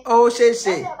yẹn ni. Ó ṣe é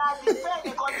ṣe. Ẹ̀jẹ̀ máa di fẹ́ẹ̀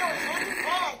nìkan tó ṣe é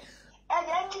fẹ́ẹ̀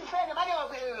ẹ̀jẹ̀ ń di fẹ́ẹ̀ ní bá dé wọ́n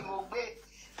pé mo gbé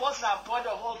person and part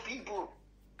of all people.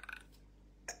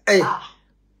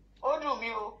 Ó dùn mí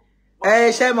o.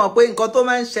 Ṣe mọ̀ pé nǹkan tó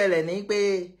máa ń ṣẹlẹ̀ ní pé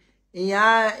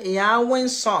ìyá win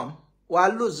some wàá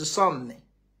lose some ni.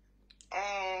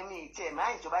 Mi tiẹ̀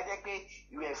máa ń tó bá jẹ́ pé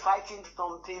you were fighting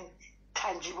something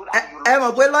tangible. Ẹ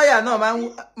mọ̀ pé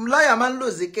lọ́ọ̀yà máa ń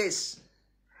lose the case.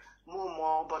 Mo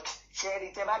mọ̀ but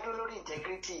ṣẹ́ẹ̀rì tẹ́ bá dó lórí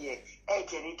integrity yẹn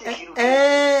tẹ̀ ní tẹ̀síru.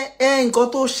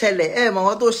 Nǹkan tó ṣẹlẹ̀ mọ̀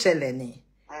nǹkan tó ṣẹlẹ̀ ni.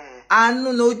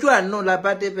 Àánú ni ojú àánú la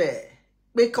bá débẹ̀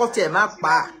pé kọ́ tiẹ̀ má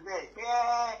pa.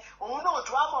 Òun náà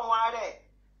tún á mọ̀ wọn rẹ̀.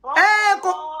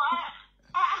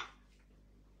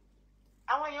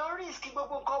 Àwọn èèyàn risk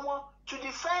gbogbo nǹkan wọn to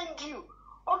defend you.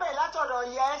 Ó bẹ̀ látọ̀dọ̀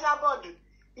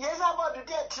Yẹ́sàbọ̀dù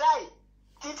dé try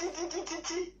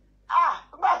títí.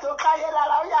 Nígbà tó káyé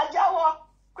lára ó yá jáwọ́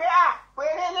pé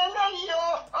wèrè lélẹ́yìí o.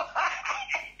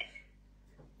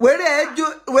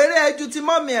 Wèrè ẹjú ti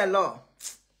mọ́mì ẹ̀ lọ.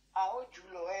 Àwọn jù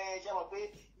lọ ṣe mọ̀ pé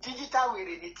digital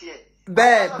wèrè ni tiẹ̀.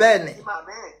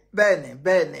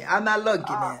 Bẹ́ẹ̀ni analog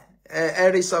ni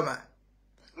ẹ̀rí sọ́mà.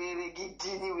 Wèrè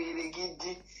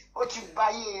gidi ó ti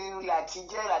báyé láti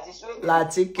jẹ́ láti sóyè.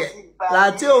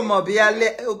 Láti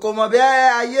kò mọ̀ bí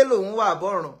ayé lòun wà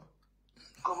bọ́rùn.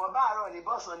 Kò mọ̀ báàrọ̀ ní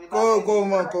bọ́sàn ní báyìí. Kò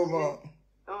mọ̀.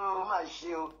 Ó mà ṣe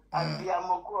o àbí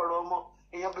amọ̀kú ọ̀rọ̀ ọmọ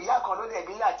èèyàn bìyà kan ló dẹ̀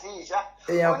bí láti ìṣá.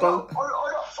 Èèyàn kan.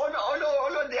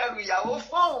 Olóde ẹrù ìyàwó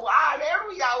fóun ààrẹ ẹrù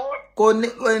ìyàwó. Kò ní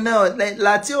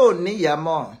láti ò ní ìyá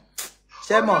mọ́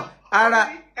ṣé mọ̀ ara.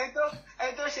 Ẹ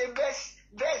tó ṣe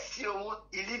bẹ́ẹ̀ sí òun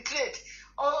illiterate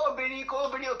obìnrin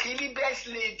ò kì í ní best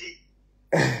lady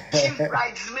chief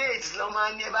bridesmaids ló máa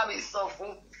ń ní ẹ bá mi sọ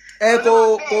fún.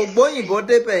 Kò gbóyìnbó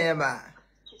débẹ̀ yẹn mà.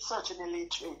 Such an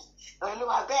illiterate. Ló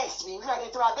wà best mi nígbà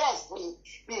tó wà best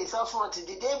mi sọ fún ọ ti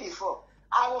the day before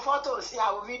àwọn fọ́tò sí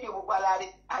àwọn fídíò gbogbo alárí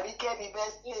àríkẹ́ ni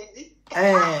best lady.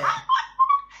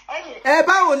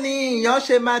 Báwo ni ìyàn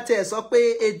ṣe máa tẹ̀ sọ pé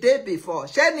a day before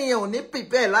ṣé nìyẹn ò ní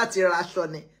prepare láti raṣọ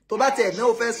ni tó bá tẹ̀ ní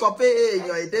o fẹ́ sọ pé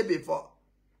èèyàn a day before.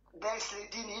 Best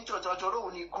lady ní ìtòtòtò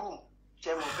òun ni groom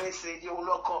ṣe mọ̀ best lady òun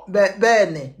lọ́kọ.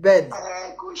 Bẹ́ẹ̀ni.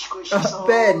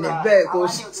 Kò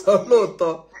sọ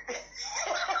lóòótọ́.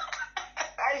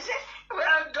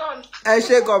 Well done. Ẹ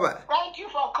ṣé gọba. Thank you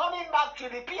for coming back to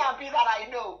the P&P that I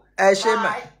know. Ẹ ṣé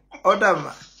mà. Ọ̀dà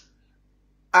mà.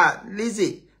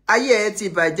 Lizzy, ayé ẹ ti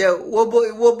bàjẹ́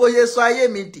wo bóyá sọ ayé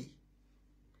mi dì.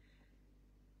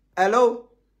 Hello?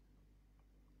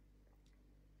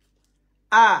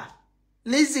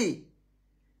 Lizzy,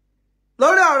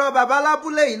 lórí ọ̀rọ̀ bàbá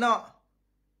lábúlé yìí náà,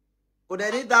 kò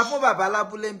dẹ̀ ní da fún bàbá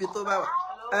lábúlé níbi tó bá wà.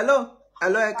 Hello?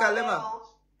 Ẹ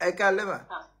káalẹ́ mà.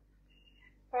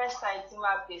 First time tí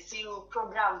máa pèsè irú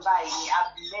program báyìí,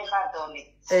 I've never done it.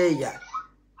 Yeah.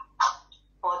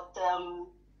 But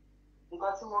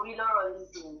nǹkan tí mo rí lọ́rọ̀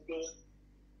Lizzy ni pé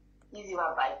Lizzy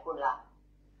wà bipolar.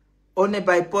 Ó ní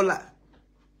bipolar.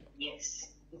 Yes,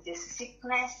 it's a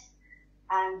sickness,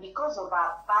 and because of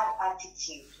her bad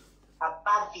attitude, her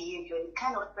bad behavior, the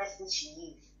kind of person she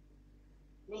is,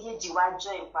 méjèèjì wá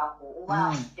join papọ̀, ó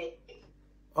wá affected.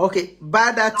 Okay,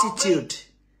 bad attitude.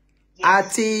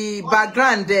 Àti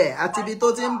background ẹ̀ àti ibi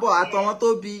tó ti ń bọ̀ àtọwọn tó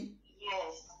bí.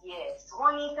 Yes.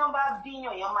 Wọ́n ní tán bá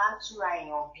bíyàn èèyàn máa ń túra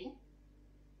èèyàn bí.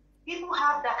 People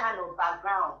have that kind of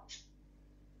background.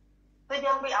 Tó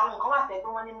jẹ́ pé àwọn nǹkan wà tẹ́ pé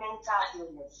wọ́n ní mental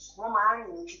illness. Wọ́n máa ń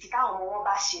rìn ní títí táwọn ọmọ wọn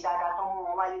bá ṣe dáadáa tán mú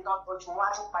wọn wálé tán tọ́jú wọn wá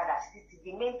tún padà sí títí.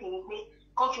 The main thing ni pé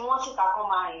kán fi wọ́n síta kán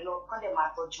máa rìn lọ kán dẹ̀ máa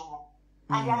tọ́jú wọn.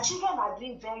 And their children are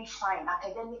doing very fine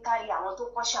academically. Àwọn tó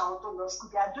kọ́ṣẹ́ àwọn tó lọ school,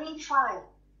 they are doing fine.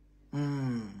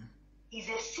 Is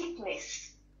a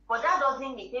sickness, but that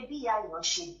doesn't mean pé bí ìyá èèyàn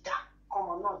ṣe dá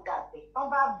kọmọ náà dàgbẹ́. Wọ́n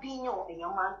bá bíyàn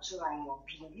èèyàn máa ń túra èèyàn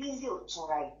bí. Lizzy ò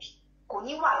túra ìbí, kò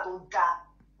níwà tó dáa,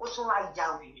 ó tún wá ya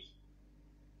wèrè.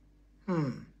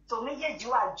 So maybe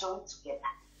you are joined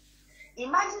together.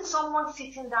 Imagine someone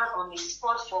sitting down on a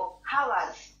spot for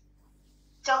hours.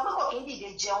 I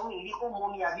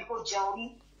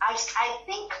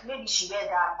think maybe she read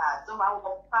that part. So my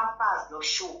pampers the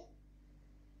show.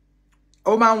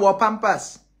 Oh man, what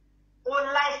pampers?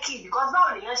 Unlikely because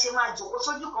now she might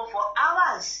also you come for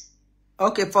hours.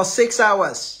 Okay, for 6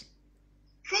 hours.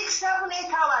 6, 7,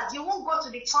 8 hours. You won't go to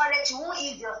the toilet. You won't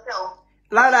eat yourself.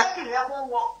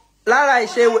 Lara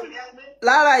ishe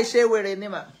were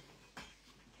nima.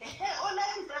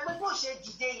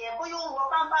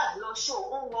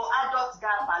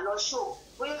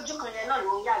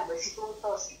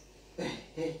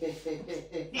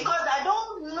 Because I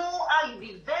don't know how you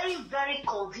be very, very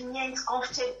convenient,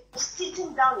 comfortable,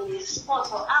 sitting down in a spot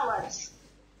for hours.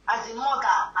 As a mother,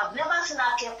 I've never seen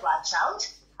her care for a child.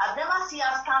 I've never seen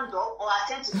her stand up or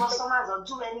attend to customers or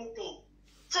do anything.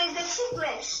 So it's a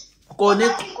sickness.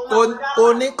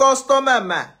 Koni customer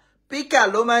ma. Pika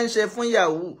lo man ṣe fún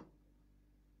Yahoo.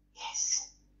 Yes.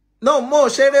 No, mo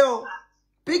ṣeré o.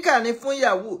 Pika ni fún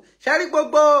Yahoo. Ṣari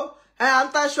gbogbo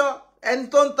antaṣọ ẹni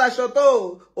tó ń taṣọ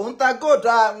tó òun ta gold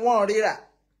wọ́n ríra.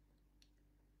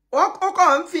 Ó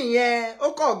kàn ń fi yẹn,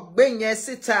 ó kàn gbé yẹn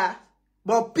síta.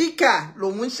 But Pika ló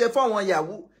ń ṣe fún àwọn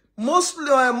Yahoo.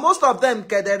 Most of them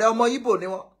kedere ọmọ Igbo ni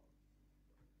wọ́n.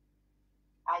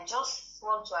 I just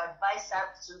want to advise her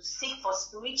to seek for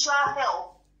spiritual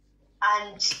help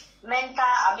and mental,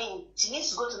 she needs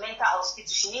to go to mental hospital.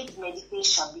 She needs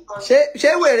medication because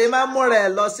ṣé wèrè máa mú rẹ̀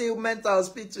lọ sí mental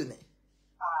hospital ni?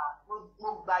 Mo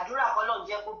gbàdúrà k'Ọlọ́run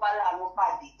jẹ́ kó bá láàánú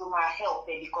pàdé tó máa help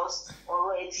ẹ because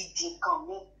ọ̀rọ̀ ẹ ti di nǹkan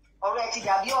mi. Ọ̀rọ̀ ẹ ti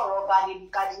dàbí ọ̀rọ̀ ọba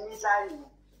Nebukadnezari ni.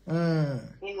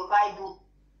 Nínú Bible,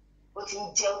 ó ti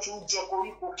ń jẹ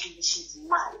koríko kiri, she's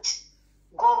mad.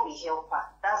 God will help her.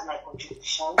 That's my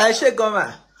contribution. Ẹ ṣé gan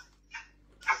ma.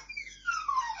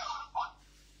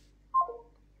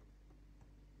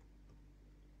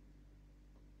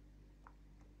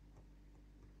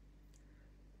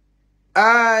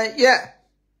 Yeah.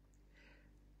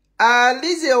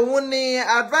 Lizzy òun ni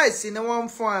advice ni wọ́n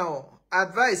fún ẹ o.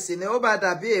 Advice ni ó bá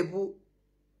dàbí èébú.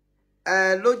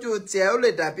 Lójú tiẹ̀ ó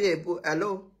lè dàbí èébú.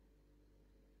 Hello.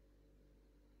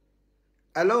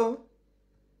 Hello.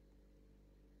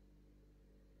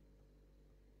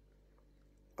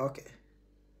 Okay.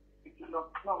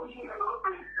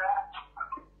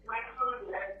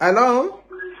 Hello.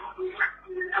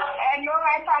 Hello,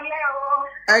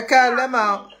 ẹ káalẹ́ ma.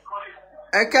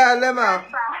 Ẹ káalẹ́ ma.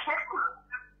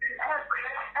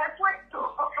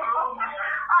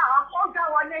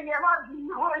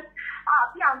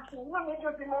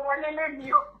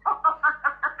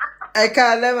 Ẹ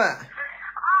káalẹ́ ma.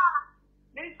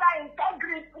 Mr.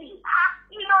 Integrity.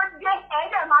 Kí ló dé?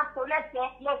 Ẹ̀ẹ́dẹ̀ máa tó lẹ́sẹ̀.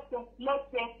 Kí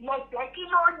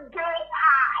ló dé?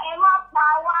 Ẹ má pa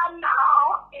wá náà.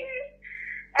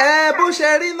 Bó ṣe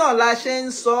rí náà la ṣe ń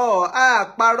sọ,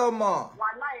 parọ́ mọ́.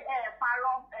 Wàláì ẹ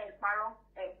parọ́.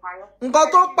 Nǹkan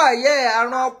tó pàyẹ́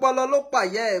àrùn ọpọlọ ló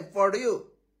pàyẹ́ for real.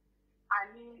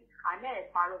 Àní ẹ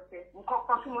parọ́ tẹ. Nǹkan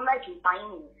kan tí mo láìkì ìpayín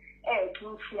nìyẹn. Ẹ kì í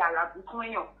ṣe àràbù fún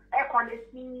èèyàn. Ẹ kàn lè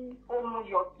sí ohun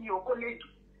yọ sí okó lè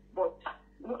dùn. But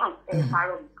ẹ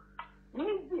parọ́ mi. Ní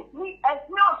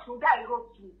Ọ̀ṣúndà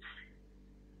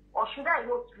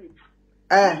Ìró Street.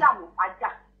 Níyàwó ajá.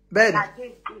 Bẹ́ẹ̀ni.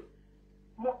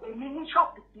 Èmi ní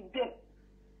ṣọ́ọ̀pù ti bẹ́ẹ̀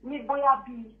ní bóyá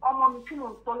bíi ọmọ mi tí mo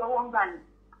ń tọ́ lọ́wọ́ ń gbà ní.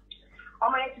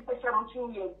 Ọmọ yẹn ti pé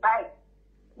 17 years báyìí.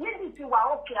 Níbi tí wà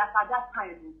ókè at that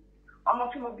time, ọmọ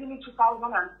tí mo bí ní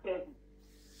 2007.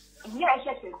 Ìyá ẹ̀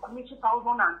ṣẹ̀ṣẹ̀ kú ní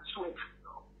 2012.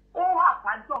 Ó wà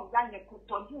pàjọ́ ìyá yẹn kò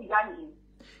tọ́jú ìyá yẹn.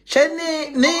 Ṣé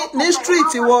ní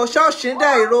street wọ Ọ̀ṣúndà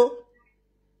Ìró?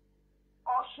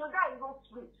 Ọ̀ṣúndà Ìró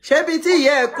street. Ṣé bí tí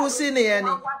ìyá ẹ̀ kú sí nìyẹn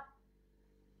ni?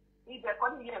 Ibẹ̀ kọ́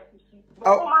ní ìyá ẹ̀ kú sí. Ó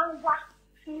máa ń wá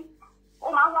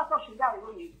Ọ̀ṣúndà Ìró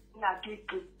yẹn ní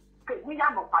Agége.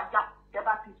 Níyànà pàjá,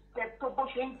 tẹ tó bó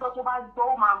ṣe ń gbọ́ tó bá gbọ́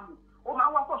ó máa mú. Ó máa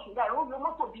ń wá Ọ̀ṣúndà Ìró yẹn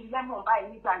mọ́tò bíi lemon báyìí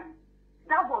nígbà yẹn.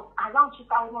 That was around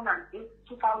 2008,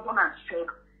 2007.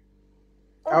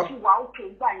 Ó ti wà òkè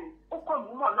ìgbà yẹn. Ó kọ̀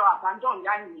mú mọ̀ lọ àbájọ́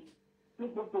ìyá yẹn ní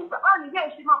gbogbo ìgbà. Báwo ni ilé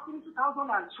ìṣe máa kú ní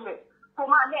 2012? Tó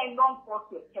máa lẹ́yìn long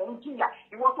process ẹ̀ ń jìyà.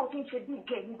 Ìwọ tó fi ń ṣe bí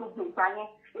ìgẹ̀ ní gbogbo ìgbà yẹn.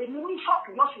 Èmi ní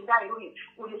ṣọ́ọ̀kì Ọ̀ṣúndà Ìró yẹn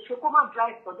kò lè ṣe kó má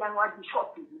drive kọjá níwájú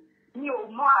ṣọ́ọ̀kì yìí. Mi ò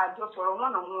mọ àjọsọ̀rọ̀ wọn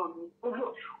náà wọn ni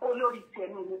olórí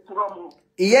tẹ̀mí ní turọ́ mọ́.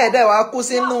 Ìyá ẹ̀ dẹ̀ wá kú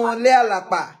sínú ilé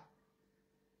àlàpà.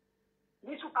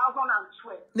 Ní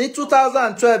 2012. Ní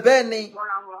 2012 bẹ́ẹ̀ ni.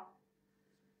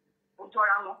 Kò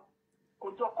jọra wọn. Kò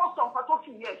jọ kó sọ nǹkan tó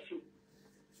fi yẹ ṣe.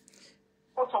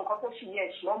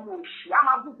 Ọmọ òṣì. A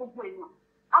máa bú gbogbo èèyàn.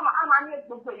 A máa ní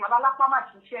gbogbo èèyàn lálápá máa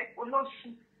ṣiṣẹ́ olóṣì.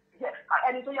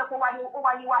 Ẹni tó yẹ kó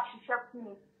wáyé wá ṣiṣẹ́ fún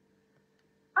mi.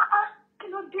 kí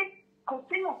ló dé kò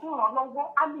séèyàn fún ràn lọ́wọ́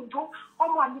àlejò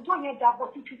ọmọ àlejò yẹn dàbọ̀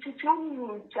títí tí ó ní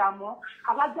ìjà mọ́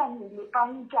alájà mi lè bá ń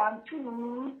jà tí mi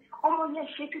ní ọmọ yẹn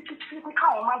ṣe títí pé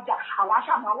káwọn má jà àwọn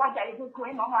aṣáàmù awájà egungun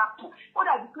ẹ̀ náà máa kù ó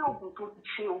dàbí pé oògùn tó ti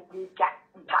ṣe oògùn ìjà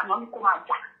náà ni kó máa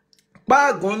jà.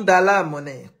 Páàgùn ń da láàmú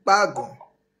ni páàgùn.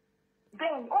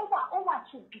 Bẹ́ẹ̀ni ó wà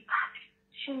too bitter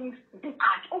she is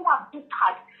bitter ó wà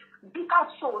bitter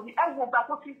soul ẹ wo gbà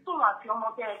tó ti tóun àti ọmọ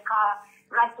bẹ́ẹ̀ ká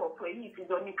right of way yìí ti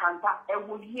lọ ní kanta ẹ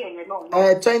wo yí ẹ̀yẹn náà.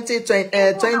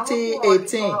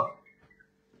 2018.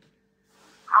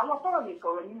 àwọn sọ̀rọ̀ lè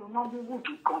sọ̀rọ̀ nínú Nollywood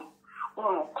gan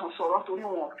wọn kàn sọ̀rọ̀ torí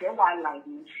wọn ò fẹ́ wàhálà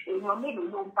yìí èèyàn mélòó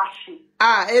ló ń bá ṣe.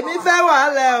 Èmi fẹ́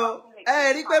wàhálà o ẹ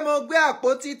rí pé mo gbé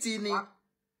àpótí tì ni.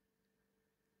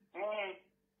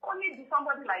 Only be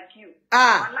somebody like you.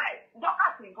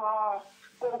 Dọ́kàtì gan-an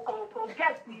kò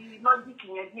get the logic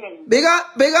yẹn díẹ̀ ni.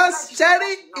 Because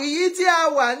ṣẹ́rí ìyí tí a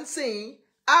wà ń sìn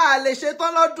a lè ṣe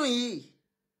tán lọ́dún yìí.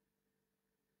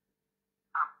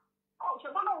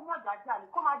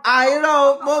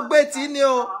 Àìrọ̀ mo gbé tí ni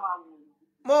o.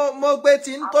 Mo gbé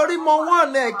tí nítorí mo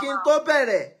wọ̀n ẹ̀ kí n tó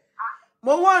bẹ̀rẹ̀.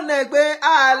 Mo wọ̀n ẹ̀ pé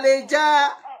a lè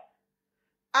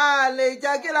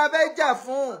jà kí la fẹ́ jà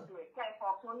fún.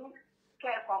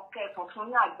 Kẹ́ẹ̀kan fún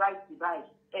ní advice báyìí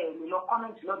lè lọ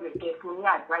kọ́mẹ̀ntì lọ́dọ̀ ẹ̀kẹ́ fún ní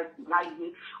advice láyé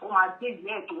ó máa gbé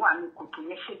ìyá ẹ̀ tó wà ní kòtò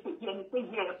yẹn ṣe pé bí ẹni pé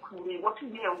ìyá ẹ̀ kú re wọ́n tí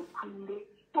ìyá ẹ̀ ń kú re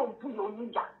tó ń bú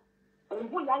oníyà òun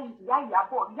bú ìyá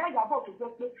Ìyábọ̀ tó jẹ́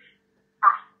pé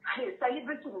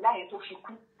celebrity ìyá yẹn tó fi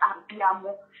kú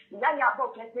àbíamọ ìyá Ìyábọ̀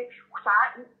tó jẹ́ pé sá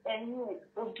ẹ̀yìn ẹ̀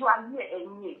ojú ayé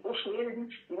ẹ̀yìn ẹ̀ ó ṣe é rí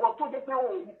ìwọ tó jẹ́ pé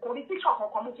kò ní tíṣọ̀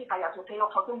kankan mú síta yàtọ̀ tẹ́yọ̀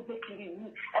kan tó ń gbé kiri yìí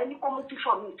ẹni kó mú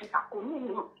tíṣọ̀ mi ìtìta kò ní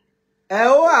ìlú. Ẹ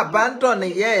ó abandon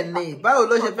ìyá ẹ̀ ni báwo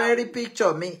ló ṣe fẹ́ rí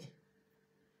picture mi.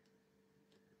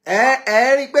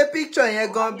 Ẹ rí pé picture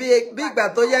yẹn gan bí ìgbà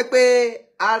tó yẹ pé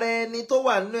ara ẹni tó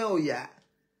wà nínú ẹ̀ ò yá.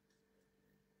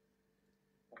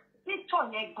 Picture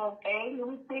yẹn gan rí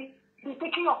wípé bíi pé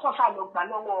kí ọ̀pọ̀ ṣáà lọ gbà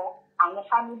lọ́wọ́ àwọn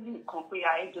fámìlì kan pé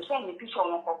àìjọ sẹ́yìn picture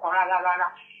wọn kankan rárá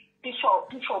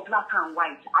picture black and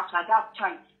white at that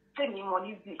time tèmi mọ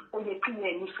Lizzy ó yẹ kí ẹ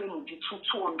ní fẹ́ẹ̀mù ju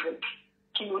 200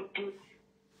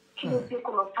 kí ló dé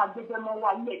kó lọ ta gbẹgbẹ mọ́ wá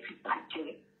ayé ẹ̀ ti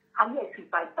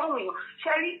bàjẹ́ táwọn èèyàn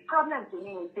ṣe rí problem tó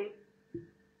ní pé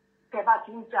tẹ bá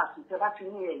ti ń jà fún tẹ bá ti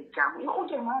ní ẹ̀ ìjà mọ́ ó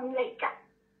jẹ́ máa ń lẹ̀ ìjà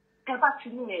tẹ bá ti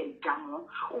ní ẹ̀ ìjà mọ́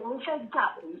òun fẹ́ jà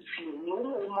òun fi èyí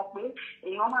òun mọ̀ pé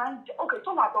èèyàn máa ń jà ókè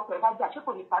tó wà tọkọ ẹ̀ bá jà ṣé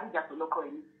kò ní parí ìjà pẹ̀lú ọkọ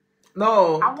ẹ̀ ni.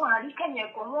 Àwọn àríkẹ́ yẹn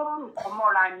gan wọ́n mú nǹkan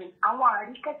mọ́ra ni àwọn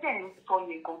àríkẹ́ tẹ̀ ń sọ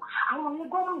yẹn gan àwọn yẹn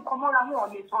gan mú nǹkan mọ́ra wọn ò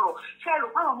lè sọ̀rọ̀ ṣé ẹ̀rọ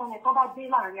fáwọn ọmọ yẹn tó bá dé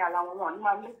láàrin ara wọn ní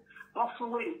máa lé wọ́n fún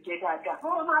wèrè jẹ dáadáa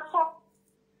wọ́n máa sọ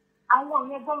àwọn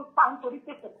yẹn gbọ́n pa nítorí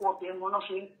pé kòkó ọbẹ̀ wọn náà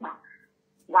ṣe ń pa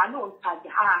wà náà ń tajà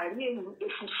àárín èyí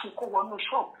eṣinṣin kó wọnú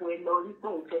ṣọ́ọ̀bù ẹ lọ rí pé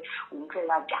òun fẹ́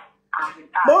rajà.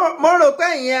 Mo rò pé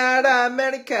ìyẹn ará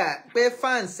Amẹ́ríkà pé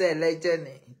fans ẹ̀ lẹ́jẹ̀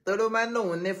ni torí ó máa ń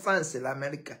lòun ní fans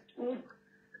l'Amẹ́ríkà.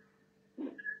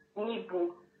 Níbo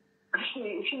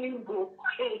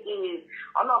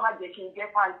ọlọ́run má jẹ́ kí n jẹ́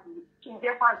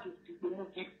fáǹsì ti pẹ̀lú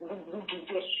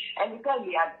jíjẹ ẹni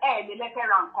tẹ́lẹ̀ lè lẹ́fẹ̀ẹ́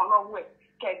ra nǹkan lọ́wọ́ ẹ̀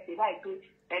kẹ́ẹ̀sì láì pé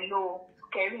ẹ lọ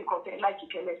kẹrí nǹkan tẹ láìkí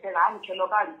kẹlẹ́fẹ́ ra ánìkẹ́ lọ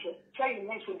bá rí kẹ kẹ́yìn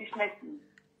náà ṣe bísínẹ́sì ni.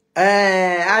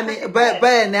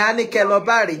 Bẹ́ẹ̀ ni ánìkẹ́ lọ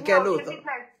bá rí kẹ lóòótọ́.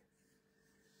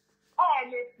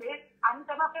 Lè pé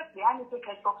àníkẹ́ bá fẹ́ pé ánìkẹ́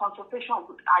kẹsọ consultation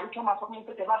àríkẹ́ máa sọ fún mi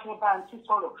pé tẹ bá fẹ́ bá ń tí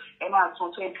sọ̀rọ̀ ẹ máa san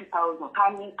 20,000 ká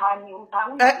ní.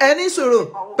 Ẹ ní sùúrù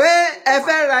pé ẹ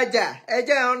fẹ́ rajà ẹ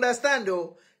jẹ́ understand o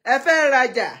ẹ fẹ́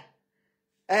rajà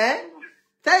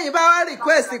tẹ́yìn bá wá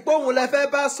request pé òun lẹ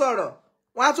fẹ́ bá sọ̀rọ̀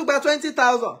wọ́n á tún gba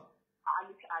 20,000.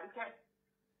 Àríkẹ́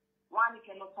wọ́n á ní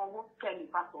kẹ́ lọ sanwó kẹ́ni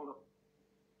bá sọ̀rọ̀.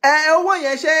 Owó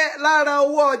yẹn ṣe lára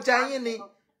owó ọjà yín ni.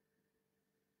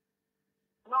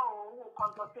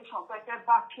 Consultation pẹ̀kẹ́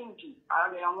bá kíngì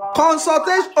ààrẹ àwọn.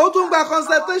 Consultation ó tún gba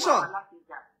consultation.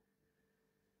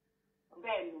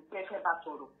 Bẹ́ẹ̀ ni pẹ̀kẹ́ bá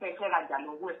sọ̀rọ̀ pẹ̀kẹ́ rajà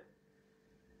lọ́wọ́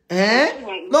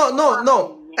ẹ̀. No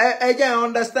ẹ jẹ́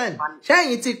understand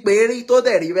ṣẹ́yìn ti pè é rí tó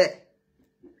dẹ̀ rí bẹ́ẹ̀.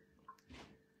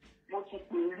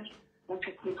 Mo ti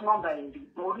pè nọ́mbà ẹ̀ rí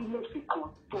mo rí lèsì kan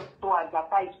tó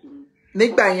advertise mi.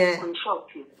 Nígbà yẹn.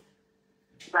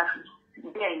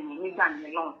 Bẹ́ẹ̀ ni nígbà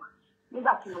yẹn lọ́hùn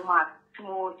nígbà tí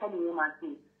mo tẹ́lẹ̀ yẹn máa gbé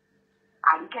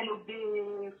Àríkẹ́ ló gbé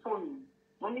fóònù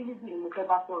mo ní Lizzy ni mo fẹ́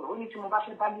bá sọ̀rọ̀ ó ní tí mo bá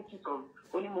fẹ́ bá Lizzy sọ̀rọ̀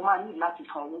ó ní mo máa ní láti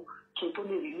sanwó kí n tó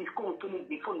lè rí kóun tó lè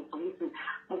gbé fóònù tó lè pè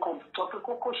mo kàn sọ pé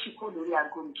kókó ṣì kó lórí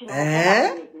aago mi kí ni mo fẹ́ bá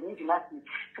Lizzy nídìí láti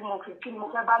kí ni mo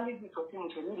fẹ́ bá Lizzy sọ tí mo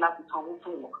ṣe ní láti sanwó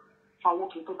fún wọn sanwó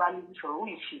kí n tó bá Lizzy sọ̀rọ̀ ó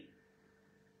yìí ṣe.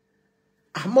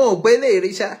 Àmọ́ ògbé lè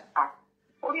rí ṣá.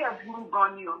 Orí ẹ̀ burú gan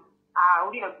ni o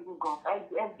Orí ẹ̀dùn gan.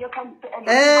 Ẹ jẹ́ ká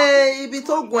ibi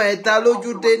tó gun ẹ̀dá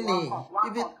lójú dé ni.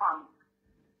 Ibi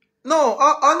no,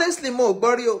 honestly mo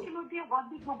gbọ́ rí o. Kí ló dé wá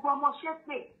bí gbogbo ọmọ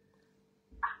ṣépè?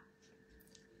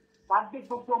 Wà á gbé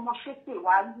gbogbo ọmọ ṣépè,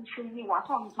 wà á ṣe yí, wà á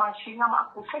tàn máa ṣe yá máa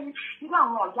kó sẹ́ni. Irú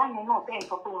àwọn ọ̀gá yẹn náà bẹ́ẹ̀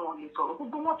sọ pé wọn ò lè sọ̀rọ̀.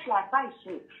 Gbogbo wọn ti àgbá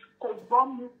ìṣe kò gbọ́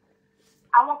mu.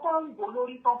 Àwọn tó ń wò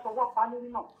lórí tó ń fọwọ́ pa lórí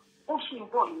náà, ó ṣì ń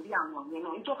bọ̀ lórí àwọn yẹn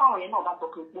náà. Ìjọ táwọn yẹn náà bá sọ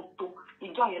pé ó tó,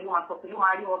 ìjọ yẹn ló máa sọ pé ló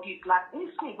máa rí wọn bíi black.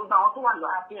 Nísìnyí gbogbo àwọn tó wà lọ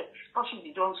abẹ́ tó sì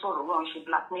dìjọ ń sọ̀rọ̀ wọn ṣe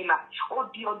blackmailer. Ó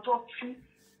di ọjọ́ tí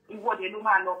ìwọ́de ló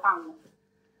máa lọ bá wọn.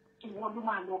 Ìwọ ló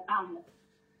máa lọ bá wọn.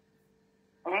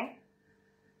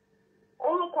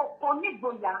 Orúkọ kan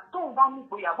nígboyà tóun bá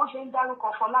nígboyà bó ṣe ń dárúkọ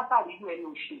Fọlábàrí ìlú ẹni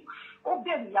òṣù. Ó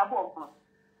bẹ̀rù Ìyábọ̀ gan.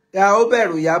 Ya ó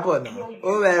bẹ̀rù Ìyábọ̀ náà.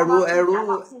 Ó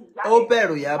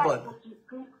bẹ̀rù Ìyábọ̀ náà.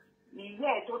 Ìyá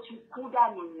ẹ̀ tó ti kú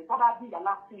dànù ní bọ́ bá bí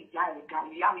ìyálà fún ìyá ẹ̀ ga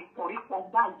ìyá ìkọ̀rípọ̀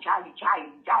gbá ìyá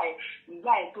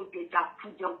ẹ̀ tó jẹjà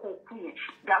fún jẹun kó kú yẹn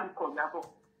dárúkọ Ìyábọ̀.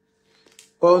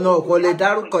 Ọ̀nà kò lè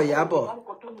dárúkọ Ìyábọ̀.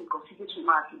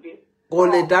 Kò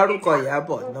lè dárúkọ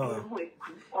Ìyábọ̀ náà.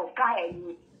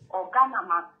 Ọ̀gá náà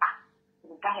máa tà,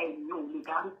 ọ̀gá ẹ̀ ní òun lè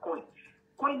dárúkọ ẹ̀.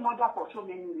 Kó mother for so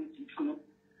many reasons fún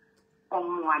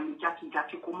ọmọ àlè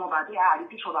jákèjádé kò mọ bàbá àárí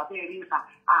tí sọ bàbá ẹ̀ rí nǹkan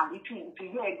àárí tí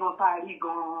ìyá ẹ̀gbọ́n tá a rí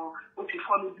gan-an ó ti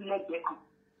fọ́ lójú lẹ́gbẹ̀ẹ́ kan.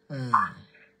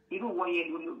 Irú wọn yẹn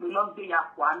ló lọ gbé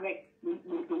yapò àmẹ́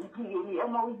ló ń bí orí ẹ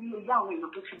mọ orí orí àwọn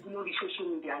èèyàn tó ti bú lórí social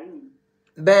media yìí.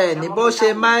 Bẹ́ẹ̀ ni bó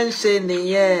ṣe máa ń ṣe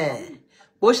nìyẹn.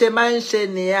 Bó ṣe máa ń ṣe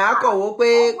nìyẹn á kọ̀ wó pé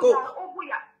kò.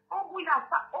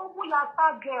 Ó búyà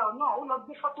star girl náà ó lọ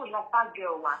gbé fọ́tò ìyá star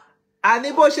girl wá.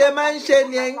 Àní bó ṣe máa ń ṣe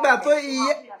nìyẹn nígbà tó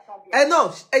iye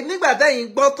nígbà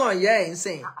tẹ́yìn gbọ́tàn ìyá ẹ̀ ń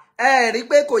sìn ẹ rí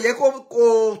pé kò yẹ kó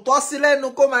tọ́ sí lẹ́nu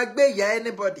kó máa gbé ìyá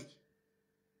anybody.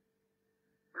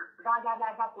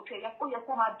 Dáadáa kò tẹ̀ ó yẹ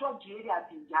kó máa dọ́ọ̀jì eré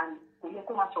àti ìyá ni kò yẹ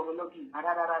kó máa sọ̀rọ̀ lọ́bì ìyá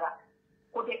rárá.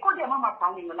 Kò dẹ̀ má máa pa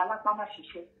àwọn èèyàn lálápá má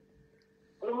ṣiṣẹ́.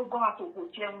 Orúgbọ́n àtòkò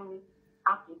jẹun ni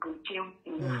àtòkò jẹun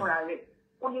èyí fúnra rẹ̀.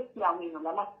 Ó lè pe àwọn èèyàn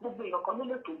lálá gbogbo èèyàn kan ló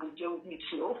lè tòbò jẹun bíi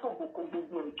tiẹ̀ ó fòbò kó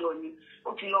gbogbo ẹ̀jọ́ ni ó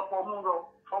ti lọ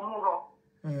fọmú rọ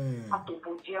àtòbò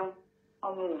jẹun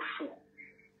ọmọ òfò.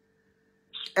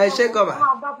 Ẹ ṣé gọba.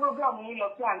 Wọ́n bá program yìí lọ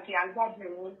sí àǹtí àgbàdo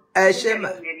yìí. Ẹ ṣé mà.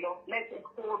 Lẹ́sẹ̀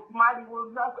kó máriwo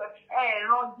lọ́sọ̀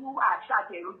ẹ̀rọ̀jú àṣà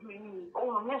àtẹ̀rọ̀jú yìí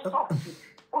ohun yẹn sọ̀tì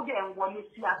ó dẹ̀ ń wọlé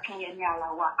sí Akínyẹmí ara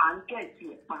wa à ń gẹ̀ẹ́sì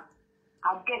ẹ̀ pa.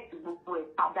 Àgẹ́tì gbogbo ẹ̀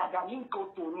padà ní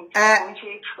ìtòtò ni. Kò ń ṣe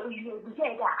ilé ìbíjẹ́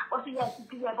ẹ̀dá ó sì yẹ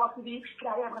kí ẹ bọ́ síbí kí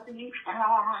ayé ẹ bọ́ síbí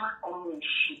ọmọ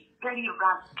òṣì very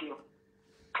rascal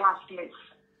classless.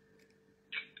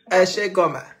 Ẹ ṣé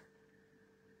gọ̀mà.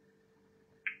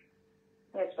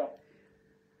 Yes, sir.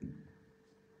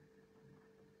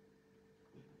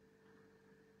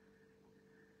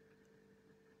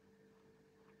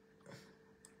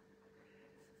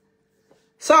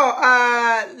 So,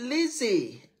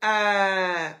 Lizzy,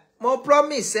 mo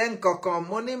promise ẹ nǹkankan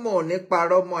mo ní mo ní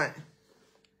parọ́ mọ́ ẹ.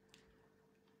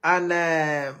 And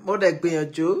mo dẹ̀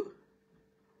gbìyànjú.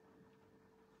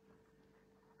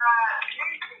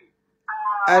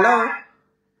 Hello?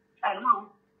 Hello?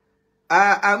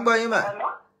 À ń gbọ́ yín mà. Hello?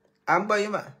 À ń gbọ́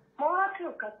yín mà. Mo rántí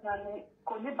òkàtà ni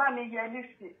kò ní bá mi yẹ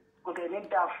nísì kò dẹ̀ ní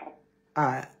dáa fún.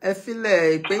 Ẹ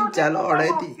filẹ̀ ìpè ń jà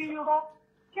already.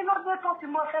 Kí ló dé tó ti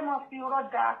mọ́ fẹ́ mọ́ fi irọ́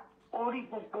da orí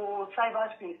gbogbo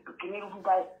cyberspace kìíní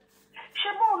Dubai? Ṣé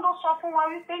bóun ló sọ fún wa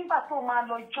wípé nígbà tó máa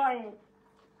lọ join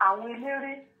àwọn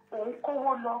eléré òun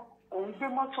kówó lọ òun gbé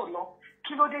mọ́tò lọ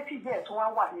kí ló dé tí ìjẹ́ ẹ̀ tó wá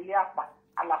wà nílé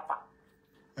àlàpà?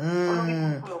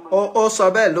 Ó sọ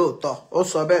bẹ́ẹ̀ lóòótọ́ ó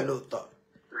sọ bẹ́ẹ̀ lóòótọ́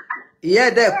ìyá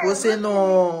ẹ̀ dẹ̀ kú sínú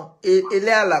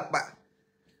ilé àlàpà.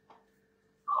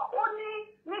 Ó ní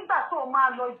nígbà tó máa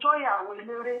lọ join àwọn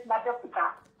eléré l'Abẹ́òkúta.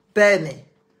 Bẹ́ẹ̀ ni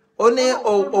ó ní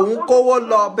òun kówó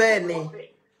lọ bẹ́ẹ̀ ni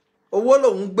owó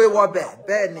lòun gbé wọbẹ̀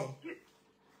bẹ́ẹ̀ ni.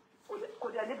 Kò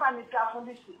dẹ̀ ní bá mi dá fún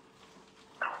Lizzy.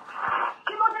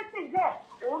 Kí ló dé sí ìjẹ́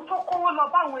òun tó kówó lọ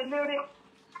báwọn eléré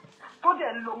tó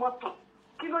dẹ̀ ń lo mọ́tò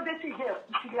kí ló dé sí ìjẹ́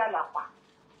ẹ̀kú sílé àlàpà?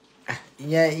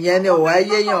 Ìyẹn ni ò wá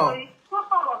yéèyàn. Tó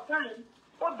sọ̀rọ̀ sẹ́yìn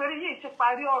obìnrin yìí ti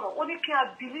parí ọ̀rọ̀ ó ní kí a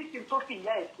bí Lizzy tó fi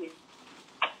ìyá ẹ̀ ṣe.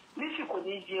 Lizzy kò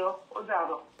ní jẹ ọ́ ó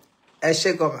dàrọ̀. Ẹ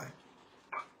ṣé gọ̀mà.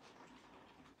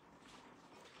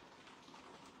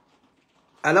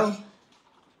 Hello?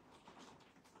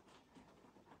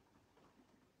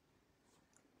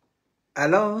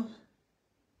 Hello?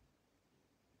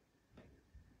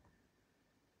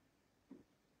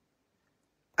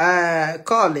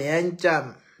 Call and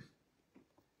jam.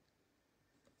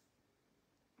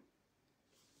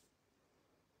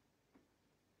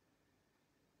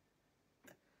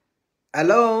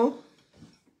 Hello?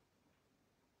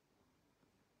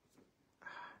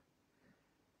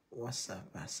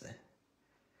 WhatsApp àṣẹ.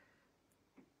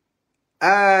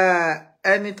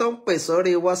 Ẹni tó ń pè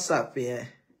sórí WhatsApp yẹn.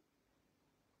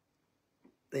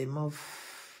 Remove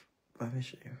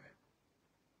permission.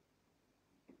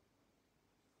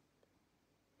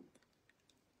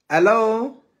 Hello?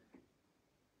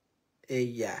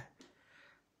 Yeah.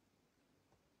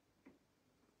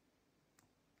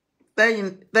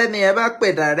 Tẹ́ni ẹ bá pè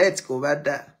direct kò bá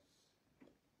dá.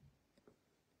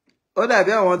 Ó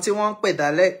dàbí àwọn tí wọ́n ń pè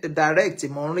direct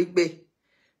mò ń rí gbé.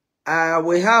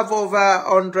 We have over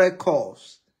 100 calls.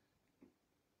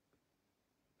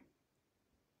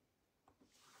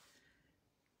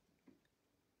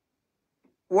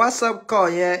 WhatsApp call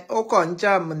yẹn ó kàn ń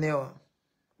jam ni o.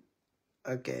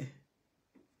 Okay.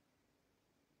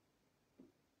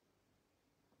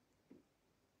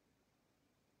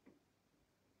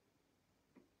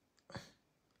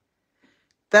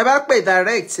 Tẹ́ bá pè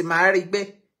direct màá rí gbé.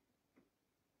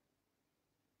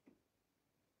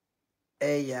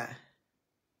 Yeah.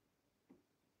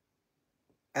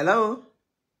 Hello?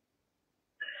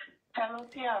 Hello,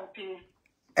 TRP.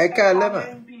 Ẹ káalẹ́ mà.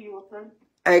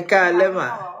 Ẹ káalẹ́ mà.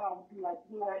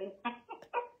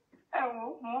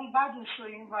 Mo ń gbádùn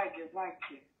showing báyìí.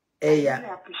 Yeah. I really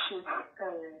appreciate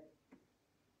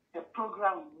the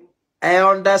program. I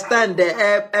understand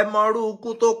ẹ mọrú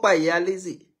ikú tó pa ìyá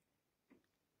Lizzy.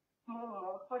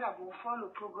 Mo kódà mo follow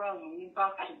program yìí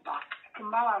back to back. Tí n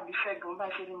bá wà bí ṣẹ́gun bá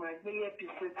ṣe ni màá gbé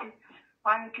episode tí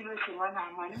wọ́n ní kí ló ṣe wọ́n náà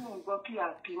àmọ́ ní mò ń gbọ́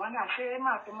PRP wọ́n náà ṣé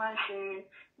máa tó máa ń ṣe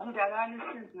good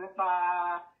analysis nípa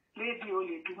lédi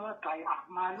olè dúmọ̀tà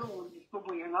àmọ́ lóhùn ní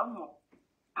gbogbo èèyàn ló mọ̀.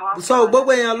 So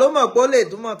gbogbo èèyàn ló mọ̀ pé ó lè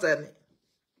dúmọ̀tà ni.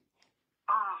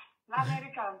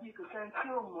 L'Amẹ́ríkà ń bí kò sẹ́ni tí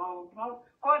ò mọ̀ ọ́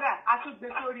kódà a tún gbé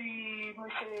sórí mo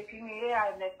ṣe kíní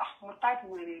AI mẹ́ta mo táìpù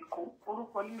wèrè èkó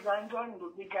orúkọ Lizzy Anjorin ló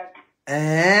gbé jáde.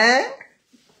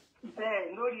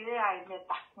 Bẹ́ẹ̀ lórí AI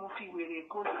mẹ́ta mo fi wèrè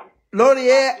èkó sí. Lórí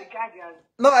AI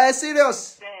no ẹ serious.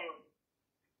 Bẹ́ẹ̀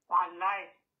wàláì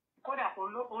kódà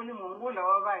ó ní mò ń wò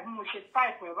lọ́wọ́ báyìí mo ṣe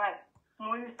táìpù ẹ̀ báyìí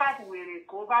mo ní táìpù wèrè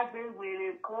èkó bá gbé wèrè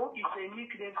èkó is a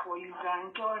nickname for Lizzy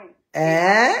Anjorin.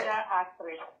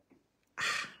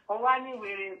 Owani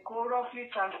wèrè èkó roughly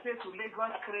translate to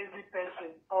Lagos crazy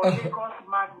person or Lagos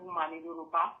mad woman in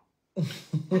Yoruba.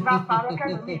 Ìgbà parọ́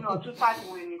kẹ́lòmíì náà tún pàdé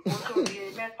wèrè èkó sórí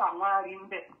mẹ́ta wọn á rí ń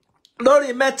bẹ̀. Lórí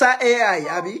mẹ́ta AI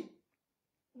àbí?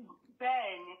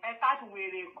 Bẹ́ẹ̀ni, ẹ táàtì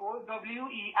wèrè èkó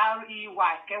WEREY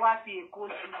kẹwàá fi èkó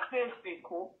sí space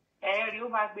èkó ẹ̀ẹ́rì ó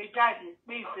máa gbé jáde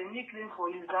pé it's a nickname for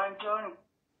Lizzy Anjorin.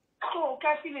 So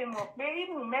kẹ́sì lè mọ̀ pé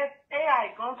inú AI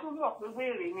gan tún mọ̀ pé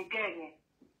wèrè ní gẹ̀ẹ́yẹn.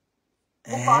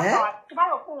 Tí bá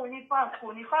rò pé òun ní fans kò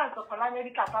ní fans ọ̀kan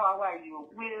l'Amẹ́ríkà táwa wà yìí ò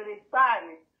wèrè gbáà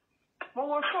ni. Mo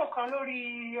wo show kan lórí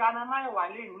Anamáyọ̀wá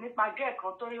lẹ́nu nípa gẹ́ẹ̀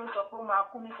kan tó yóò sọ pé ó máa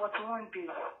kú ní 41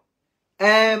 days.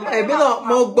 Èmi náà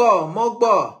mo gbọ́.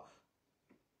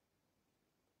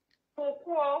 Kò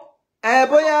kú o.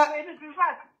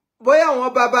 Bóyá àwọn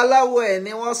babaláwo ẹ̀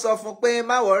ni wọ́n sọ fún pé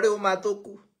má wọrí ó máa tó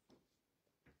kú.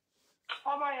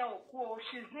 Ọmọ yẹn ò kú o,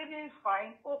 she's living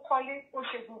fine, ó kọ́lé, ó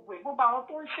ṣe gbogbo ẹ̀, gbogbo àwọn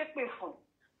tó ń ṣépè fún,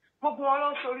 gbogbo wọn ló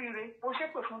ń ṣoríire, ó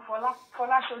ṣépè fún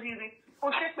Fọlá ṣoríire, ó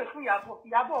ṣépè fún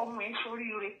Ìyábọ̀ ọmọ ẹ̀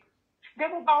ṣoríire. Dé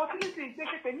gbogbo àwọn tí ní ti gbé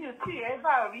ṣépè ní òtí ẹ̀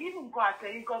bá rí nǹkan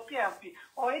àtẹ̀yìn gan PRP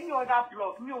or any other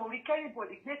blog mi ò rí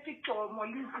kẹ́rìbọ̀dì gbé picture ọmọ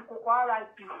Lizzy kókó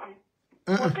RIP sí.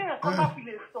 Kò sí ẹ̀kọ́ bá fi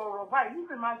lè sọ̀rọ̀ báyìí,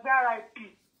 Lizzy máa gbé RIP.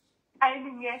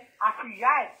 Ẹni yẹn àti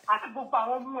ìyá ẹ̀ àti gbogbo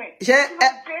àwọn ọmọ ẹ̀. Ṣé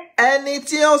ẹni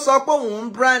tí ó sọ pé òun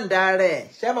ń brand rẹ̀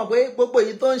ṣé mọ̀ pé gbogbo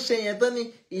èyí tó ń ṣe yẹn tó ní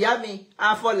ìyá mi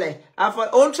afọlẹ̀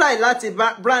ó ń try láti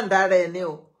brand rẹ̀ ni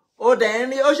o. Ó dẹ̀ ń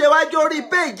rí ó ṣe wájú orí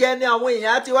page ẹni àwọn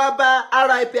èèyàn ti wá bá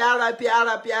RIP.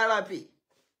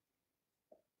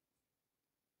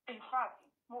 In fact,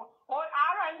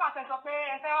 àárọ̀ nígbà tẹ́ sọ pé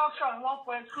ẹ fẹ́ auction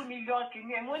 1.2 million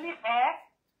kìíní ẹ̀ mo ní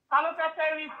ta ló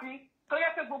fẹ́ rí sí tó yẹ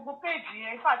pé gbogbo péèjì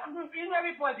yẹn in fact inú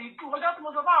everybody dùn ọjọ́ tí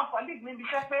mo sọ fáwọn colleague mi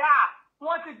bíṣẹ́ pé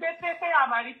wọ́n ti gbé pé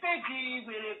àmàrí péèjì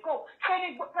wèrè kò ṣé ní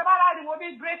bá láriwo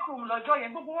bí break room lọ́jọ́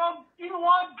yẹn gbogbo wọn inú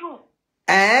wọn dùn.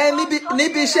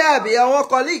 Níbi iṣẹ́ àbí àwọn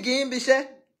colleague yín bí iṣẹ́.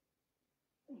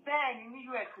 Bẹ́ẹ̀ni ní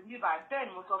US níbà bẹ́ẹ̀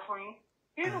ni mo sọ fún yín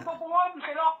inú gbogbo wọn dùn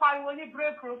ṣe lọ́ọ́ pariwo ní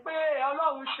break room pé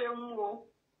Ọlọ́run ṣeun o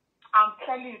I'm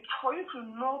telling you for you to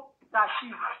know that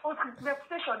ó ti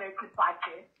reputation ẹ̀ ti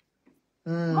bàjẹ́.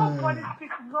 Nobody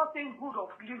speaks nothing good of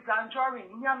Lizzy Anjorin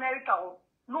in America or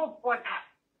nobody.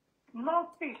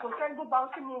 Nothing. Kò sẹ́ni gbogbo àwọn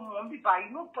tí mo mọ̀ ń bí báyìí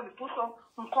nobody tó sọ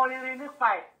nǹkan rere nípa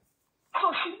ẹ̀.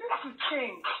 So she needs to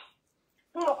change.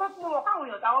 Mo mọ̀ káwọn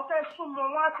èèyàn táwọn fẹ́ súnmọ́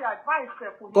wọn àti advice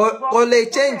ẹ̀ kò ní gbọ́. Kò lè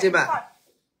change mà.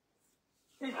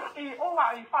 Ó wà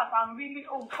in fact I'm really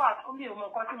in fact mi ò mọ̀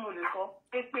nǹkan tí mo lè sọ.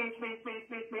 Èpè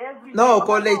every day. No,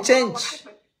 kò lè change.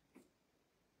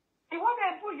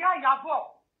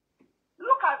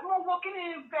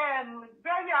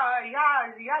 very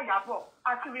Yabo.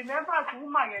 I can remember as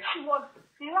woman, she was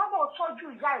Yabo told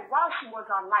you while she was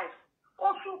alive.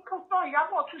 Also, put on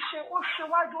Yabo to say, oh, she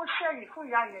was don't share it for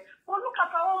Yaye. But look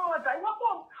at our own mother.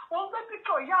 Yabo, on the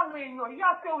picture, Yahweh, no,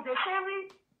 Yahweh, the sherry.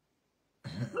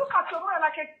 Look at your mother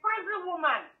like a crazy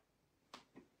woman.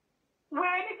 When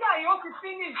any guy you to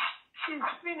finish, she's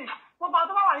finished. But by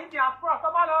the way, in the afro,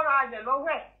 somebody around the low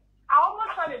way. I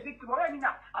almost saw a bit more than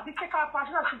that. I did take our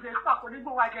passion as she's a stock when you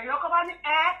go like a Yokomani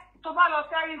air, Tomalo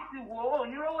Ferris, the war,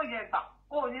 you know,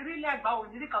 oh, you really like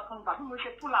about you come back, who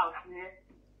should pull out here.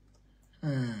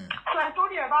 So I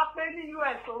told you about maybe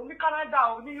US, only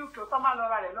Canada, only UK, someone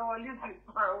around the lower Lizzy,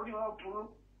 only one Puru.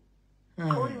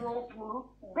 Only one Puru.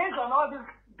 Based on all this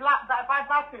black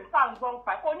bad things, sounds wrong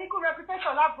fight. Only good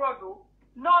reputation abroad, though.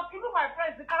 Not even my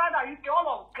friends in Canada, UK,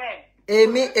 all of them.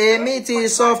 Èmi ti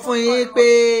sọ fún yín pé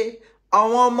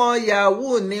àwọn ọmọ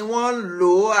Yahoo ni wọ́n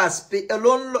lò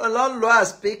as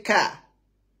speaker.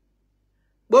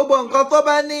 Gbogbo nǹkan tó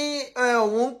bá ní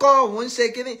òun kọ́ òun ṣe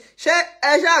kíní. Ṣé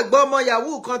ẹ ṣáà gbọ́ ọmọ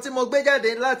Yahoo kan tí mo gbé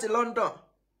jáde láti London?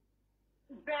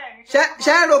 Ṣé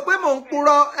ẹ rò pé mò ń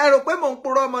purọ́? Ẹ rò pé mò ń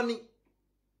purọ́ ọmọ ni?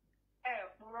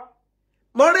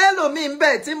 Mo rí ẹlòmíì ń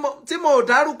bẹ̀ tí mo ò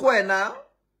dárúkọ ẹ̀ náà.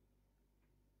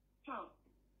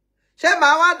 Ṣé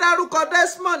màá wá dárúkọ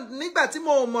Desmond nígbà tí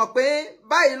mo mọ̀ pé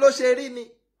báyìí ló ṣe rí ni?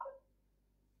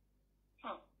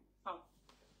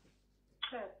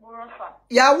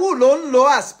 Yahoo ló ń lò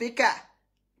as speaker.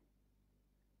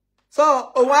 So,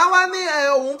 òun á wá ní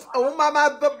òun máa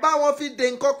bá wọn fi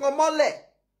dè nǹkan kan mọ́lẹ̀.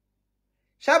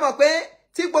 Ṣé mọ̀ pé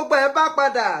tí gbogbo ẹ̀ bá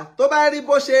padà tó bá rí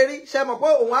bó ṣe rí, ṣé mọ̀ pé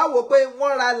òun á wò pé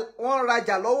wọ́n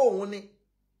rajà lọ́wọ́ òun ni?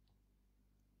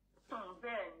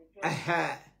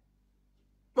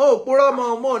 Mo ò purọ́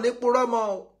mọ́, mo ò ní purọ́ mọ́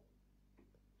o.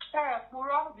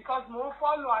 Purọ́ because mo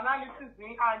follow analysis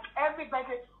mi and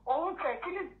everybody òun tẹ̀ kí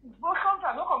ni bó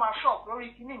sometimes ló kàn máa shop lórí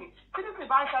kíní mi kí ni ti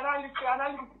bá ń ṣe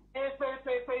analysis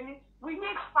pé ní we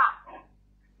need facts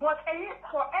but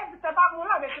for every tẹ bá mú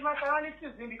láàbẹ̀ ṣe máa ṣe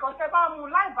analysis mi because tẹ bá mú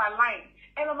line by line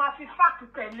ẹ lọ máa fi fact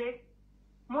tẹ̀lé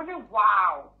mo ní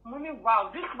wow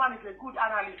this man is a good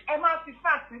analyst ẹ máa fi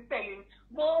fact tẹ̀lé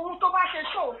mo ohun tó bá ṣe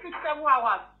show 6-7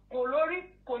 hours kò lórí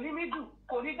kò ní middle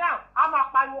kò ní down a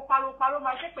máa pariwo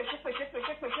máa ṣépè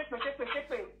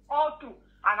all through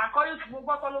and according to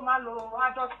gbogbo tó ló máa lo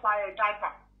adult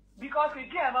diaper because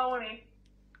ìdí ẹ̀ máa ń rin.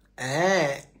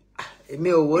 Èmi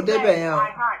ò wò débẹ̀ yẹn o.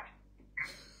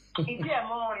 Ìdí ẹ̀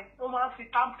máa ń rin ó máa ń fi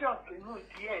champion sínú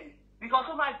ìdí ẹ̀ ni because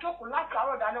ó máa jókòó láti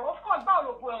àárọ̀ dalẹ́ of course báwo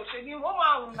ló bo ẹ̀ ṣe ni ó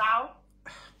máa rùn náà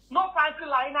no panty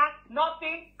liner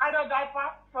nothing adult diaper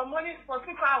for morning for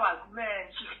 6 hours man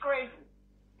she's crazy.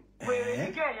 Wèrè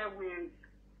nígẹ̀ yẹn wèrè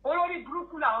olórí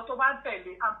burúkú làwọn tó bá ń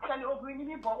tẹ̀lé àtẹ̀lé obìnrin ní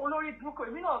níbọn olórí burúkú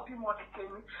èmi náà bí wọn ti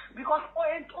tẹ̀lé because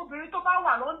obìnrin tó bá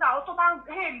wà lọ́ndà àwọn tó bá ń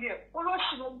hèlè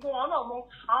olóṣì gbogbo wọn náà mọ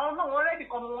àwọn náà wọn rẹ́dì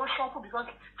kan wọn ṣọ́kù because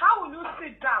how will you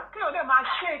sit down kí o dẹ̀ máa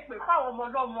ṣe ìpè fáwọn ọmọ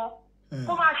ọlọ́mọ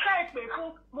kó máa ṣe ìpè fún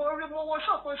mo wo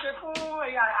ṣọ́ọ̀kù ṣe fún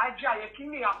ajé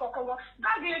àyẹ̀kíní àkọ́kọ́ wọn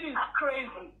that lady is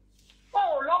crazy.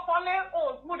 Lọ́pọ̀lé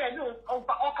mo dẹ̀ ní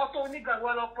ọkọ tó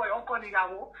onígbàgbọ́ lọ́pọ̀ ẹ̀ ọkọ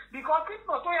níyàwó because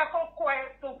pípọ̀ tó yẹ kó kọ́ ẹ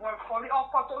tó bọ̀ ẹ̀fọ́ rí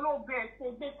ọkọ tó ló gbé ẹ̀ tó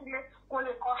gbé sílé kò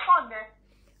lè kọ́ sọ̀nà.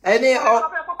 Ẹni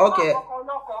okay.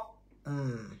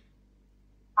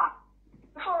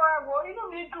 So inú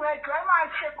mi dùn ẹjọ́ ẹ máa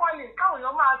ṣe kọ́lé káwọn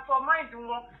èèyàn máa sọ mind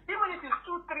wọn even if it's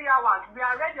 2-3 hours we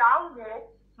are ready à ń wò ó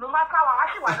no matter what a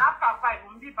ṣì wà láfà 5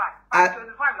 ń bíbà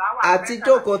 25 hours. Àti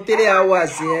jókòó 3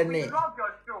 hours yẹn ni.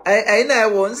 Ẹ̀yin náà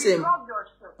wò ń sìn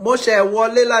mo ṣe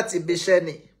wọlé láti ibi iṣẹ́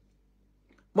ni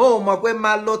mo ò mọ̀ pé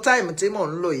máa lo time tí mò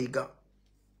ń lò yìí gan.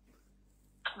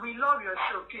 We love your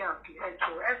show PNP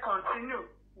ẹ continue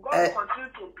God will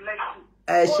continue to bless you.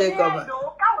 Ẹ ṣe gọbà.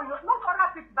 Not other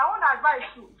people that won't advise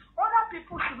you other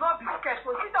people should not be scared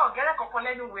kò sí ilẹ̀ ọ̀gẹ́rẹ́ kankan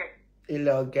anywhere.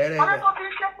 Ilẹ̀ ọ̀gẹ́rẹ́ rẹ̀. Ọ̀rẹ́ tó fi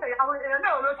ń ṣe pé àwọn èèyàn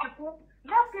náà ló ti kú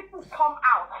let people come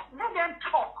out let them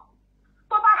talk.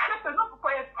 Tó bá ṣépè ló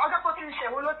pọ̀ ọjọ́ tó ti ń ṣe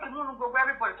ìwé ló ti múnú gbogbo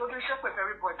everybody tó ti ń ṣépè for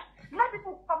everybody. Let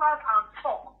people come out and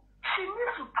talk. She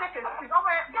needs to take a seat.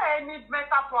 Over there any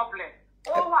mental problem.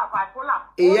 Ó wà bipolar.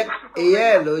 Ìyá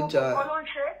ẹ̀ ló jọ.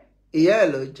 Ìyá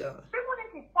ẹ̀ ló jọ. People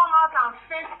need to come out and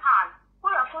face her. Ó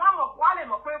yẹ fún àwọn wà lè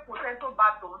mọ̀ pé kò sẹ́ni tó bá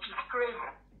tòun she's crazy.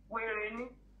 Wèrè ni.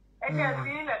 Ẹgbẹ́ sí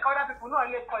ilẹ̀ kọ́dá people náà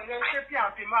lè kọ ilé ṣé bí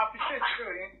àǹfì máa fi ṣe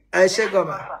ìṣòro. Ẹ ṣe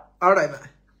gọbà. All right ma.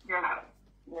 Yes,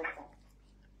 yes.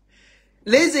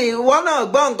 Lizzy, wọ́n náà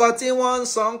gbọ́ nǹkan tí wọ́n ń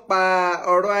sọ ń pa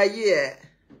ọ̀rọ̀ ayé ẹ̀.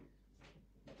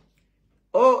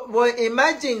 Mo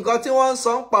imagine nǹkan tí wọ́n ń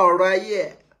sọ ń pa ọ̀rọ̀ ayé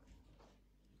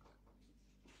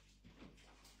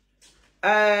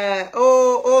ẹ̀.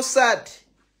 Ó sad.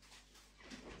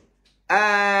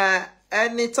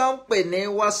 ẹni tó ń pè ní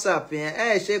WhatsApp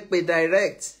yẹn ṣe pè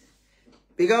direct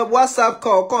because WhatsApp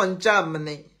call kàn jam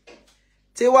ni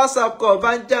tí WhatsApp call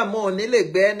bá ń jam ò ní lè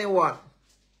gbé anyone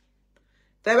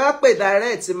tẹ́ bá pè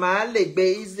direct máa lè gbé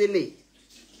easily.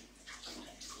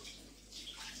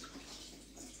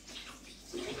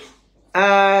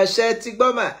 Ṣé ti gbọ́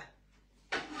mà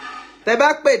tẹ́ bá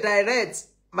pè direct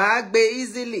máa gbé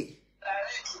easily.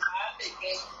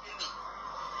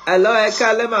 Hello, ẹ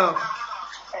kálẹ́ mà.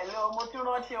 Hello, mo tún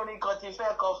rántí orin kan tí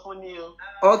fẹ́ kọ fún ni o.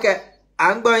 Okay,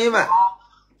 à ń gbọ́ yín mà.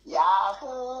 Yà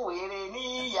fún wèrè ní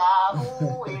yà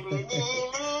fún wèrè ní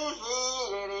Lizzy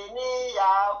wèrè ní yà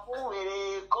fún wèrè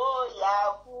kó yà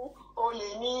fún olè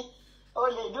ní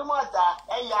olè dúmọ̀tà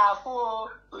ẹ yà fún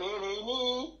wèrè ní.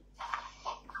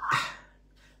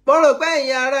 Mo rò pé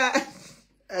ẹ̀yin ará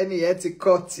ẹni yẹn ti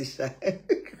kọ́ ti ṣá.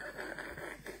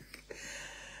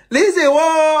 Lizzy wo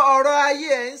ọ̀rọ̀ ayé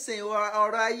ẹ̀ ń sìn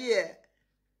ọ̀rọ̀ ayé ẹ̀.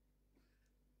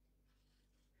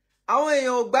 Àwọn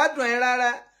èèyàn ò gbádùn ẹ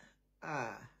rárá.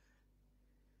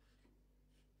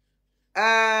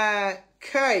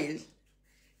 Kyle,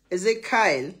 is it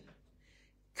Kyle?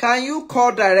 Can you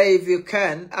call Dare if you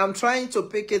can? I'm trying to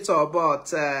pick it up,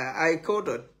 but I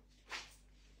couldn't.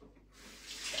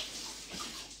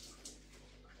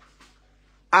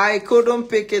 I couldn't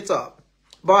pick it up,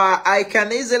 but I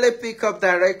can easily pick up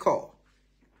the record.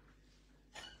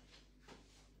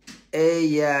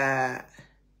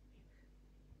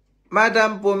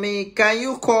 Madam Bumi, can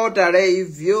you call Dare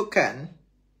if you can?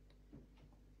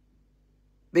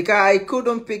 Because I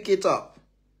couldn't pick it up.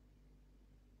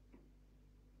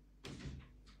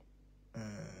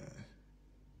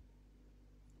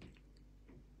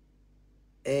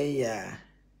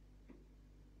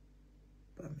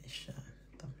 Permission.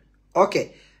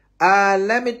 Okay.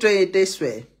 Let me do it this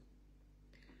way.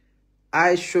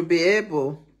 I should be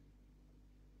able.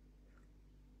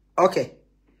 Okay.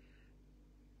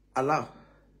 Allow.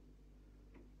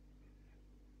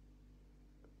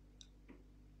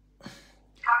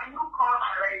 Can you call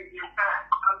her if you can?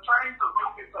 I'm trying to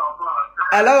pick it up.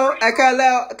 Hello,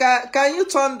 can you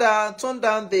turn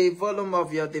down the volume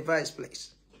of your device,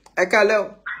 please? Hello. I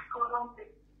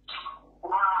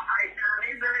can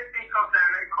easily pick up the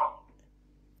record.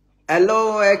 Hello,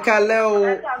 Hello,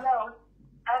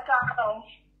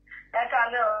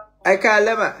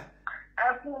 ma.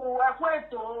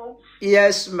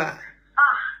 Yes, ma.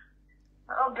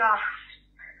 Oh God.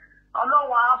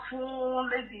 Ọlọ́run á fún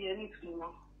lady yẹn ní ìsinmi.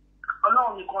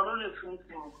 Ọlọ́run nìkan ló lè fún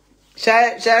ìsinmi.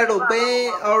 Ṣé rò pé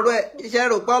ọ̀rọ̀ ẹ̀ ṣé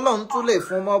rò pé Ọlọ́run tún lè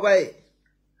fún mọ́ báyìí?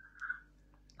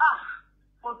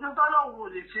 Kò sí tọ́lọ́run ò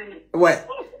lè ṣe. Wẹ̀.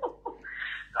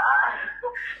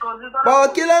 Bọ̀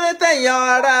kí ló ní tẹ̀yìn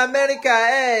ará Amẹ́ríkà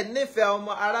ẹ̀ nífẹ̀ẹ́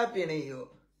ọmọ arábìnrin yìí o?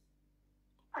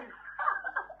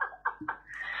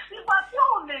 Ìgbà tí ò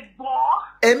lè gbọ́.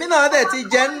 Èmi náà dẹ̀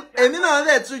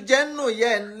tún jẹ́ nù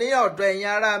yẹn ní ọ̀dọ̀ ẹ̀yin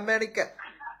ará Amẹ́ríkà.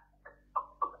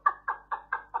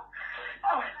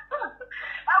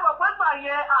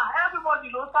 Everybody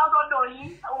ló sá sọ́dọ̀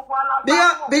yín.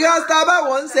 Because tá a bá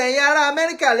wọ́n ń sẹ̀ ẹ̀yin ará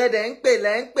Amẹ́ríkà lẹ̀ ń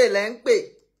pè.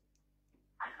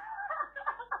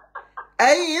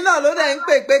 Ẹ̀yin yìí náà ló dẹ̀ ń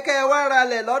pè pé kẹ́ ẹ wá ra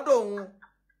lẹ̀ lọ́dọ̀ òun.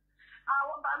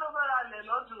 Àwọn ta ló fẹ́ ra lẹ̀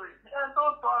lọ́dọ̀ ẹ̀? Ẹ tó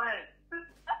tọ rẹ̀.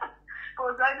 Kò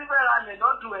sẹ́ni fẹ́ ra lẹ̀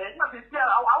lọ́dọ̀ ẹ̀.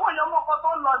 Àwọn èèyàn mọ́kàn tó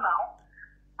ń lọ náà.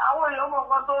 Àwọn èèyàn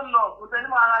mọ́kàn tó ń lọ. Kò sẹ́ni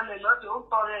máa ra lẹ̀ lọ́dọ̀ ó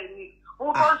tọ rẹ̀ ni.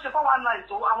 Ohun tó ń ṣe fún wa náà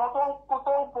ètò àwọn tó ń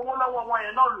gbowó lọ́wọ́ wọn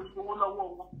yẹn náà ló ń gbowó lọ́wọ́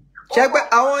wọn. Ṣé pé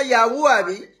àwọn Yahoo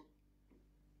àbí?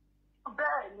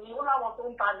 Bẹ́ẹ̀ ni ó láwọn tó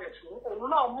ń talẹ̀ fún òun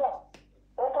náà mọ̀.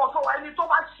 Ó kàn sọ wa ẹni tó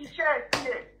bá ṣiṣẹ́ ẹ̀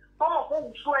sílẹ̀ tó mọ̀ kó wù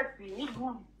sún ẹ̀sìn nílùú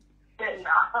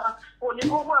ẹ̀nà òní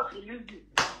kó wọ̀ sí Lizzy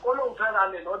kó lóun fẹ́ ra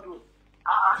lẹ̀ lọ́dún.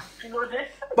 Kí ló dé?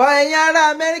 Bọ̀ ẹ̀yin ará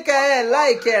Amẹ́ríkà ẹ̀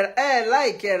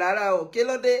láìkẹ̀ rárá o, kí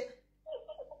ló dé?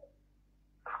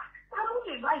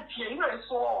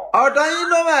 Ọ̀dọ̀ yín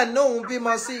ló wà nóhun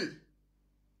bímọ sí.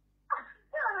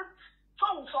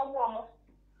 Sọ́hun sanwó ọmọ,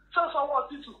 ṣé sanwó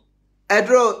hospital?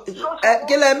 Ẹ̀dúró,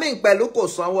 kí lẹ mí pẹ̀lú kò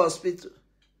sanwó hospital?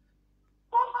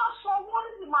 Wọ́n bá sanwó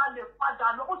ní máa lè padà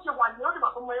lọ, ó ṣe wà ní ọdún ìgbà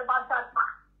tó mọ ẹ bá dàgbà.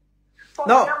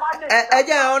 No, ẹ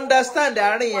jẹ́ understand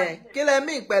àárín yẹn, kí lẹ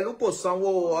mí pẹ̀lú kò sanwó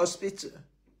hospital?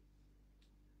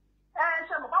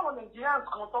 Ṣé mo báwọn Nigerians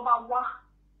kan tó bá wá?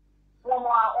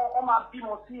 Wọ́n máa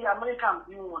bímọ sí Amẹ́ríkà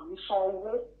bí wọn ní san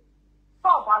owó. Tó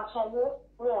bá sanwó,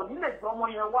 wọn ò ní lè gbé ọmọ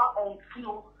yẹn wá ọ̀hún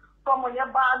o. Tọmọ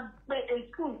yẹn bá gbé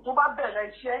 18 tó bá bẹ̀rẹ̀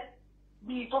iṣẹ́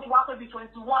bíi tó ti wá pé bíi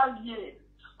 21 years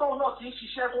tóun náà ti ń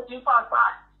ṣiṣẹ́ tó ti ń fà gbà.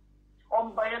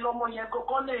 Ọmọ yẹn lọmọ yẹn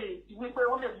kankan lè ti wípé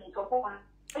ó lè mú nǹkan fún un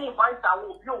lẹ́yìn bá ìtàwọn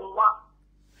òbí òun wá.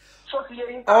 Ṣó ti yẹ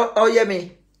yín? Ó yé mi.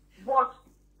 But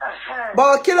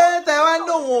Bọ̀ kí ló dé tẹ́ wá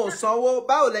ní òun ò sanwó?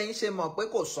 Báwo lẹ́yìn ṣe mọ̀ pé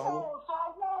kò sanwó? Kò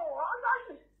sanwó,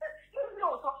 ọlọ́yìn, kí ni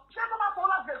ò sọ? Ṣé tó bá fọ́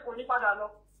láti kò ní padà lọ?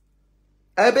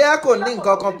 Ẹbí á kò ní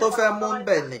nǹkan kan tó fẹ́ mú ń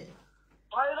bẹ̀ ni.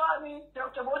 Ọ̀rọ̀ ni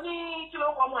ṣèbó ní kí ló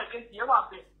kọ́ ọmọ ìkejì yẹn wà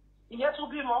bẹ̀. Ìyẹn tún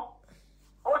bímọ.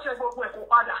 Ó ṣe gbogbo ẹ̀kọ́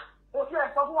padà. Kò sí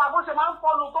ẹ̀sọ́ fún wa bó ṣe máa ń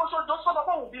fọ́nu tó sọ́dọ̀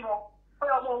fóun bímọ. Pé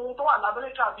ọmọ òun tó wà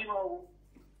l'Amẹ́ríkà bímọ o.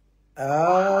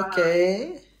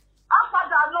 Okay. Á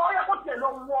padà lọ, ó yẹ kó tiẹ̀ lọ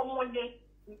wọ ọmọ yẹn.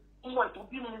 Ọmọ ètò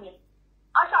bímọ yẹn.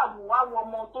 Á ṣàwùwá wọ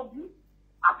ọmọ tó bí.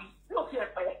 Àbí tí ò tiẹ̀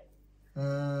pẹ́.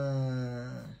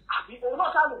 Àbí òun náà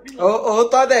ṣàlò bímọ.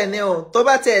 Òótọ́ dẹ̀ ni o. Tó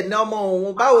bá tiẹ̀ ní ọmọ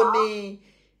òun, báwo ni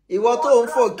ìwọ tó ń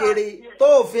fò kiri tó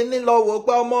òfin ní lọ wò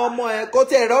pé ọmọ ẹ kó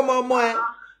tiẹ̀ rí ọmọ ẹ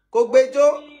kó gbẹjọ́.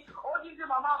 Ó ní ti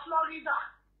màmá Florida.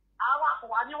 Àwa kò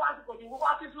wá níwájú kò ní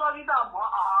wá sí Florida mọ́.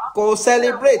 Kò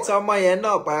celebrate ọmọ yẹn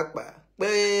náà pàápàá pé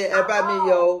ẹ bá mi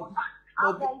yọ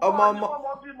ọmọ.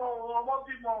 Ọmọ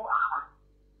bímọ.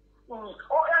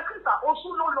 Ó ẹ kíta oṣù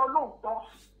ló lọ lóòótọ́.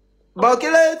 Bọ̀ kí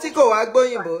ló tí kò wá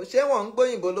gbóyìnbó? Ṣé wọ́n ń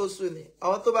gbóyìnbó lóṣù ni?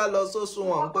 Àwọn tó bá lọ sóṣù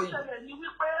wọn ń gbóyìnbó.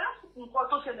 Nǹkan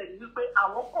tó ṣẹlẹ̀ ní wípé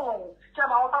àwọn kan ṣe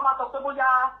àwọn tá máa sọ pé bóyá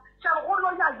ṣe ó lọ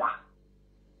yàyà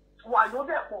wà yóò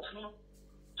dẹ̀ pọ̀ fún.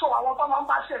 So àwọn tó máa ń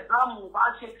bá ṣe ìdáàmú bá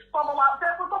ṣe tó máa fẹ́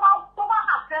pé tó bá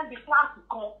attend kíláàsì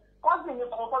kan kọ́sì ní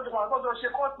kan tọ́jú kan tọ́jú ṣe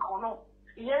kọ́ọ̀sì kan náà.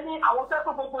 Ìyẹn ní àwọn tẹ́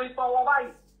pé gbogbo ìtàn wọn báyìí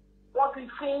wọ́n ti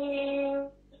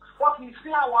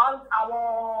fín àwọn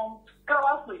kí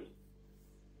wọ́n pè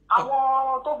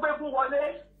àwọn tó gbégún wọlé.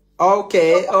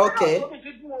 Okay.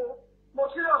 Mo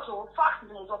serious o, fact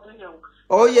ni mo sọ fún yẹn o.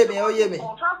 Ó yé mi.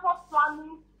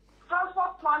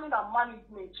 Transport planning and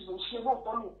management ló ṣe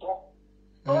lóòótọ́.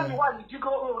 Tó ní wà ní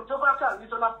geography and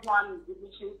regional planning ló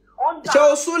ṣe. Ṣé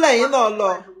oṣù lẹ́yìn náà lọ?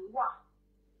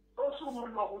 Oṣù mo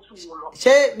lọ.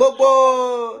 Ṣé gbogbo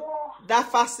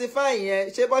diversify yẹn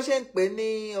ṣé bọ́ ṣe ń pè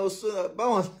ní oṣù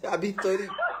báwọn àbí torí?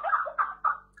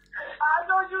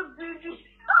 Adójú dídì.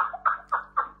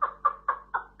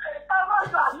 Ẹ má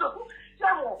ṣàlù.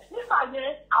 Ṣẹ́wọ̀n nígbà yẹn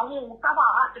àwọn ohun sábà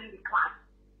àtẹ̀lé ní class.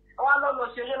 Wọ́n á lọ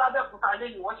ṣeré lábẹ́kúta ilé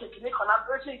ìwọ́n ṣe kìíní kan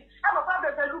lábẹ́ ṣe. Ẹ mọ̀ fún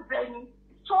abẹ́fẹ́ ló bẹ ni.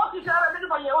 Tí wọ́n ti ṣe ara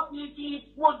nígbà yẹn ó ti fi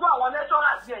wojú àwọn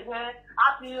lẹ́ṣọ́rà díẹ̀ yẹn á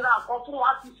ti ra nǹkan fún wọn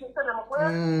á ti ṣe tẹ́lẹ̀ mọ̀ pé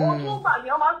ojú ìgbà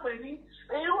yẹn máa ń pè ní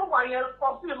irú ìgbà yẹn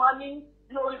kọfí máa ní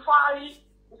glorify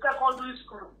secondary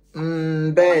school.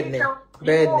 Bẹ́ẹ̀ni.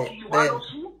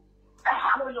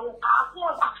 Àwọn èèyàn kà á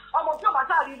fún ọmọ tí ọba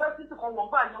jáde yunifásitì kan wọ̀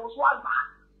gbà yẹn oṣù àgbà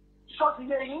ṣọ́ọ̀tì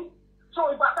yẹn yín. So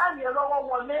ìgbà táyì ẹ lọ́wọ́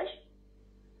wọlé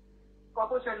kan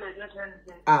tó ṣẹlẹ̀ jẹ́.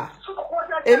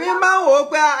 Èmi máa ń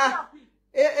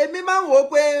wò ó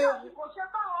pé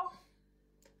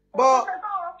bọ́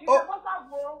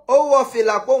ó wọ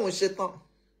fìlà póun ṣe tán.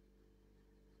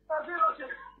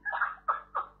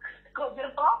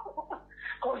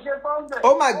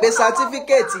 Ó máa gbé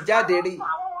sátífíkẹ́ẹ̀tì jáde rí.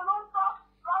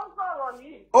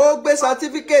 Ó gbé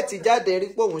sátífíkẹ́ẹ̀tì jáde rí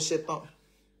póun ṣe tán.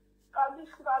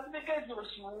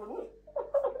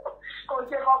 Kò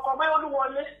ṣe kankan bẹ́ẹ̀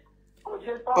olúwọlé kò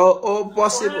ṣe tán.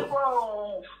 Possible.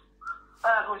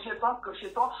 Kò ṣe tán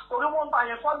torí wọ́n ń bá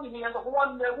yẹn fọ́ọ̀dì mi yẹn sọ pé wọ́n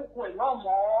lé orúkọ ẹ̀ náà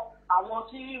mọ́ àwọn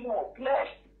tí wọ́n clear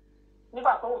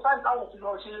nígbà tó sáyìn táwọn fi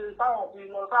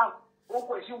lọ sáà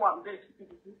orúkọ ẹ̀ sì wà níbẹ̀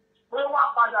pé wọ́n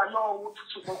á padà lọ owó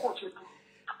ṣùgbọ́n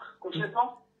kò ṣe tán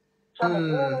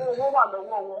ṣàkóso owó wà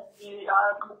lọ́wọ́ wọn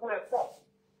gbogbo ẹ̀ pọ̀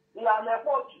ìlànà ẹ̀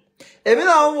pọ̀ jù. Èmi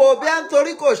náà ń wo bí à ń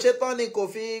torí kò ṣetán ni kò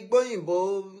fi gbóyìnbó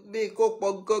bí kò pọ̀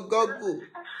gọ́gù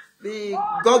bí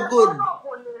gọ́gù.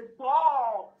 Kò lè gbọ́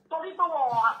torí pé wọ́n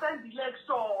attend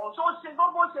lecture ṣó ṣe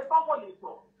gbọ́gbọ́ ṣe tọ́kọ̀ lè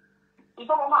gbọ́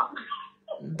ìtọ́kọ̀ máa kú.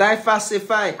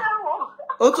 Diversify.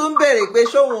 Ó tún béèrè pé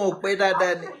ṣóun ò pé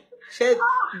dáadáa ni ṣé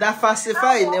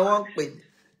diversify ni wọ́n ń pè ní.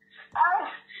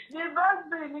 The best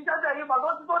thing ní jẹ́jẹ́ yìí bàbá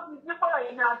tó ti nípa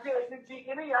ẹ̀yìn àti èsì ti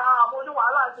kiri ya àwọn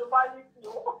oníwàhálà ti wá ní sí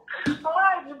o. Mo wá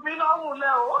ìdí bí lọ́rùn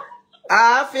lẹ̀ o.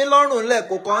 Àáfin lọ́rùn lẹ̀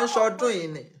kò kàn ń ṣọdún yìí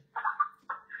ni.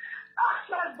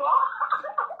 Ṣẹ̀gbọ́n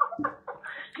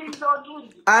kí n ṣọdún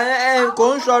yìí. Kò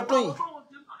ń ṣọdún yìí.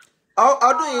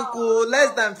 Ọdún yìí kù less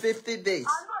than 50 days.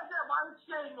 Àánú ẹ̀jẹ̀ máa ń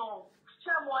ṣe èèyàn.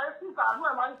 Ṣé mo ẹ sì àánú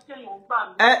ẹ̀ máa ń ṣe èèyàn gbà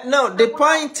mí? No, the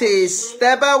point is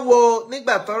tẹ́ bá wo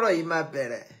nígbà tọ́rọ̀ yìí máa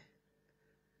bẹ̀rẹ̀.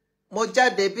 Mo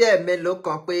jáde bí ẹ̀mélòó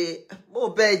kan pé mo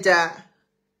bẹ́ẹ̀ jà.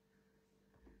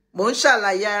 Mo ń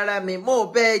ṣàlàyé ara mi, mo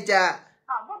bẹ́ẹ̀ jà.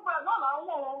 Gbogbo ẹ̀ náà là ń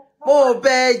wò ó. Mo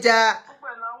bẹ́ẹ̀ jà. Gbogbo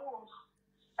ẹ̀ là ń wò ó.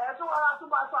 Ẹ̀ tó wá tó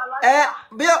bá tó aláìsàn.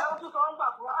 Bí Ẹ̀ tó sọ ń gbà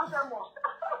fún wa ṣe mọ̀.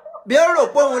 Bí ó rò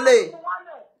pé òun lè.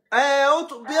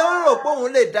 Bí ó rò pé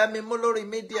òun lè dá mi mú lórí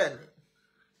mídíà ni.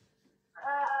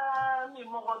 Mi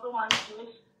mọ ọkọ tó máa ń ṣe.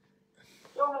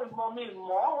 Mi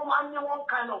mọ̀ ó máa ń ní one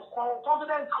kind of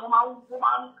confidence kan máa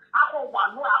ń akọ̀ wà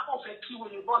ní akọ̀ fẹ́ kí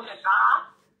wòye bọ́lẹ̀ ká.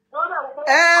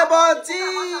 bọ́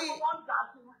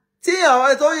tí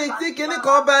àwọn tó yẹ tí kinní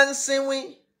kan bá ń sínwín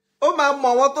ó máa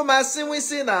mọ̀ wọ́n tó máa sínwín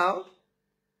sí náà.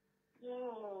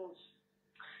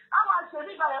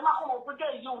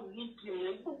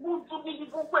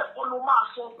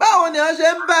 Báwo ni wọ́n ṣe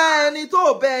ń bá ẹni tó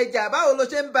bẹ ẹjà báwo ló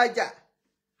ṣe ń bá jà?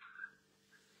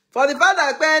 For the father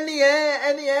pé ẹni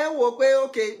ẹ ń wò pé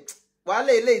okay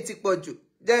wàhálà eléyìí ti pọ̀ jù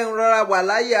jẹ́ ń rọra wà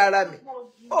láyé ara mi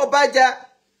ó bá jà.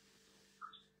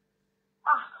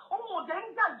 Ọmọdé ń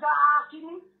jàjà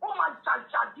kínní ó máa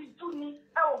jàjà díjú ni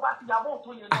ẹ ò bá ti yàwó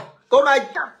tó yẹn náà.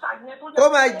 Kó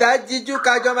máa dá díjú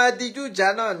kájọ máa díjú ìjà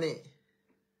náà ni.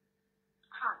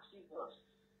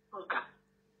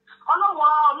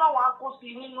 Ọlọ́run á kó sí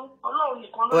nínú Ọlọ́run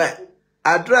nìkan ló kù.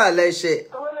 Àdúrà lẹ ṣe.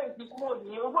 Owó lè ti kúrò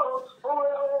ní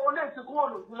owó lè ti kúrò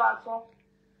lójú lásán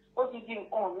ó ti di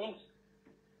nǹkan míì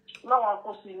Ọlọ́run á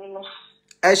kó sí nínú.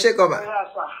 Ẹ ṣé kọ́ mà.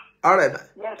 Ọ̀rẹ́ mà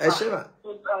ẹ ṣé mà.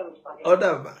 Ó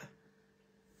dàbà.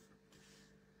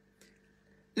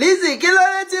 Lizzy kí ló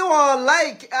dé tí wọ́n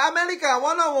like Amẹ́ríkà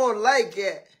wọ́n náà wọ́n like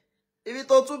ẹ̀ ibi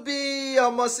tó tún bí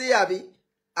ọmọ sí àbí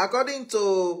according to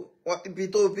ibi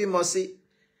tó bímọ sí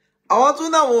àwọn tún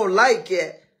náà wọ́n like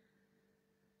ẹ̀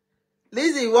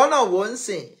Lizzy ìwọ náà wọ́n ń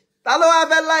sìn ta ló wá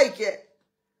fẹ́ like ẹ̀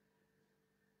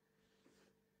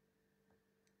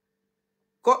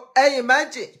ẹ̀yin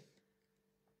imagine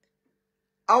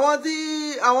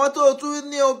àwọn tó tún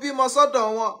ní o bímọ sọ́dọ̀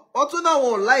wọ́n tún náà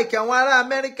wọ́n like àwọn ará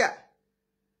Amẹ́ríkà.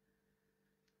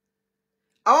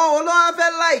 Àwọn wo ló wá fẹ́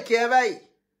láìkì ẹ báyìí?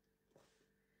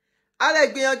 A lè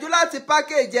gbìyànjú láti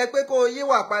package ẹ pé kó o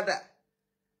yíwà padà.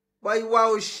 Bọ́ ìwà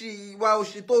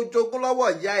òṣì tó jogún lọ́wọ́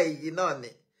ìyá èyí náà ni.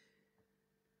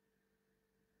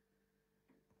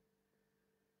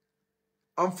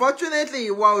 Unfortunately,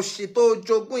 ìwà òṣì tó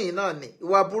jogún yìí náà ni.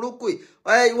 Ìwà burúkú yìí.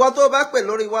 Ìwọ tó bá pè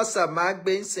lórí WhatsApp máa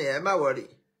gbé ń sìn ẹ má wọ̀rì.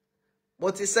 Mo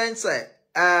ti sẹ́ńsà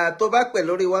ẹ̀ tó bá pè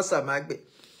lórí WhatsApp máa gbé.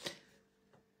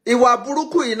 Ìwà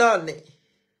burúkú yìí náà ni.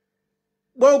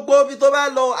 Gbogbo ibi tó bá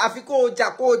lọ àfi kó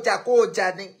o jà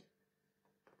ni.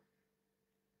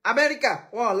 Amẹ́ríkà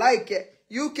wọn like ẹ,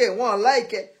 UK wọn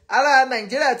like ẹ, ará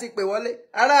Nàìjíríà ti pè wọlé,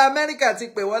 ará Amẹ́ríkà ti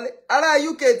pè wọlé, ará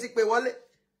UK ti pè wọlé.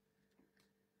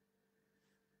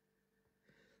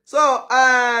 So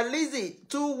Lizzy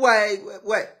túwà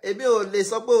èmi ò lè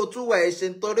sọ pé o túwà ẹ ṣe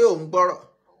nítorí òun gbọ́rọ̀.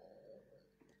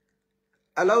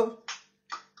 Hello.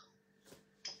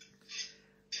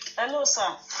 Hello,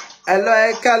 sir. Hello,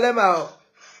 ẹ kálẹ́ mà o.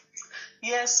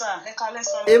 Yes, sir. Ẹ kálẹ́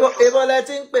sir. Ibo lẹ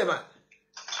ti ń pè mà?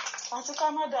 Àti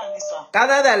Canada ni, sir.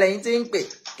 Canada lẹ́yìn ti ń pè.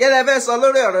 Kí lẹ fẹ́ sọ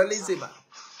lórí ọ̀rọ̀ Lizzy mà?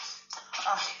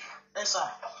 Ẹ sà,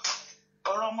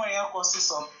 ọ̀rọ̀ ọmọ yẹn kò sí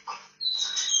sọ.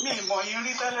 Mi ìmọ̀ yín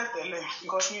rí tẹ́lẹ̀tẹ́lẹ̀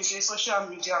because mi ṣe social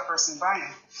media person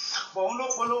báyẹn. But òun ló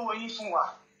polówó yín fún wa.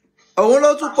 Òun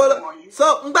ló tún polówó. So,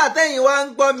 ngbà tẹ́yìn wá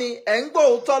ń gbọ́ mi, ẹ̀ ń gbọ́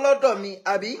òótọ́ lọ́dọ̀ mi,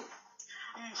 àbí?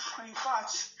 In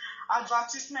fact,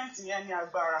 advertisement yẹn ni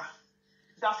agbára.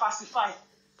 Diversify.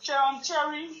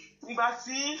 Cherry, ìgbà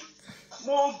tí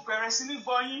mo bẹ̀rẹ̀ sí ní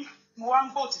gbọ́ yín, mo wá ń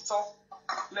gbọ́ òtítọ́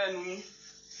lẹ́nu yín.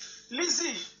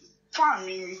 Lizzy, fan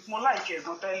mi ni, mo like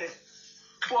ẹ̀gbọ́n tẹ́lẹ̀.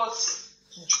 But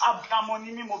abiyamọ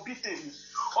ni mí mo bí tèmi.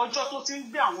 Ọjọ́ tó ti ń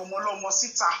gbé àwọn ọmọ ọlọ́mọ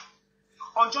síta,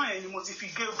 ọjọ́ yẹn ni mo ti fi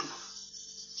gégùn.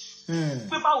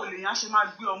 Pé báwo lèèyàn ṣe máa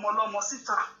gbé ọmọ ọlọ́mọ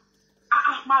síta?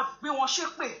 Máa gbé wọn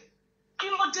ṣépè. Kí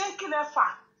ló dé kí lẹ fà?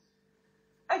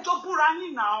 Ẹjọ́ búra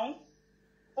yín náà.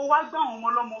 Ó wá gbé àwọn ọmọ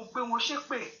ọlọ́mọ ó gbé wọn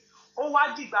ṣépè. Ó wá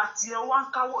dìgbà tí ẹ wá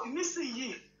ń káwọ́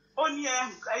nísìnyìí ó ní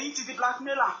ẹ̀yin ti di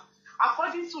blackmailer.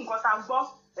 According to nǹkan tá a gbọ́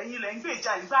ẹ̀yin lẹ ń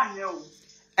gbèjà ìgbà yẹn o.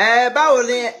 Báwo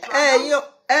ni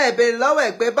béèrè lọ́wọ́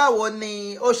ẹ̀ pé báwo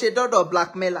ni ó ṣe dọ́dọ̀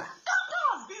blackmailer? That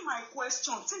has been my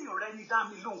question tí mi ò rẹ́ni dá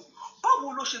mi lóhùn.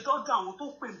 Báwo ló ṣe dọ́dọ̀ àwọn tó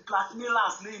pè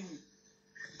blackmailers lẹ́nu?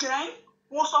 Then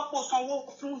wọ́n sọ pé ó sanwó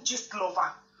fún gist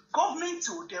lover. Government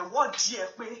ò dẹ̀ wọ́ọ̀dì ẹ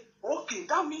pé okay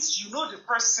that means you know the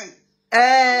person.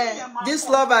 Gist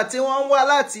lover tí wọ́n ń wá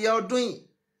láti ọdún yìí.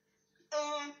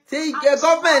 Tí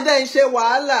gọ́ọ̀mẹ̀ntì dẹ̀ ń ṣe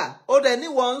wàhálà ó dẹ̀ ní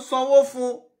wọ́n ń sanwó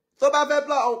fún tó bá fẹ́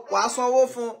wàá sanwó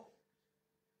fún.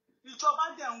 Ìjọba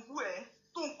dẹ̀ ń wú ẹ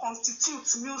tó ń constitute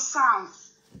nuisance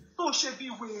tó ń ṣe bí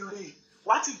wèrè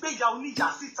wàá ti gbé ìyá oníjà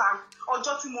síta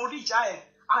ọjọ́ tí mo rí ìjà ẹ̀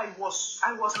I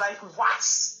was like what?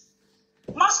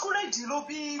 Masquerade ló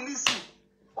bí Lizzy.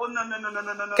 Oh no.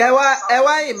 Ẹ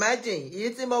wá imagine yìí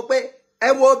tí mo pé ẹ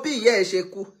wo bí ìyá ẹ ṣe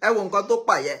kú ẹ wo nǹkan tó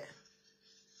pààyẹ.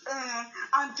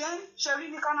 And then Sherry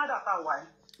ní Canada tá wà ẹ́.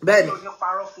 Bẹ́ẹ̀ni. Ló ní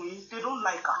parọ́ fún yín they don't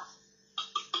like her.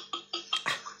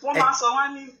 Wọ́n máa sọ wá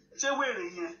ní ṣé wèrè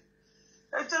yẹn.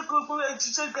 Ẹ jẹ́ gbogbo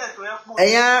ṣé gẹ̀ẹ́tò ẹ pọ̀.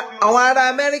 Àwọn ará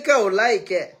Amẹ́ríkà ò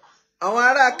láìkẹ́ àwọn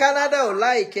ará Canada ò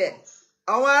láìkẹ́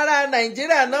àwọn ará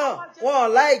Nàìjíríà náà wọn ò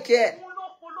láìkẹ́. Òun ló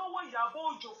polówó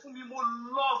Òjó fún mi, mo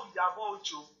love Ìyábọ̀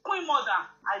Òjó. Queen Mother,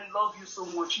 I love you so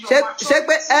much. Ṣé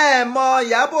pé ẹ mọ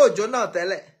Ìyábọ̀ Òjó náà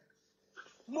tẹ́lẹ̀?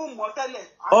 Mo mọ̀ tẹ́lẹ̀.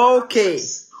 Okay.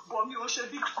 But mi ò ṣe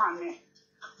big fan ẹ̀.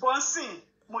 But sin,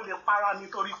 mo lè para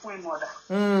nítorí Queen Mother.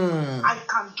 I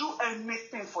can do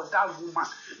anything for that woman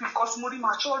because mo rí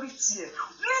maturity ẹ̀.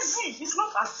 Lizzy, it's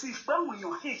not as if when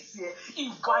you hate ẹ̀,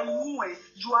 ìwà inú ẹ̀,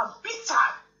 you are bitter.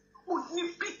 O ní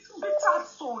bitter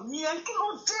soul ní ẹ kí ló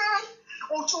dé?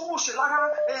 Ojú ó ṣe lára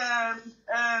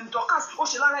Dorcas, ó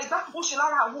ṣe lára igbá, ó ṣe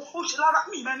lára àwo, ó ṣe lára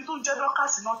mi ìmẹ́ni tó ń jẹ́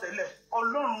Dorcas náà tẹ́lẹ̀.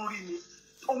 Ọlọ́run rí mi.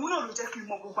 Òun náà ló jẹ́ kí n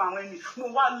mọ gbogbo àwọn ẹni. Mo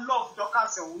wá love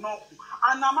Dorcas òun náà kù.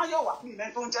 Anna Mayowa mi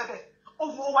ìmẹ́ni tó ń jẹ́ bẹ́ẹ̀. Ó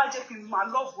wá jẹ́ kí n máa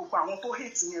love gbogbo àwọn tó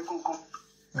hate yẹn gangan.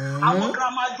 Àwọn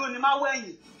grandma Jóni máa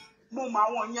wẹ̀yìn. Mo mọ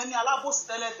àwọn yẹn ní alábòsí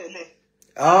tẹ́lẹ̀tẹ́lẹ̀.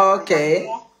 Okay.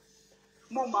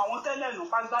 Mo mọ àwọn tẹ́lẹ̀ nù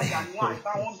pàgbàjà ni wọ́n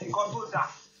àìbá wọn bí nǹkan tó dáa.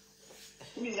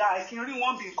 Mi ìyá ẹ̀ kí n rí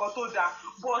wọn bí nǹkan tó dáa.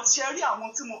 But ṣe rí àwọn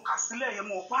tí mo kà sílẹ̀ yẹn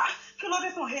mo pa kí ló dé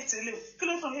tó ń hate lé? Kí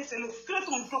ló tó ń hate lé? Kí ló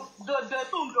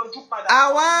tó ń dojú padà?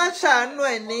 Àwa ṣàánú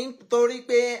ẹ̀ nítorí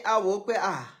pé a wò ó pé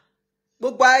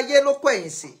gbogbo ayé ló kọ̀ ẹ̀yìn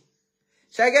sí.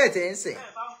 Ṣẹ́gẹ̀ tí ń sìn.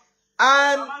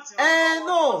 And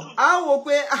no, a wò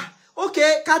pé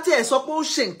okay, ká tiẹ̀ sọ pé ó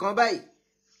ṣe nǹkan báyìí.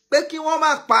 Pé kí wọ́n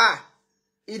má pa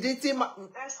ìdí tí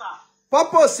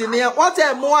purpose ni wọ́n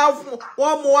tẹ̀ mú wá fún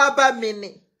wọ́n mú wá bá mi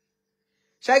ni.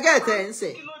 Ṣẹ́gẹ̀ tí ń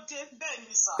sìn.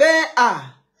 Pé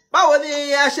báwo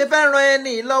ni a ṣe fẹ́ ran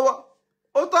ẹni lọ́wọ́?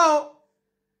 Ó tán o.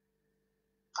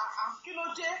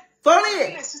 Torí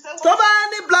tó bá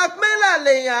ní blackmailer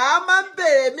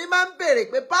lèèyàn mi máa ń bèrè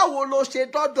pé báwo ló ṣe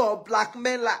dọ́dọ̀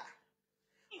blackmailer.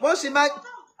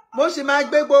 Mo sì máa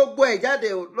gbé gbogbo ẹ̀ jáde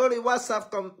lórí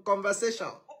WhatsApp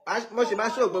conversation. Mo sì máa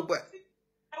ṣó gbogbo ẹ̀.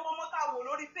 Ẹ wọ́n mọ́ tá a wò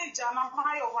lórí péjì Anna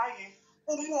Mayowa yẹn.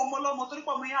 Ó mú ọmọ lọ́mọ torí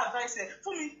pé ọmọ yẹn advice ẹ̀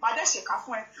fún mi pàdé ṣèkà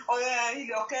fún ẹ.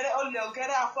 Ilẹ̀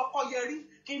ọ̀kẹ́rẹ́ afọ́kọ́yẹrí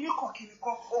kíní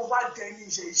kan ó wá dẹni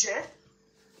ìṣẹ̀ṣẹ́.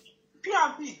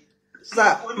 P&P.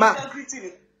 Sir, ma.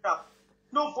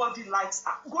 Nobody likes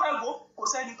her. Go ẹ̀wọ̀ kò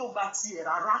sẹ́ni tó gba tiẹ̀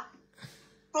rárá.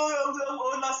 Tó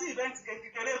lọ sí event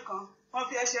kékeré kan, wọ́n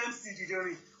fi HMC dìde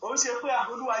rìn. Ó ṣe pé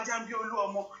Olúwa jẹ́ bí olú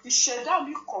ọmọ. Ìṣẹ̀dá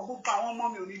mi kọ̀ gbogbo àwọn ọmọ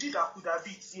mi ò ní dìdàkudà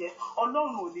bíi tiẹ̀.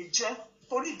 Ọlọ́run ò ní jẹ́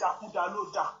torí ìdàkudà ló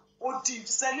dà. Ó di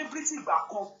celebrity ìgbà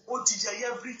kan, ó di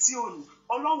celebrity òní.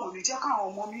 Ọlọ́run ò ní jẹ́ káwọn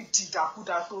ọmọ mi di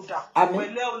ìdàkudà tó dà.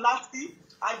 Pẹ̀lẹ́ o láti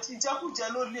àjẹkújẹ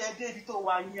ló lé ẹ débi tó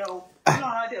wà yẹn o.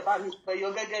 Ọlọ́run á dẹ̀ bá mi pẹ̀yọ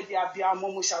gẹ́gẹ́ bí abiyamọ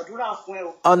mo ṣàdúrà fún ẹ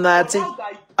o.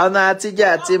 Ọ̀nà àtijọ́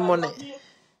àti múni.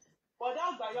 Bọ̀dá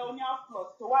àgbàyà oní aflot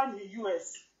tó wà ní US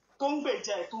tó ń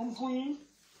gbèjà ẹ̀ tó ń bú yín.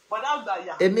 Bọ̀dá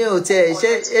àgbàyà. Èmi ò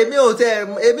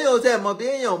tẹ̀ mọ̀ bí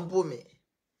èèyàn ń bú mi.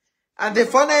 And the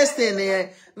funniest thing yẹn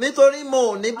nítorí mo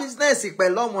ò ní business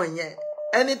pẹ̀lú ọmọ yẹn.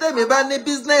 Ẹni tẹ́mi bá ní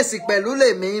business pẹ̀lú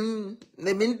lèmi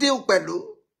ń deal pẹ̀lú.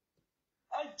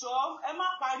 Ẹ jọ̀ọ́ ẹ má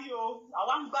parí o,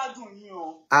 àwa ń gbádùn yín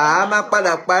o. A máa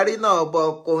padà parí náà bọ̀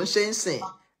kò ń ṣe ń sìn.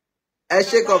 Ẹ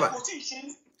ṣe kọ̀bà.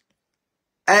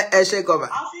 Ẹ ṣe kọ̀bà.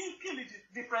 A fi ń kìlì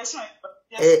depression.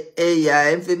 Ẹ̀yà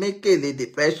ẹ̀ ń fi mí kìlì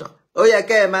depression. Ó yẹ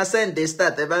kẹ́ ẹ máa send the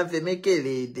start ẹ bá ń fi mí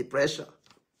kìlì depression.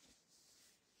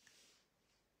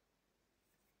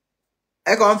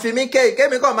 Ẹ kàn ń fi mí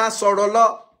kémi kàn máa sọ̀rọ̀ lọ.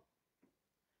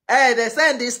 Ẹ dẹ̀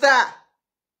send the star.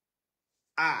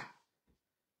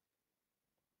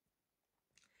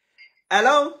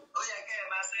 Hello?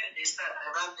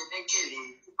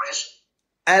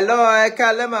 Hello, ẹ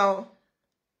káalẹ́ mà o.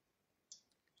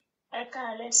 Ẹ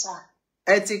káalẹ́ sà.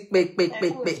 Ẹ ti pè.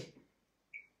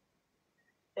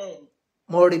 Bẹ́ẹ̀ni.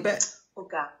 Mo rí bẹ́ẹ̀.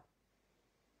 Ọ̀gá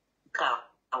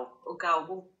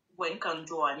gbogbo ẹ̀ ń kàn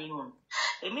jọ wà nínú.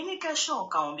 Èmi ní kẹ́sàn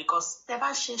kan because tẹ bá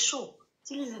ṣe show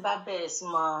tí Lizzy bá bẹ̀rẹ̀ sí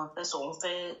máa fẹsọ̀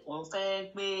òun fẹ́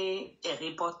gbé ẹ̀rí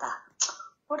bọ́tà.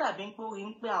 Ó dàbí pé ó rí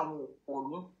pé àwọn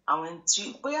òpònú àwọn ẹni tí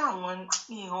pé àwọn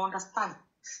ìran understand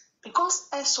because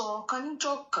ẹ sọ̀rọ̀ kan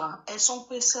níjọ́ kan ẹ sọ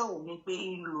pé sẹ́wọ̀n mi pé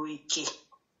ń lo ike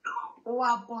ó wá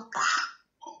bọ́tà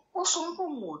ó sọ pé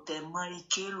òun ò tẹ̀ mọ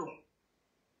ike lò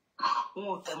òun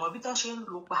ò tẹ̀ mọ bí tó ṣe ń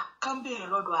lò pa kámbèrè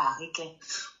lọ́dọ̀ Àríkẹ́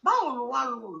báwo ló wá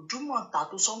lo Òjúmọ̀ta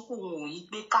tó sọ pé òun ò yí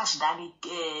gbé káàṣì dání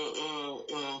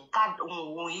òun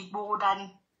ò yí gbówó dání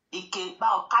ike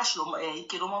báwo káàṣì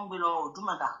ike ló mọ́ ń gbé lọ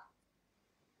Òjúmọ̀ta.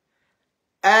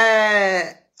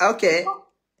 Okay.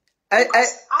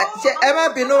 Ẹ má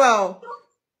bínú wa o.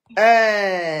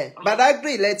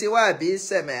 Badagry lẹ ti wá àbí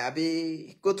Sẹ̀mẹ̀ àbí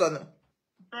Kútọ̀nù?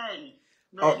 Bẹ́ẹ̀ni.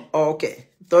 Okay.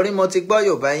 Torí mo ti gbọ́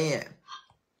Yorùbá yín yẹn.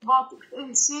 But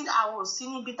sí àwọn òsí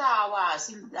níbi tá a wà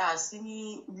sí ní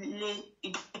ilé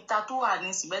ìta tó wà ní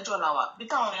Belgium la wà. Bí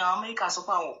táwọn èèyàn Amẹ́ríkà sọ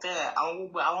pé àwọn òfẹ́ àwọn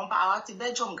gbogbo àwa ti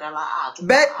Belgium gan la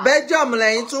Belgium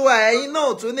lẹ́yìn tún wà ẹ̀yin náà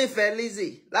tún nífẹ̀ẹ́ Lizzy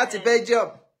láti Belgium.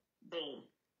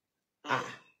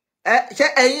 Ṣé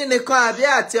ẹ̀yin nìkan àbí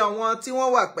àti àwọn tí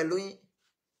wọ́n wà pẹ̀lú yín?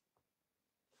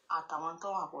 Àtàwọn tó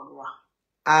wà pẹ̀lú wa.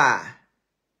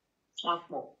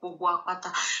 Ṣàpọ̀ gbogbo apáta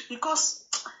because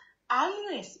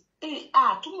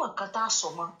àtúmọ̀ kan tá a sọ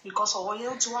mọ́ because ọ̀rọ̀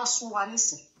yẹn ti wá sún wa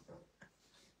nísìn.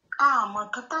 Àmọ́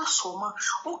kan tá a sọ mọ́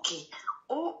okay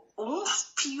òun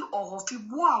fi ọ̀rọ̀ fi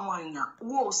bú àwọn èèyàn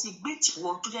wo ò sì gbé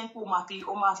tìwọ́ tó jẹ́ pé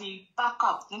ó máa fi back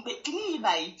up ní pé kí ní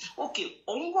ìgbà yìí okay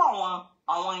òun wọ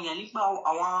àwọn èèyàn nípa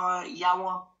àwọn ìyá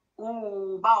wọn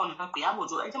báwo nìkan pè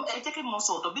Àbòjó ẹ jẹ́ kí mo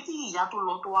sọ ọ̀tọ̀ bí tí ìyá tó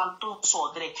lọ tó sọ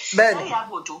ọ̀dẹ̀rẹ̀ lẹ́yìn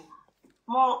Àbòjó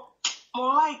mo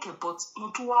like but mo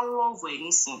tún wá love ẹ̀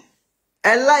nísìn.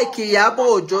 Ẹ like Ìyábọ̀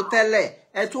Òjó tẹ́lẹ̀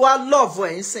ẹ tún wá love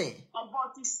ẹ̀ nísìn.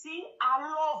 But see, I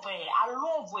love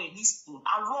ẹ̀ nísìn.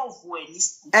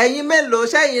 Ẹ̀yin mélòó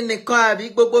ṣẹ́yìn nìkan àbí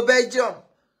gbogbo Belgium?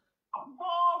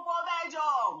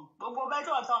 Gbogbo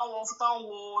Belgium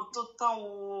tán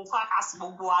wo fákàsì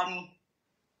gbogbo wa ni.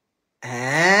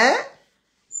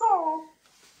 So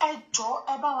ẹ jọ̀ọ́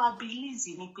ẹ bá wa bí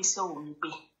Lizzy ní pé sẹ́wọ̀n ní pé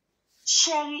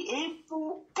ṣẹ́rí èébú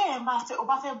tẹ́ ẹ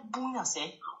bá fẹ́ búyàn sẹ́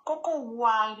kókó wo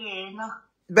ara ẹ náà.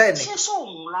 Bẹ́ẹ̀ni. Ṣé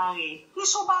sóhun lára ẹ bí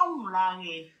sọ bá hùn lára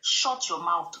ẹ shut your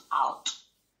mouth out.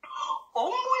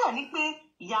 Òun múyàn ní pé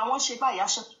ìyá wọn ṣe báyìí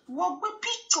aṣọ wọ́n gbé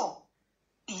picture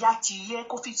ìyá ti yẹ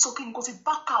kó fi sókè ní kó fi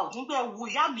back out nígbà wo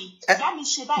ìyá mi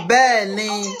ṣe báyìí. Bẹ́ẹ̀ni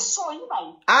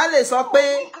a lè sọ pé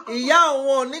ìyá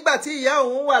òun nígbà tí ìyá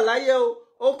òun wà láyé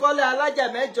ó kọ́lé alájà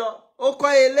 8 ó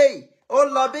kọ́ eléyìí ó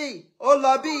lọ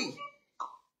bí.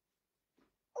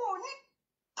 Ó ní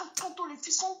kankan tó lè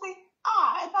fi sọ pé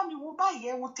ẹ bá mi wo báyìí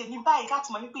ẹ wo tèmi báyìí láti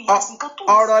mọ̀ wípé ìyá sí nǹkan tó ń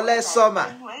sọ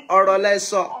ọ̀rọ̀ lẹ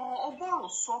sọ. Ọgbọ́rọ̀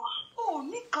sọ ó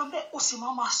ní kan bẹ́ẹ̀ ó sì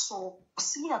máa sọ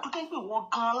sí ní àtúntò pé wọ́n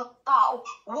gan-an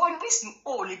wọ́n nísìn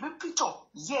ó lè gbé picture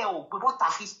yẹ ò gbé bọ́ta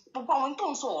fi gbogbo àwọn tó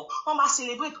ń sọ wọ́n máa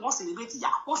celebrate ìyá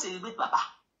wọ́n celebrate bàbá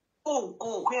ó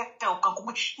rẹ ọ̀kan kò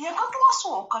pé ìyẹn kan tó wá sọ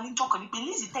ọ̀kan níjọ́ kan ní pé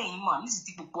Lizzy tẹ̀yìn mọ̀ Lizzy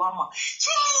ti gbogbo wa mọ̀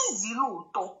ṣé Lizzy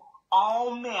lóòótọ́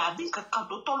ọmọ àbí kankan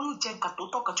tó tọ́ ló jẹ́ nǹkan tó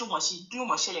tọ́ kan tí ó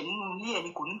mọ̀ ṣẹlẹ̀ nínú ilé ẹni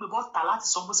kò ní gbé bọ́ta láti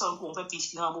sọ pé sọ́run kó òun fẹ́ fi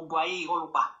ìṣìnà gbogbo ayé irọ́ ló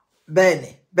pa. Bẹ́ẹ̀ni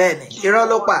irọ́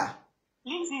ló pa.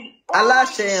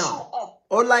 Aláṣehàn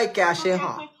ó láìkẹ́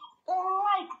àṣehàn. Ó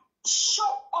like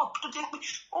show up tó jẹ́ pé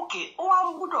okay ó wá ń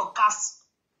gbúdọ̀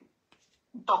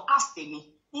cast tèmi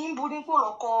níbo ní kó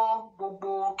lọ kọ gbogbo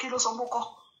kí ló sọ gbókọ́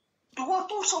ìwọ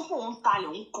tó sọ pé òun talẹ̀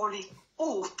òun kọ́lé ó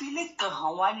fi lè kàn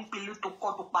hàn wá ní pélé tó kọ́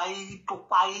tó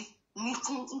parí ní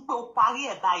fún pé ó parí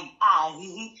ẹ̀ báyìí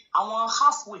àárín àwọn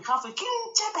halfway kí ń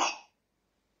jẹ́ bẹ́ẹ̀.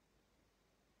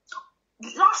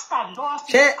 Last time ló wá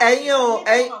fi. Ṣé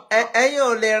ẹ̀yin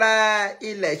ò lè ra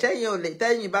ilẹ̀ ṣẹ́yìn ò lè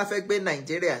tẹ́yìn bá fẹ́ gbé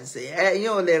Nàìjíríà ń sè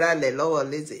ẹ̀yin ò lè ra ilẹ̀ lọ́wọ́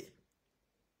Lizzy.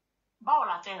 Báwo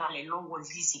la fẹ́ ralẹ̀ lọ́wọ́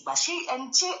Lizzy gbà ṣé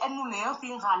ẹnu lèèyàn fi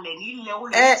ń ralẹ̀ nílẹ̀ ó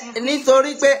lè ti rí.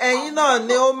 Nítorí pé ẹ̀yin náà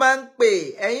ni ó máa ń pè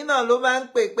ẹ̀yin náà ló máa ń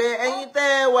pè pé ẹ̀yin tẹ́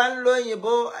ẹ wà ń lo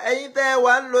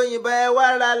òyìnbó ẹ wá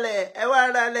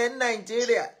ralẹ̀ ní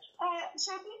Nàìjíríà.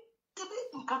 Ṣé bí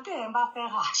nǹkan tẹ̀ ẹ̀ bá fẹ́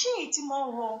rà ṣé èyí tí mo ń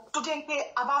rọ tó jẹ́ pé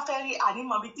a bá fẹ́ rí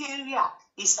ànímọ̀ bíi tí area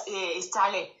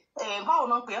ìsàlẹ̀ báwo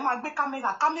náà pé ẹ máa gbé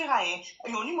kámẹ́rà yẹn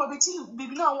èèyàn onímọ̀ bíi tí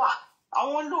bíbí náà wà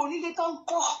àwọn onílé tó ń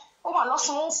kọ́ ó wà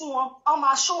lọ́sàn-án fún wọn wọ́n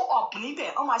máa show up níbẹ̀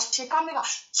wọ́n máa ṣe kámẹ́rà.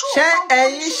 Ṣé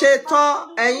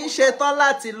ẹ̀yin ṣetán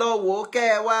láti lọ wò ó kẹ́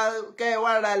ẹ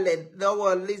wá ralẹ̀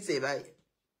lọ́wọ́ Lizzy báyìí?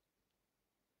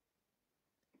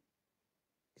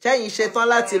 Ṣé ẹ̀yin ṣetán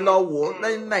láti lọ wò ó ní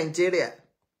Nàìjíríà?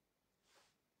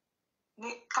 Ní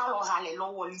ká lọ ralẹ̀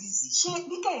lọ́wọ́ Lizzy ṣé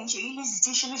bí kẹ́yìn ṣe rí Lizzy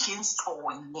tí ṣe ń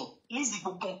sọ̀rọ̀ ìyẹn Lizzy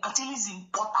gbogbo nǹkan tí Lizzy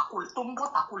tó ń bọ̀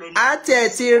tako lẹ́nu.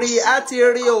 a ti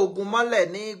rí oògùn mọ́lẹ̀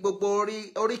ní gbogbo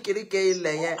oríkèéríkè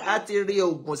ilẹ̀ yẹn a ti rí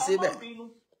oògùn síbẹ̀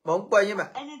mò ń gbọ́ yín mà.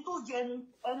 ẹni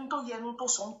tó yẹnu tó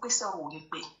sọ ń pèsè òun ni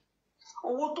pé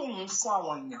owó tó ń fún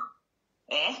àwọn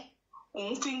èèyàn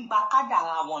òun fi ń gba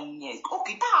kádàrá àwọn yẹn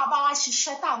òkè tá a bá wá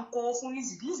ṣiṣẹ́ tá à ń kó fún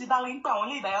Lizzy bá rí pé àwọn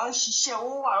ilé ìbáyọ̀ ń ṣiṣẹ́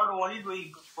owó wà lọ́dọ̀ wọn nílò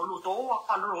ìgbò lóòótọ́ owó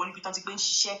wà lọ́dọ̀ wọn níbi tán ti gbé ń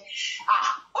ṣiṣẹ́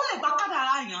ó lè gba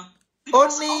kádàrá yẹn.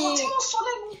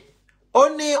 ó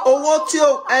ní owó tí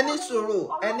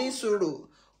ẹni sùúrù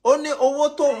ó ní owó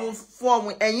tóun fún ọmọ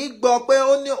ẹ̀yin gbọ́ pé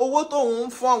ó ní owó tóun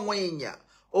fún àwọn èèyàn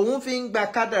òun fi ń gba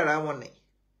kádàrá wọn ni.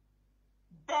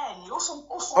 Bẹ́ẹ̀ni ó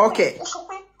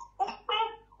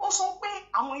sọ pé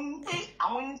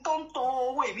àwọn ẹni tó ń tọrọ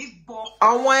owó èmi gbọ́.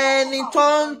 Àwọn ẹni tó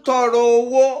ń tọrọ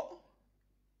owó.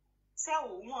 Ṣé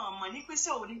òun àmọ́ ní pé ṣé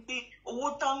òun ní pé owó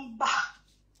tó ń gbà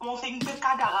wọ́n fi ń gbé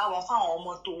kádàrá wọn fáwọn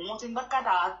ọmọ tó wọ́n fi ń gbé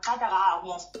kádàrá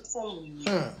wọn fóun yìí.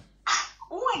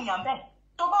 Owó èèyàn bẹ́ẹ̀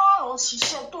tó bá wà lọ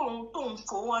ṣiṣẹ́ tóun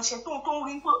fowó wọn ṣe tóun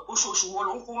rí pé oṣooṣù wọn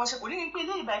lòun fowó wọn ṣe kò ní ní pé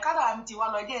ilé ìbàyí kádàrá mi ti wá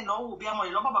lọ ẹdí ẹ̀ náà wò bí ọmọ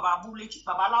ìlọ́gbọ̀n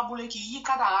bàbá alábúlé kì í yí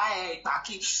kádàrá ẹ̀ gbà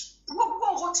kí gbogbo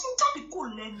ọ̀rọ̀ tí ń jáde kò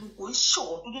lẹ́nu kò ń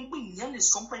ṣọ̀rọ̀ tó jẹ́ pé ìyẹn lè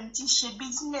sọ pé ẹni tí ń ṣe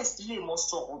business lè mọ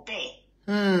sọ̀rọ̀ bẹ́ẹ̀.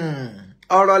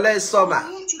 ọ̀rọ̀ lẹ sọ mà.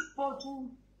 ọ̀rọ̀ ti pọ̀ jù.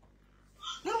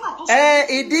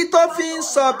 ìdí tó fi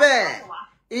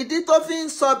ń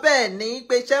sọ bẹ́ẹ̀ ni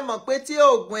pé ṣé mọ̀ pé tí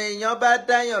oògùn èèyàn bá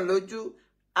dáyàn lójú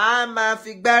a máa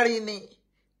fi gbárí ni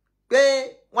pé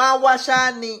wọ́n á wá ṣáá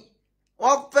ni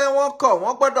wọ́n fẹ́ wọ́n kọ̀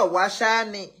wọ́n gbọ́dọ̀ wá ṣáá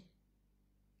ni.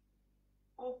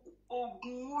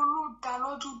 oògùn wo ló dá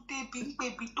lọ́dún débi ń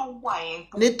pébi tó wà yẹn.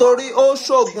 nítorí ó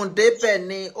ṣoògùn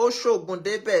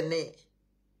débẹ̀ ni.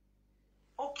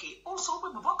 ok ó sọ pé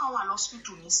bàbá kan wà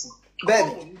lọ́sítù nísìn.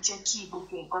 bẹ́ẹ̀ni ó ń jẹ́ kí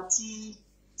gbogbo nǹkan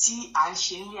tí à ń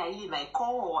ṣe ní ayé ìlà ìkọ́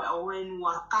ọ̀rọ̀ ẹnu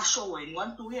wa káṣọ̀wọ̀ ẹnu wa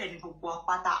nítorí ẹni gbogbo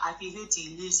apáta àfi ilé ti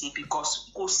ilé ṣe because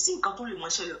kò sí nǹkan tó lè mọ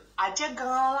ṣẹlẹ̀ àjẹ́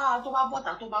gan-an lára tó bá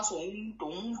bọ̀tà tó bá sọ òun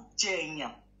tòun jẹ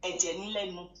èèyàn ẹ̀jẹ̀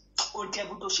nílẹ́nu ó jẹ́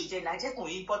bó tó ṣe jẹ́ ní àjẹ́ kò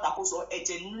yí bọ̀tà kó sọ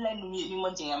ẹ̀jẹ̀ nílẹ́nu mi èmi mọ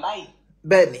jẹ̀yàn báyìí.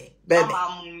 bẹ́ẹ̀ni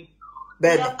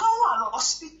ìyá kan wà lọ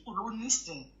hospital ló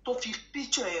nísìn tó fi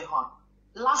picture ẹ̀ hàn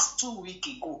last 2 weeks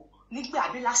ago nígbà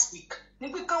àbí last week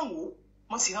nígbà kan wò ó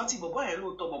mo sì rántí bọ̀bọ̀ yẹn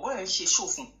lóòótọ́ bọ̀bọ̀ yẹn ṣe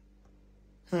ṣòfin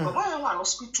bọ̀bọ̀ yẹn wà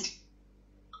lọ́sípítù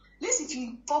Lizzy fi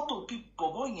fọ́tò bí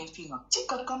bọ̀bọ̀ yẹn fi hàn tí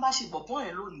kankan bá ṣe bọ̀bọ̀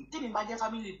yẹn lónìí tèmi bá jẹ́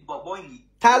fámìlì bọ̀bọ̀ yẹn.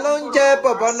 ta ló ń jẹ́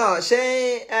bọ̀bọ̀ náà ṣé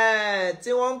tí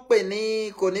wọ́n ń pè ní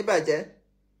kò ní bàjẹ́.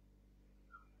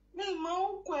 mi máa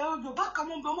ń kọ ẹ Yorùbá kan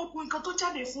mọ́ bí ọmọkùnrin kan tó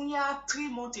jáde fún yá 3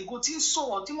 months ago tí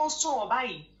wọ́n sọ̀rọ̀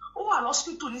báyìí ó wà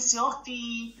lọ́sípítù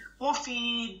nísìnyí wọ́n fi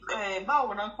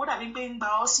báwo náà kó dàbí pé ń gba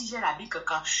oxygen àbí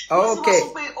kankan. ok wọ́n sọ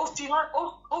pé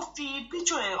ó fi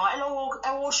picture ẹ̀ hàn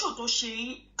ẹ wo show tó ṣe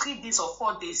 3 days or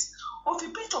 4 days ó fi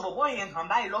picture bọ̀bọ̀ yẹn hàn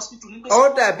báyìí lọ́sípítù ní pé. ó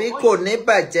dàbí kò ní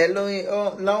bàjẹ́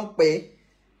ló ń pè é.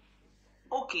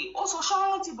 ok ó sọ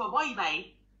ṣọ́ọ́rọ́ ti bọ̀bọ̀ yìí báyìí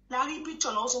la rí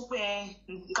picture náà ó sọ pé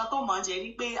nǹkan tó máa ń jẹ ni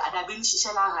pé àdàbí ń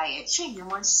ṣiṣẹ́ lára yẹn ṣé ìyẹn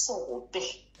máa ń sọ̀rọ̀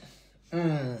bẹ́ẹ̀.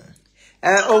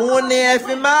 òun ni ẹ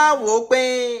fi máa wò ó pé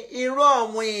irú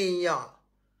àwọn èèyàn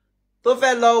tó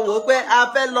fẹ́ lọ wò ó pé a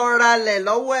fẹ́ lọ ralẹ̀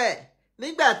lọ́wọ́ ẹ̀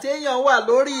nígbà tí èèyàn wà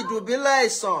lórí ìdùbúlẹ̀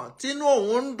àìsàn tínú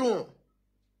òun ń dùn.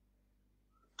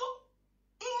 tó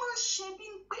ẹ máa ṣe bí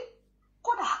pé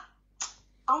kódà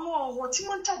àwọn ọ̀rọ̀ tí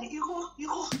wọ́n jáde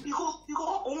irọ́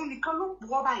òun nìkan ló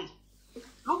pọ̀ báyìí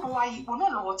ló pọ̀ wá ipò náà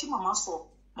lọ́rọ̀ tí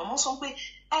màmá sọ pé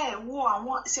ẹ wo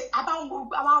àwọn ṣe abáwo.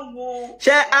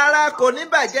 ṣé ara kò ní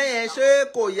bàjẹ́ yẹn ṣé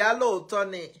kò yá lóòótọ́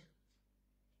ni.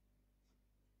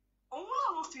 òun náà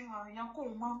ló fi hàn yẹn kó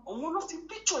o mọ òun ló fi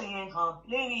picture yẹn hàn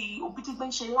lérí òbí tí gbé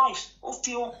ń ṣe life ó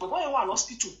fi bàbá yẹn wà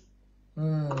lọ́sítítù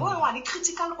bàbá yẹn wà ní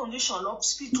critical condition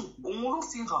lọ́sítítù òun ló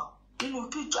fi hàn nínú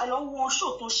picture ẹ lọ wo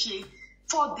show tó ṣe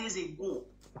 4 days ago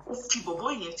ó fi bàbá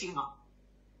yẹn fi hàn.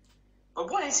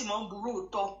 bọ̀bọ̀ yẹn sì máa ń burú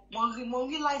òótọ́ mo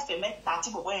rí láìfẹ́ mẹ́ta tí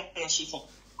bọ̀bọ̀ yẹn ṣe fún.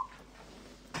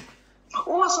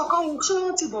 ó wá sọ káwọn ṣé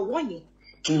wọ́n ti bọ̀bọ̀ yẹn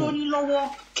kí ló ní lọ́wọ́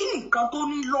kí ni nǹkan tó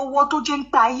ní lọ́wọ́ tó jẹ́ ń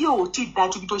ta ayé ò tí ì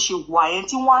dájú bí tó ṣe wà yẹn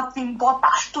tí wọ́n á fi ń bọ́ta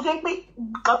tó jẹ́ pé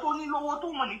nǹkan tó ní lọ́wọ́ tó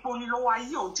mọ̀ nípa ó ní lọ́wọ́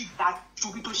ayé ò tí ì dájú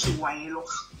bí tó ṣe wà yẹn lọ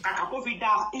kàkà tó fi dá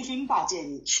efi ń bàjẹ́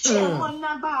ni. ṣé wọ́n ní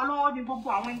agbára lọ́wọ́ ni gbogbo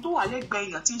àwọn ẹni tó wà lẹ́gbẹ̀ẹ́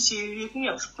èèyàn tí ń ṣe eré fún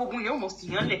yàn gbogbo yẹn ò mọ̀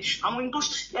fìyàn lẹ̀ àwọn ẹni tó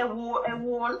ẹ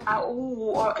wo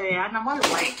owó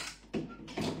anamáyọ̀wá yẹn.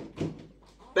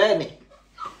 bẹ́ẹ̀ni.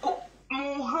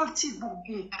 mo rántí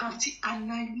gbogbo nǹkan tí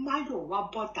anamáyọ̀wá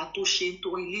bọ́ta tó ṣe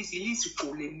nítorí Lizzy kò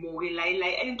lè mọ orí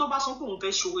láéláé ẹni tó bá sọ pé òun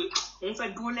fẹ́ ṣòwe òun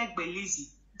fẹ́ dúró lẹ́gbẹ̀ẹ́ Lizzy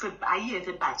ayé ẹ̀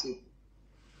fẹ́ bàjẹ́.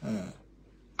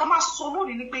 ká máa sọ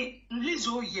lónìí ni pé Lizzy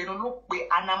ó yẹnu ló pe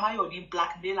anamáyọ̀ ní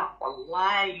blackmailer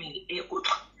ọ̀láìmí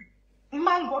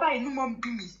máa ń gbọ́ báyìí inú mọ́ ń bí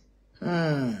mi.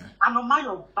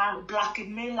 anamáyọ̀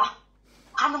blackmailer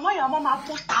anamáyọ̀ máa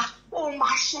bọ́ta ó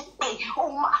máa ṣépè ó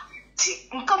máa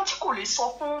nǹkan tí kò lè sọ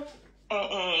fún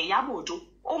Ìyábọ̀ Òjó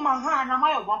ó máa hàn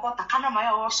anamáyọ̀ bọ́ bọ́ta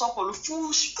kánamáyọ̀ sọ pẹ̀lú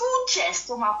full chest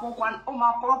ó máa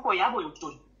pọ́pọ̀ Ìyábọ̀ Òjó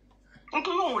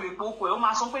nítorí òun lè pọ́pọ̀ ẹ̀ ó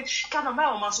máa sọ pé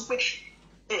kánamáyọ̀ máa sọ pé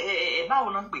báwo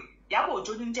náà pè Ìyábọ̀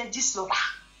Òjó ní jẹ́ gíslọ́bà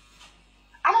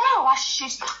anamáyọ̀ wá ṣe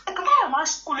anamáyọ̀ máa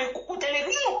kó lè kókó tẹ́lẹ̀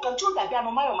rí nǹkan tí ó dàbí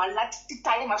anamáyọ̀ máa láti títa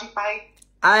ayé máa fi parí.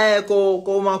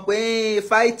 kò mọ̀ pé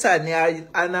fáìtà ni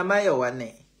anamáyọ̀ wà ní.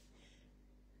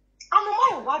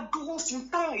 anamáyọ̀ wá dúró fún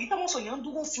tán èyí táwọn sọ yẹn ń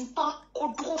dúró fún tán ó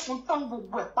dúró fún tán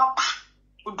gbogbo ẹ̀ pápá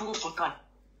ó dúró fún tán.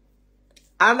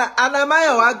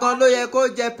 anamáyọ̀ wá gan ló yẹ kó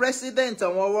jẹ president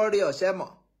àwọn warrior ṣẹ́ mọ̀.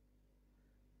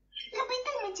 ibi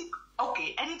tí mi ti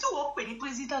ẹni tí wọ́n pè ní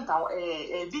president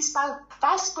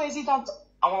vice president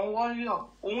àwọn warrior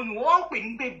òun ni wọ́n ń pè ní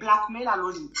pé blackmailer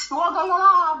lónìí ìwọ gangan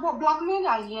láàbọ̀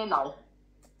blackmailer yẹn náà.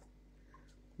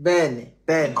 bẹ́ẹ̀ni.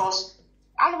 because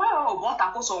anamáyọ̀ ò bọ́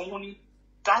takoso òun ni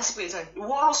vice president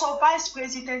ìwọ ló sọ vice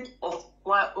president of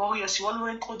warriors ìwọ ló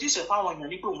introduce ẹ̀ fáwọn èèyàn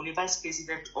ní pé òun ni vice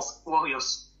president of warriors.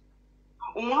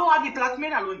 òun ló wá di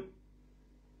blackmailer lónìí.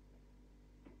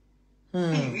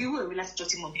 Irú èmi láti jọ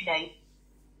tí mo bí láyé.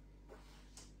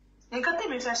 Nǹkan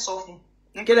tèmi fẹ́ sọ fún.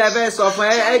 Kí lẹ fẹ́ sọ fún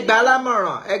ẹ gbà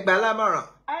lámọ̀ràn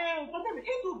nǹkan tèmi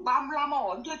kí tù bá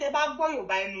lámọ̀ràn nítorí tẹ bá gbọ́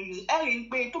Yorùbá ẹnu mi ẹ rí i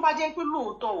pé tó bá jẹ́ pé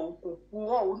lóòótọ́ o kò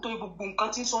purọ́ òun tó gbogbo nǹkan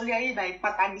tí ń sọ lé ayé ìgbà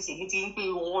ìpátá ní sèmi ti ń pé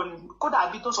irọ́ ni kódà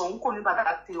bí tó sọ òun kò ní bàtà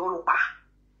àti irọ́ ló pa.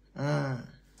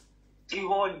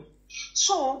 Irọ́ ni.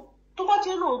 So tó bá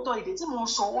jẹ́ lóòótọ́ èdè tí mo ń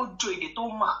sọ ó jọ èdè tó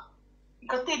mà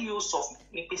nǹkan tèmi ó sọ fún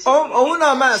mi pé. Òun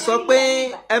náà máa sọ pé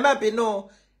ẹ má bínú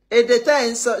èdè tẹ́ ẹ̀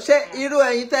ń sọ ṣé irú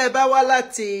ẹ̀yin tẹ́ ẹ bá wá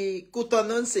láti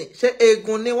Kútọ́nù ń sìn ṣé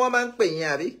eegun ni wọ́n máa ń pè yín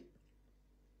àbí.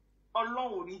 Ọlọ́run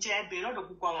ò ní jẹ́ ẹbẹ̀ lọ́dọ̀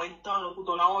púpọ̀ àwọn ìtàn lọ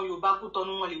Kútọ́nù àwọn Yorùbá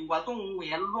Kútọ́nù wọn lè wà tó ń wò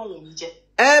yẹn lọ́run ò ní jẹ́.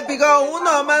 Bìkọ́ òun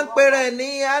náà máa ń pè rẹ̀ ní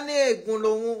á ní eegun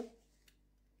lòun.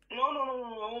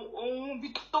 Òun bí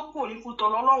tó kù ní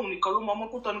Kútọ́nù Ọlọ́run nìkan ló mọ ọmọ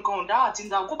Kútọ́nù nìkan ò dá àti ń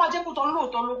dá kó bá jẹ́ Kútọ́nù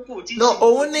lóòótọ́ ló kù tí.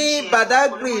 Òun ní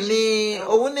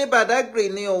Badagry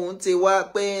ni òun ti wá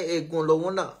pé eegun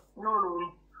lòun náà.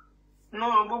 No,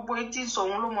 gbogbo etí sọ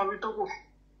òun ló mọ ibi tó kù.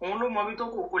 Òun ló mọ ibi tó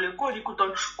kù kò lè kó ní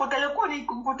Kútọ́nù. Kò tẹ̀lé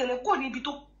kó ní ibi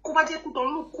tó kó bá jẹ́ Kútọ́nù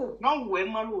ló kù. Náà wù ẹ́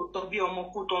mọ́ lóòótọ́ bí ọmọ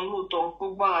Kútọ́nù lóòótọ́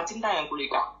gbogbo ara tí ń dáyà kò lè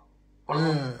gbà.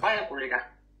 Báyà kò lè gbà.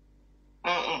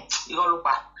 Irọ́ ló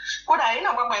pa. Kódà yìí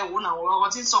náà pápá ẹ̀wò náà ọ̀rọ̀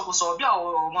tí ń sọ kò sọ̀rọ̀ bí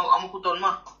àwọn ọmọ Kútọ́nù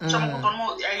náà. Ṣé ọmọ Kútọ́nù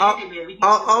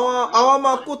àwọn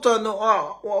ọmọ Kútọ́nù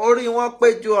orí wọn pé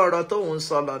ju ọ̀rọ̀ tóun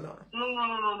sọ lọ́nà. No,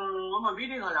 ọmọ bí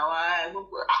nìkan làwa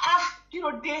gbogbo kí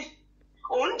ló dé?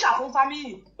 Òun jà fún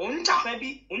fámìlì, òun jà fẹ́ bí,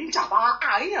 òun jà bá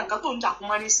àríyàn kan tó ń jà fún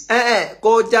mánìsì.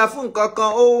 Kò jà fún nǹkan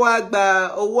kan, ó wá gba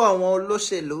owó àwọn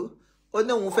olóṣèlú. Ó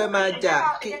ní òun fẹ́ máa jà.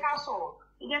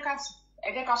 Ẹ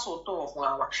jẹ́ ká sọ ọ̀tọ̀ fún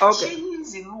wa. Ṣé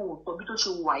Lizzy lóòótọ́ bí tó ṣe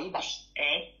wà yìí báyìí?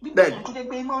 Bíbí òun tó dé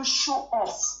pé máa ń show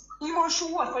off. Ìmọ̀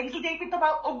ṣòwò ẹ̀fọ́ ẹni tó dé pé tó bá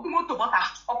gbé mọ́tò bọ́ta,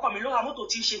 ọkọ mi ló ra mọ́tò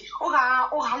tí ń ṣe, ó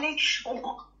ra lé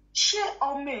ọkọ̀. Ṣé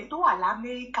ọmọ ẹ̀ tó wà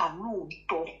l'Amẹ́ríkà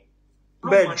lóòótọ́? Ló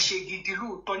mọ̀ ṣe gidi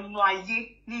lóòótọ́ nínú ayé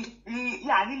ní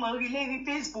láàrin mọ̀ rí lérí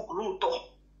Facebook lóòótọ́.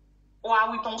 Ó wá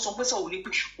wí tán sọ pé sọ òun ní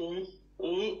pé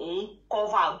òun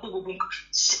cover gbé gbogbo nǹkan.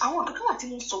 Àwọn kankan wà tí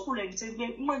mo sọ kúrò ẹni tẹ́ gbé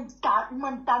máa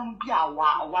ń dánú bí àwa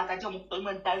adájọ́ ọmọ kan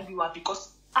máa ń dánú bí wa because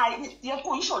yẹ kó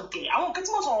ń ṣọ̀dẹ̀. Àwọn nǹkan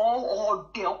tí mo sọ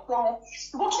ọ̀dẹ̀ ọpọlọ.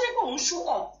 Ìbọn tó yẹ kó ń show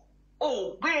off.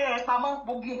 Gbé ẹ pamọ́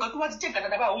gbogbo nǹkan tó wá ti jẹ́ nǹkan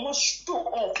dáadáa báyìí, òun show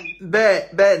off ni.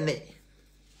 Bẹ́ẹ̀ ni.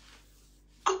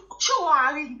 Ṣé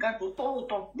wàá rí nǹkan tó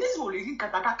tọ́ Lizzy ò lè rí nǹkan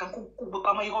dáadáa kan kó gbogbo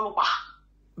ọmọ irọ́ ló pa.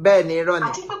 Bẹ́ẹ̀ ni irọ́ ni.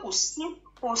 Àti pé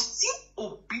kò sí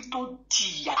òbí tó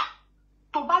jìyà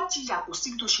tó bá jìyà kò sí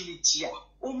tó ṣe lè jìyà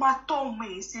ó máa tọ́ ọmọ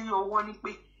yìí sí ọwọ́ ni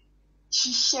pé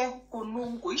ṣiṣẹ́ kò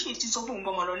lóhun kò ṣe ti sọ fún òun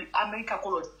gbọ́mọ lọ Amẹ́ríkà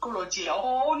kó lọ jìyà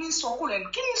ó ní sọkúlẹ̀ ní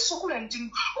kí ni sọkúlẹ̀ ní jìn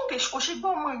ó kò ṣe gbọ́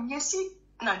ọmọ yẹn sí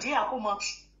Nàìjíríà kó mọ.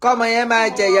 Kọ́mọ yẹn máa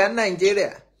jẹ̀yà ní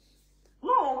Nàìjíríà.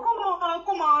 No,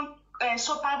 kó mọ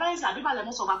supervisor àbí balẹ̀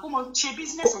mọ́ sọ̀rọ̀ kó mọ ṣe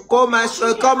business.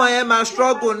 Kọ́mọ yẹn máa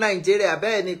struggle Nàìjíríà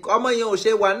bẹ́ẹ̀ ni ọmọ yẹn ò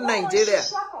ṣe wà ní Nàìjíríà.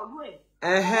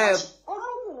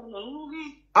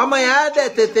 Ọmọ yẹn á dẹ̀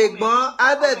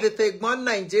tètè gbọ́n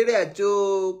Nàìjíríà ju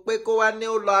pé kó wá ní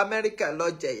ó lọ Amẹ́ríkà lọ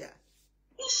jẹ̀yà.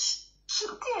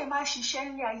 Tí ẹ máa ṣiṣẹ́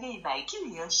ní ayé ìbàyí kí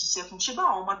nìyẹn ṣiṣẹ́ fún ṣé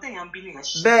báwọn ọmọ téèyàn bí nìyẹn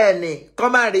ṣiṣẹ́. Bẹ́ẹ̀ ni kọ́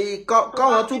máa rí kọ́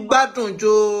wọn tún gbádùn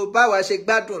ju báwa ṣe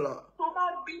gbádùn lọ. Tó bá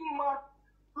bímọ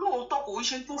lóòótọ́ kò ń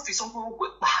ṣe tó fi sọ fún gbogbo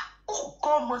pa ó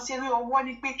kọ́ ọmọ sí eré ọwọ́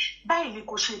ni pé báyìí ni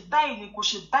kò ṣe báyìí ni kò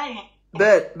ṣe báyìí.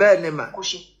 Bẹ́ẹ̀ ni mà. Kò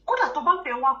ṣe kódà tó bá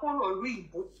fẹ́ wá kó lọ ìlú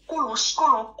ìbò kó lọ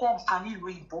kọ́ nǹkan nílùú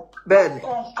ìbò. Bẹ́ẹ̀ ni.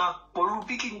 Kọ́ nǹkan pẹ̀lú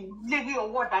bí kí n léwé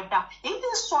ọwọ́ dáadáa èyí tí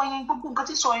ń sọ yẹn gbogbo nǹkan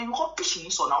tí ń sọ yẹn rọ́bìṣì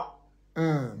ní sọ náà.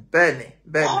 Bẹ́ẹ̀ni.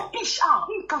 Rubbish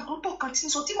nǹkan tó tọ́ kan tí ń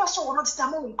sọ tí wọ́n sọ̀rọ̀ náà ti ta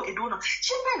mọ́ òun pẹ̀lú náà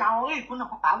ṣé bẹ́ẹ̀ làwọn ọ̀rẹ́ ìkó náà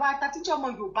pàpà wá ta tíjọ́ ọmọ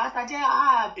Yorùbá ta jẹ́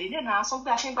Benin náà sọ pé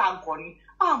aṣẹ́gbà gọ̀ ni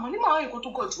àmọ́ nígbà àwọn èkó tó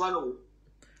gọ̀ jù wá lọ.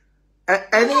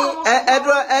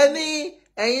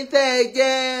 ẹ̀yin tẹ́ ẹ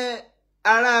jẹ́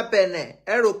ará Benin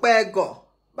ẹ rò pé ẹ gọ̀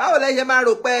báwo lẹ ṣe máa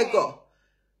rò pé ẹ gọ̀.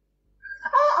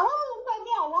 Àwọn ọmọ nígbà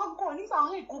ní àwọn gọ̀ nígbà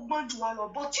àwọn èkó gbọ́n jù wá lọ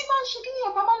bọ́ tí máa ń ṣe kí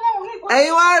Yorùbá máa láwọn èkó.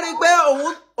 Ẹ̀yin wá rí i pé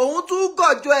òun tún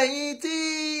gọ̀ ju ẹ̀yin tí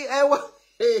ẹ wá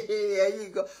ẹ̀yin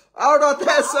gọ̀ ọ̀rọ̀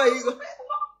tẹ́ sọ yìí gọ̀.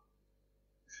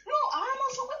 No, àwọn ọmọ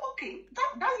sọ pé okay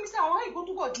that means àwọn èkó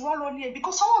tó gọ̀ jù wá lọ ni ẹ̀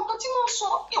because àwọn nǹkan tí wọ́n sọ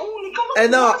òun nìkan ló.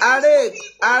 Náà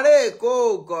ará Èkó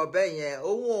ò gọ̀ bẹ́ẹ̀ yẹn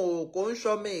òun kò ń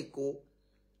sọmọ Èkó.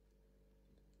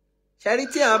 Ṣẹ́rí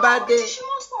tí àwọn bá dé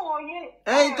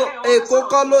ẹ̀yin tó Èkó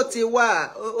kọ́ ló ti wà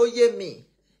ó yé mi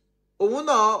òun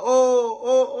náà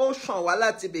ó ṣàn wá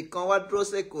láti ibì kan wá dúró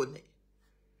sẹ́kọ̀ọ́ ni.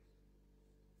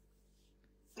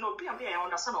 no, bí I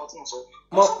understand what you so.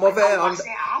 Mo fẹ́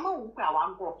say I'm a who I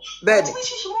want go. Bẹ́ẹ̀ni. Tí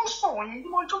ṣe wọ́n sọ yẹn tí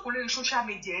wọ́n jókòó lórí social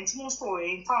media tí wọ́n sọ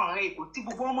yẹn fáwọn èkó tí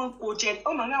gbogbo wọn kò jẹ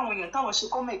ó máa ń àwọn èèyàn táwọn ṣe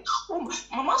comment.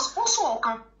 Màmá ó sọ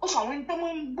ọ̀kan ó sọ àwọn tá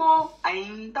máa ń gbọ́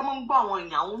àyìn tá máa ń gbọ́ àwọn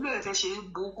èèyàn àwọn olóyè fẹ́ ṣe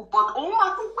burúkú but òun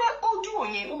máa tún gbé ojú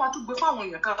òyìn ó máa tún gbé fáwọn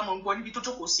èèyàn kan máa ń gbọ́ níbi tó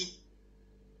jókòó sí.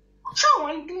 Ṣé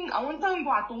àwọn tá ń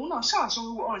gbọ́ àtòun náà ṣàṣọ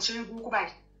burúkú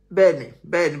báyìí?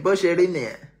 Bẹ́ẹ̀ni bó ṣe rí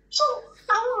nìyẹn. So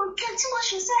àwọn nǹkan tí wọ́n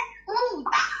ṣe sẹ́ wọ́n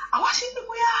gbà àwa ṣe pé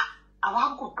bóyá àwa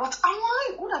gò but àwọn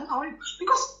èkó dàbí àwọn èkó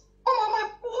because ó máa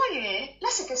púpọ̀ yẹn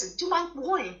lẹ́sẹ̀kẹsẹ̀ tí ó máa ń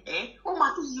púpọ̀ yẹn ó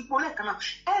máa tún yípo lẹ́ẹ̀kan náà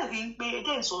ẹ rí i pé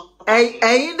ẹjẹ́ ìsọ.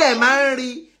 ẹ̀yin dẹ̀ máa ń rí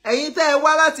ẹ̀yin tẹ́ ẹ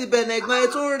wá láti Benin gan ẹ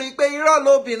tún rí i pé irọ́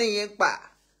lóbìnrin yẹn pa.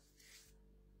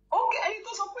 ok ẹyin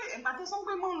tó sọ pé ẹ̀gbà tó sọ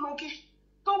pé mọ́ ń lókè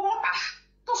tó wọ́tà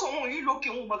tó sọ wọn ò yí lókè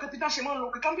òun mọ̀ kí bá ṣe mọ́ ń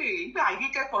lókè kán bèèrè pé àyè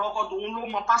kẹ́kọ̀ọ́ lọ́kọ̀ tòun ló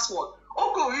mọ password ó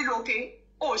kò rí lókè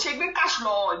ó ṣe gbé cash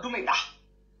lọ ìdúmẹ̀ta.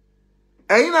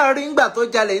 ẹ̀yin náà rí ngbà tó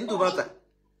jalè ń Dùmọ̀tà.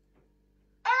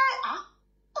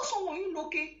 tó sọ wọn yìí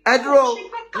lókè. ẹ dúró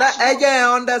ẹ jẹ́ ẹ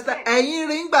understand ẹ̀yin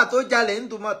rí ngbà tó jalè ń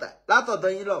Dùmọ̀tà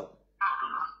látọ̀dọ̀ yín lọ.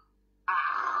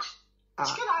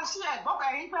 kí ló ń ṣe ẹ̀gbọ́n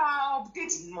ẹ̀yin gba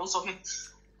update ni mo sọ fún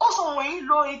ó sọ wọn yìí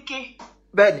lọ eke.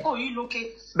 Bẹ́ẹ̀ni. ó yìí lókè.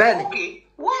 Bẹ́ẹ̀ni. ok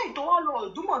wọ́n ètò wa lọ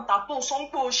Ìdúmọ̀tà tó sọ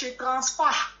pé ó ṣe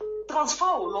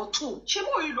transfer ò lọ tó ṣé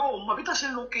bó yìí lọ mọ̀ bí tó ṣe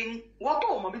lókè ni wọ́n tó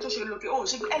mọ̀ bí tó ṣe lókè ó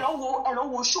ṣe ẹ lọ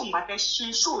wo show mà fẹ́ ṣe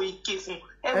show ike fún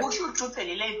ẹ wo show tó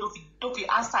tẹ̀lé lẹ́yìn tó fi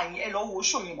answer yín ẹ lọ wo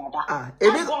show yẹn dáadáa.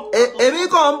 èmi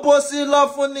kàn ń bó sí lọ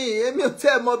fún ni èmi ò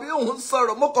tiẹ̀ mọ̀ bí òun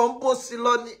sọ̀rọ̀ mo kàn ń bó sí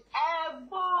lọ ni. ẹ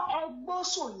gbọ́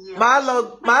sọ yẹn.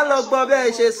 màá lọ gbọ́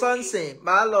bẹ́ẹ̀ ṣe sọ́nsìn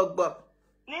màá lọ gbọ́.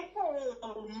 nípò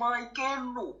ọmọ ike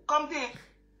lò kán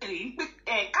bèèrè pé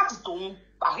káàtì tòun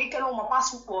àríkẹ́ ló mọ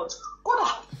passport kódà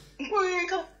nítorí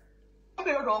kán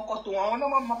bèèrè ọ̀dọ̀ ọkọ̀ tòun àwọn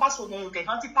náà mọ passport òun kẹ̀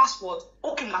rántí passport ó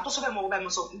kì í nà tó sọ bẹ́ẹ̀ mọ ọba ẹ̀mọ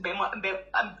sọ bẹ́ẹ̀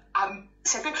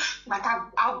ṣe pé gbàtà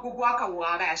gbogbo akàwọ̀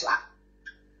ara ẹ̀ sọ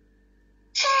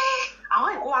ṣé àwọn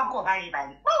èkó wa gọ̀ báyìí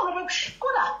báwo ló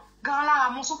kódà gan lára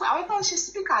mo sọ pé àwọn tó ń ṣe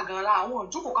speaker gan lára àwọn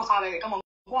òjókòó kan fara rẹ̀ kán mọ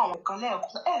gbọ́ àwọn kan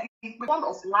lẹ́ẹ̀kan ẹ̀ rí i pé one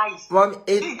of life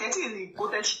ní ìtẹ́tì ìrìn kó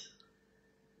tẹ́sí.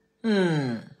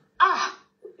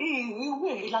 Ìwé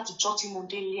èrè láti jọ́ tí mo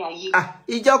délé ayé.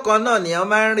 Ìjọ kan náà nìyẹn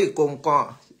máa ń rìn kọ̀ọ̀kan.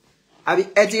 Àbí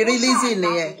ẹ ti rí Lizzy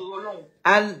nìyẹn.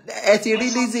 Ẹ ti rí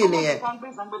Lizzy nìyẹn.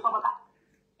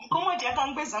 Kó mọ̀ jẹ́ ká ń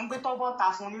gbé Sàngbétọ́ bọ́ta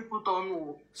fún ní Kútọ́nù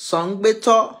o.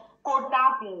 Sàngbétọ́. Kó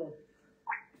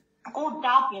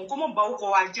dákun kó mọ̀ bá orúkọ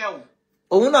wa jẹ́ o.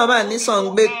 Òun náà máa ní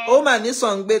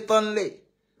Sàngbétọ́ ńlẹ̀.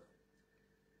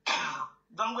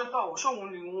 Sàngbétọ́ ò ṣóun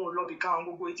ni òun ò lọ bí káwọn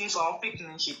gbogbo etí ń sọ àwọn fake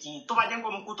ní ṣe kìí tó bá jẹ́ pé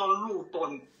ọmọ Kútọ́nù lóòótọ́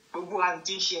ni gbogbo àwọn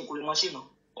tí ń ṣe kò lè mọ ṣe náà.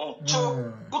 Tó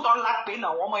Kútọ́nù la pé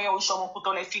náà wọ́n mọ yẹn ó ṣe ọmọ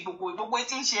Kútọ́nù ẹ fi gbogbo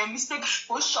etí ń ṣe mistake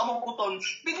ó ṣe ọmọ Kútọ́nù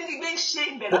bí títí gbé ṣe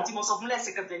ìbẹ̀rẹ̀ tí mo sọ fún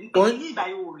lẹ́sẹ̀ kẹtẹ ní ìgbà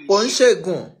yóò rí. Kò ń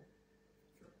ṣègùn.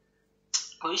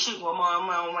 Kò ń ṣègùn ọmọ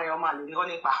ẹ̀ ọmọ àlè nìkan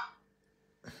nípa.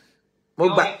 Mo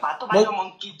gbà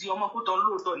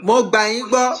yín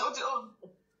gbọ́.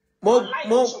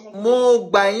 Mo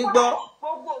gbà yín gbọ́.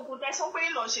 Gbogbo ògùn tẹsán pé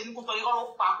lọ ṣe ní Kútọ́nù irọ́ ló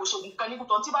pa kò ṣògùn kan ní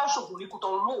Kútọ́nù tí bá ṣògùn ní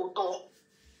Kútọ́nù lóòótọ́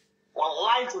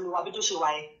wàláì tó lè wà bí tó ṣe wà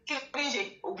yẹn kí ló ń ṣe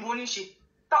ògùn oníṣe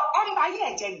tó ọ̀n bá yé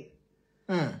ẹ̀jẹ̀ ni.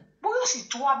 Bóyá sì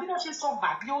tó wa bí wọ́n ṣe sọ gbà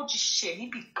bí ó ti ṣe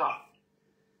níbì kan.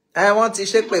 Wọ́n ti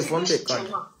ṣépè fún bìkan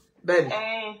bẹ́ẹ̀ ni.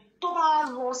 Tó bá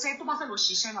fẹ́ lọ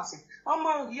ṣiṣẹ́ náà sí ọmọ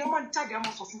jáde ọmọ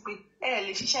sọ fún pé ẹ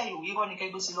lè ṣiṣẹ́ ìlú yìí kọ́ ni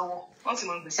kẹgbẹ́ sí lọ́wọ́ wọ́n sì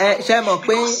máa ń gbèsè. Ṣe mọ̀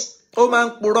pé ó máa ń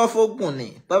purọ́ fógùn ni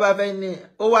tó bá fẹ́ ní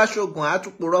ó wá ṣògùn á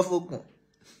tún purọ́ fógùn.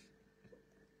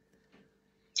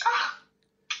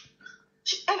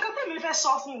 Nǹkan tèmi fẹ́ sọ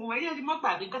fún òun ẹ̀yẹ́ ni mo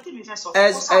gbàgbé nǹkan tèmi fẹ́ sọ fún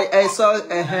ẹ sọ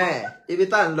ibi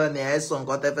tá à ń lọ ni ẹ sọ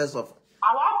nǹkan tẹ́ fẹ́ sọ fún.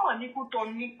 àwa mọ̀ ní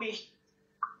Kútọ́nù ní pé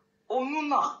oyún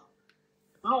náà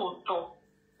lóòótọ́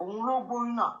òun ló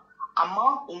gbóyún náà àmọ́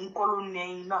òun kọ́ ló ní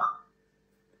ẹyin náà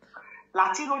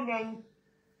Láti ló ní ẹyin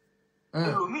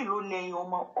ẹlòmíì ló ní ẹyin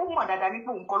ọmọ ó mọ̀ dáadáa ní pé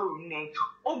òun kọ́ ló ní ẹyin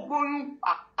ó gbóyún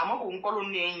àmọ́ òun kọ́ ló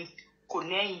ní ẹyin kò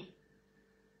ní ẹyin.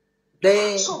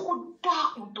 So ó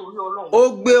dákun torí Ọlọ́run. Ó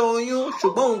gbé oyún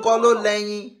ṣùgbọ́n òun kọ́ ló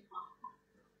lẹ́yìn.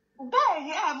 Bẹ́ẹ̀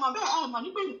ni ẹ mọ̀ ní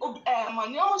pé ní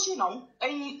ọmọ ṣì náà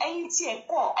ẹyin tí ẹ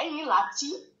kọ́ ẹyin Láti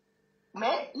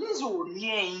Lizzy ò ní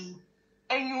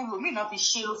ẹyin olómìn náà fi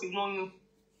ṣe ló fi lóyún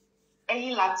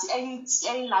ẹyin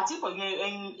Láti pọ̀ yẹn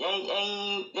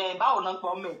ẹyin báwo náà pọ̀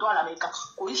ọmọ ẹ̀dọ́ àlàmẹ́ka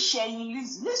kò í ṣe ẹyin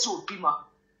Lizzy ò bímọ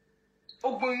ó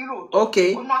gbóyún lóòótọ́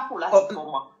ó ní àpò láti pọ̀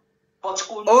mọ́.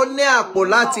 Ó ní àpò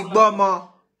láti gbọ́mọ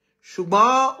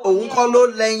ṣùgbọ́n òun kọ́ ló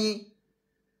lẹ́yìn.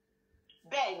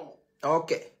 Bẹ́ẹ̀ni. Ok,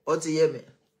 ó ti yé mi.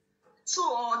 so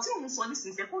tí òun sọ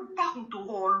nísinsìnyí kó dákun tó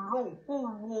Ọlọ́run kó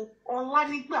wo ọlá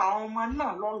nígbà àwọn ọmọ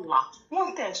náà lọ́la wọ́n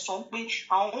tẹ̀ sọ pé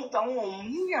àwọn òun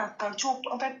níyàn kan tí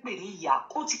wọ́n fẹ́ pè ní ìyá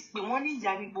ó ti pè wọ́n ní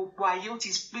ìyá ní gbogbo ayé ó ti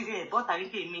pèrè ẹ̀ bọ́ta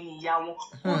wípé èmi ni ìyá wọn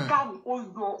ó dáhùn ó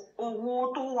yọ owó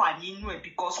tó wà nínú ẹ̀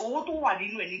because owó tó wà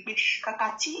nínú ẹ̀ ni pé kàkà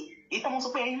tí èyí tó mọ̀ sọ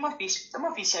pé ẹ̀yin má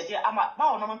fi ṣẹ̀jẹ̀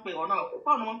báwo ni wọ́n pè wọ́n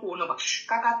náà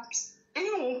kàkà èyí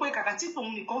òun pé kàkà tí tòun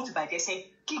nìkan ó ti bàjẹ́ sẹ́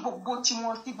kí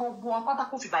gbogbo wọn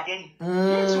pátákó fi bàjẹ́ ni.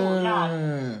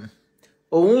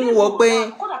 òun wò pé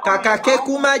kàkà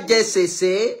kékú má jẹ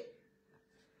sèse.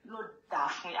 ló dà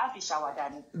fún yà á fi ṣàwàdà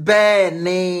ni. bẹ́ẹ̀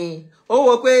ni ó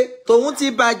wò pé tòun ti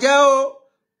bàjẹ́ o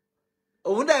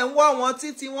òun dẹ̀ ń wá wọn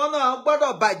títí wọn náà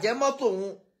gbọ́dọ̀ bàjẹ́ mọ́ tòun.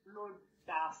 ló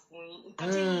dà fún yín nǹkan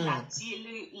tí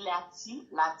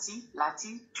láti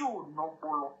tí ò ná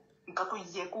pọlọ nǹkan tó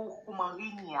yẹ kó máa rí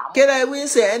ni àmọ́. kí lẹ wí ń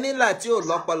ṣe ẹni láti ò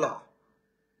lọ́pọlọ.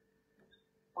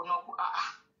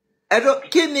 ẹ̀dọ́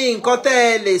kí ni nǹkan tẹ́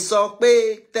ẹ lè sọ pé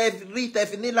tẹ́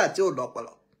fi ní láti ò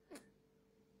lọ́pọlọ.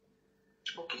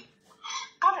 ok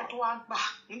káfẹ́ tó wá gbà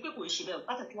ní pé kò ṣe bẹ́ẹ̀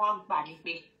káfẹ́ tó wá gbà ní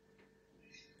pé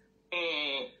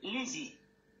Lizzy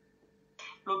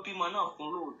ló bímọ náà fún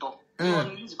lóòótọ́ ìwọ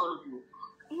ni Lizzy kọ́ ló bímọ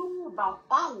irú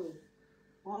bàbá wo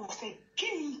ló fẹ́ kí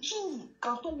ni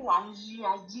nǹkan tó wà ní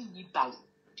ayé yìí báyìí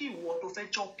tí ìwọ tó fẹ́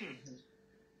jọ́kùnrin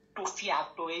tó fi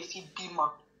àtọ̀ ẹ fi bímọ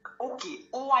ok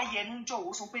ó wá yẹnu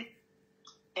jọ̀wọ́ sọ pé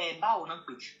báwo náà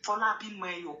pé Fọlá bímọ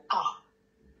ẹyọ kan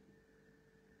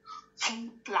fún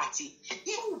Láti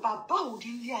irú bàbá òde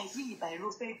ilé ayé ìbàyẹn ló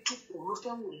fẹ́ jókòó ló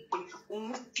fẹ́ wò ó pé òun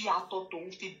fi àtọ̀ tòun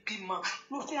fi bímọ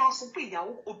ló fẹ́ aṣọ pé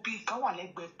ìyàwó obìnrin kan wà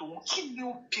lẹ́gbẹ̀ẹ́ tòun kí ni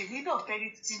obìnrin náà fẹ́ rí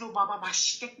títí ló máa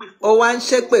ṣépè fún. ó wá ń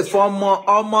ṣépè fún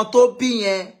ọmọ tó bí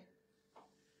yẹn.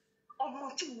 ọmọ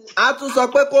tí mo. a tún sọ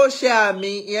pé kó ṣe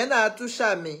àmì ìyẹn náà tún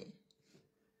ṣàmì.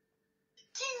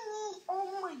 kí ni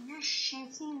ọmọ yẹn ṣe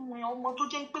fún wọn ọmọ tó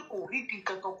jẹ́ pé kò rí ibi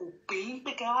kankan kò pè é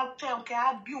pé kẹ́ á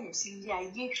bí òun sí ilé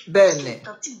ayé. bẹ́ẹ̀ni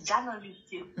nǹkan tí ìyá náà lè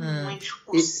ṣe fún wọn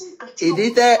kò sí nǹkan tí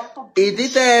ìdí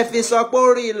tẹ́ ẹ fi sọ pé ó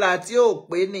rí ìlà tí ò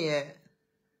pé nìyẹn.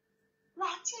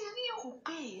 Láti rí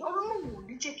òpè Ọlọ́run ò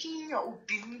ní jẹ́ kí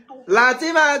obìnrin tó. Láti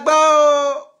máa gbọ́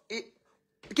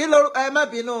kí ló ẹ má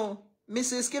bínú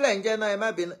Mrs. kílẹ̀ ń jẹ́ náà ẹ má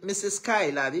bínú Mrs. Sky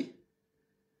làbí.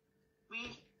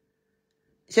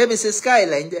 ṣé Mrs. Sky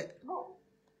lẹ̀ ń jẹ́.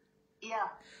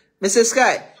 Mrs.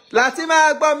 Sky Láti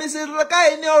máa gbọ́ Mrs. Sky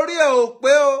ní orí ẹ̀ ò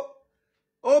pé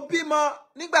ó bímọ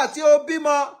nígbà tí ó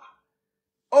bímọ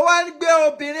ó wá ń gbé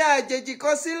obìnrin àjèjì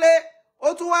kan sílé ó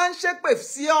tún wá ń ṣépè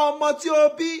sí ọmọ tí ó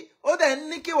bí ó dẹ̀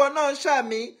ní kíwọ náà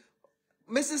ṣàmì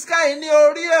Mrs. Sky ní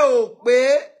orí ẹ̀ ò pé.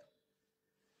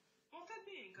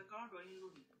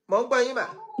 mo ń gbọ́ yín mà.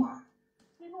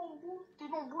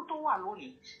 Tinubu tó wà lónìí.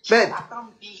 bẹ́ẹ̀ ṣé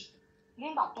àtàǹbí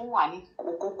nígbà tó wà ní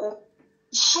kókókó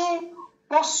ṣé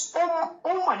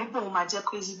ó mọ̀ nípa òun máa jẹ́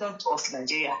president of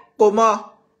Nigeria. kò mọ̀.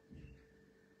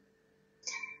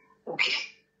 ok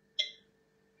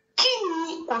kí ni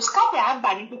òsínkábẹ̀ àgbà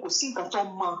ní pé kò sí nǹkan tó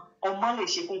mọ ọmọ lè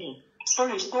ṣe fún un tó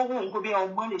lè tó wù ú pé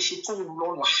ọmọ lè ṣe tó wù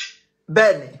lọ́la.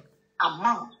 bẹ́ẹ̀ni.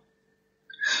 àmọ́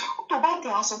tó bá tẹ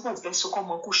aṣọ pé òfin sọ kọ́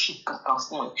ọmọ kó ṣe kankan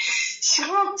fún ẹ ṣé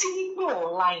rántí nígbà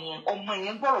ọ̀la yẹn ọmọ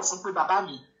yẹn gbọ́dọ̀ fún pé bàbá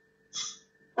mi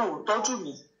ò tọ́jú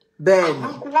mi. bẹ́ẹ̀ni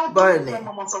bẹ́ẹ̀ni.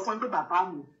 ọmọ sọ fún pé bàbá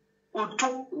mi ò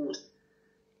jókòó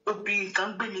obìnrin kan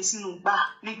gbé mi sínú gbá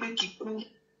ní pé kíkú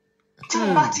tí mo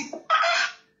bá ti kú.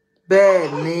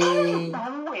 bẹ́ẹ̀ni.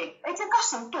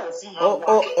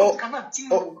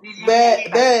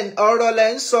 bẹ́ẹ̀ ọ̀rọ̀ lẹ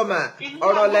ń sọ mà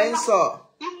ọ̀rọ̀ lẹ ń sọ.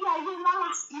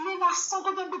 ilé lásán tó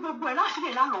gbé gbogbo ẹ̀ láti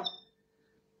lè lánàá.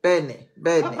 bẹ́ẹ̀ni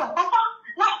bẹ́ẹ̀ni. gbogbo àpáta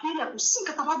láti ilẹ̀ kò sí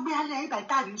nǹkan tá a bá gbé alẹ́ ibà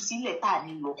tá a ní sílẹ̀ tá a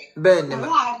ní lọ. bẹ́ẹ̀ni mà.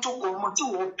 wọ́n á jókòó ọmọ tí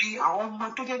wọ́n bí àwọn ọmọ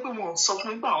tó jẹ́ pé wọ́n sọ fún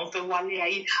nígbà àwọn fẹ́ wálé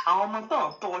ayé àwọn ọmọ tó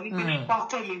ń tọ́ ní pé wá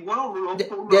fẹ́mi ìwọ náà lọ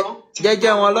kó lọ.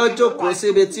 jẹ́jẹ́ wọn lọ jókòó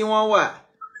síbi tí wọ́n wà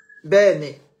bẹ́ẹ̀ni.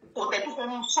 kò tẹ́ tó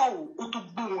fẹ́ẹ́ sọ̀rọ̀ ó tó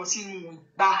gbé wọn sínú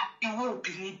ìgbà irú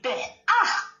obìnrin bẹ́ẹ̀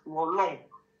wọ́n lọ́hùn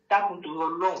dákun tó lọ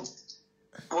lọ́hùn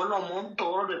wọ́n lọ́hùn mo ń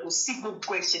tọrọ rẹ̀ kò sí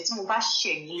gbogbo ẹ̀ṣẹ̀ tí mo bá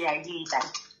ṣẹ̀ nílé ayé ìdá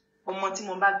ọmọ tí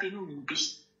mo bá bínú mi bí.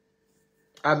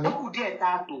 àmín. ó kù díẹ̀ tá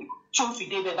a tò tí ó fi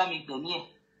dé bẹ́ẹ̀ bá mi gbẹ̀mí ẹ̀.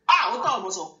 ó tọ̀ ọ́ mo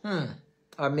sọ.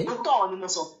 àmín. ó tọ̀ ọ́ ni mo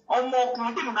sọ ọmọ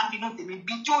ọkùnrin tí mo bá bínú tèmi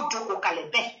bí tí ó jókòó kalẹ̀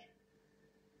bẹ́ẹ̀.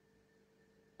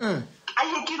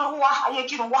 ayé kí ló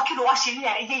wá ṣe ní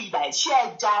ayé ìgbà ẹ̀ ṣé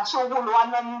ẹja ṣé owó ló wá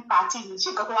náà ní pàtí ni ṣé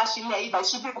nǹkan tó wá ṣe ní ayé ìgbà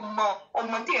ṣé bí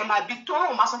ọmọ tí ẹ máa bí tó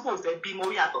rùn máa sọ pé òun fẹ́ bí mo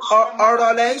yàtọ̀.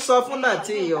 ọ̀rọ̀ lẹ ń sọ fún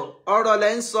nàtí yìí o ọ̀rọ̀ lẹ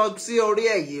ń sọ sí orí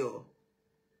ẹ̀ yìí o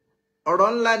ọ̀rọ̀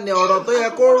ńlá ni ọ̀rọ̀ tó yẹ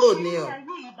kó rò ní o.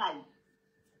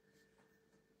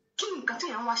 kí nǹkan tí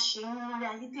èèyàn wá ṣe nílé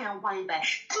ayé tí èèyàn wá ibà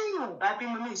tí èèyàn ò bá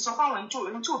bímọ ní ìsọ fáwọn ẹni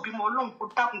tí ò bímọ Ọlọ́run kó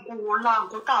dákun kó wọ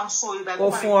láàgó tá à ń sọ ibà Ó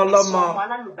fún ọlọ́mọ.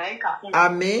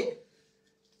 Àmín.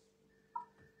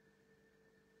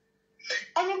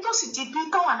 Ẹni tó sì ti bí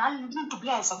káwọn àlálẹ nítorí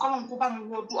àìsàn kọ́lọ́run kó bá mi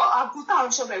wọ ọdún agun tá à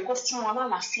ń sọ ibà kó fún wọn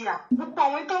lálàáfíà gbogbo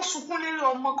àwọn tó ń sunkún lérí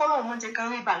ọmọ kọ́lọ́run mọ́ jẹ́ ká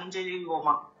rí ìbànújẹ́ lérí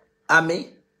ọmọ. Àmín.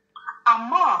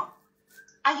 Àmọ́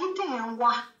ayé téèyàn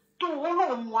wá tó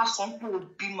Ọlọ́run wá sọ pé ò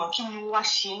bímọ kí ni wá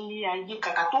ṣe ní ayé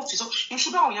kàkà tó fi sọ èsì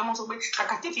báwọn èèyàn mọ̀ sọ pé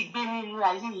kàkà tí fi gbé nínú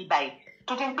ayé yìí báyìí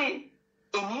tó jẹ́ pé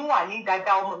èmi wà ní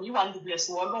dáadáa ọmọ mi wà ní gbogbo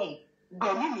ẹ̀sìn Ọlọ́run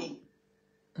gbẹ̀mí mi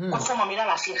kó fọmọ mi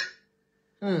lálàáfíà.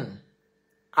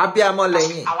 Abíamọ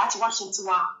lẹ́yìn. Àwa ti wá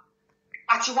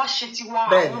ṣe tiwa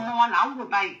àwọn ọmọ wọn là ń wò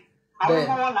báyìí àwọn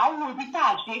ọmọ wọn là ń wò ibi tá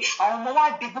a dé àwọn ọmọ wa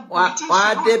dé gbogbo ibi tí wọ́n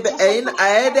á dé ẹ̀yin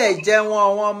àẹ́dẹ̀ jẹ́ wọn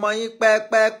àwọn ọmọ yín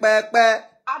pẹ́pẹ́pẹ́pẹ́.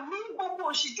 Àmì gbogbo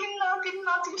òṣì tí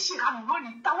ńlá ti ń ṣe àmì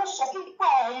lónìí táwọn sọ fún pé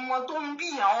àwọn ọmọ tó ń bí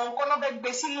àwọn nǹkan náà fẹ́ gbé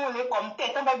sínú ilé kọ̀ǹtẹ̀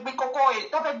tó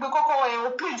fẹ́ gbé kọ́kọ́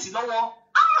aeroplanes lọ́wọ́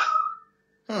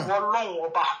wọ́n lọ́wọ́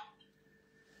ọba.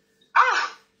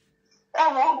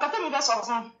 Ẹ̀wọ̀n nǹkan tẹ́mi fẹ́ sọ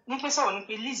fún ní pé sọ̀rọ̀ ní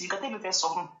pé Lizzy nǹkan tẹ́mi fẹ́ sọ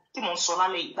fún tí mò ń sọ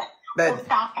lálẹ́ ìgbà ó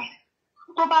dákun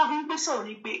tó bá rí pé sọ̀rọ̀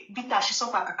ní pé bí tá a ṣe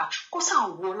sọ́pà kàkà kó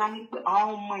ṣàwọ̀ ọ̀la ní pé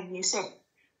àwọn ọmọ ìyẹn sẹ̀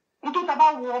nítorí tá a bá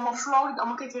wo ọmọ Florida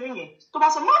ọmọ kékeré yẹn tó bá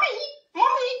sọ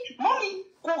mọ́mí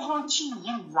kó rántí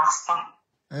yìí lásán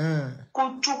kó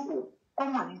jókòó kó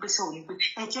mọ̀ ní pé sọ̀rọ̀ ní pé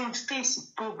ẹ jẹ́ ń fèsì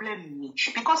problem mi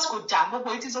because kò jà gbogbo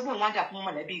etí sọ pé òun wájà fún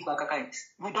mọ̀lẹ́bí ìgbà kankan yìí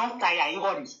we don tire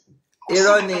irọ́ rẹ̀.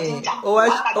 Irọ́ ni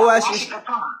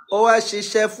ó wá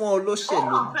ṣiṣẹ́ fún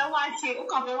olóṣèlú. Ó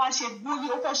kàn fẹ́ wá ṣe búlì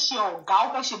ó fẹ́ ṣe ọ̀gá ó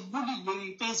fẹ́ ṣe búlì lórí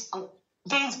Facebook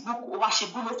ó wá ṣe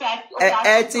búlì ó fẹ́.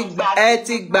 Ẹ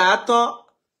ti gbà á tán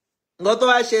nǹkan tó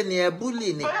wá ṣe nìyẹn búlì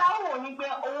ni. Bóyá ó wò ní pé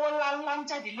owó ńláńlá ń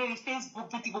jáde lórí Facebook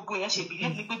bí ti gbogbo yẹn ṣe bìlẹ̀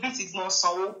ní pé bí ti gbọ́n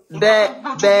sanwó.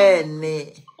 Bẹ́ẹ̀ ni.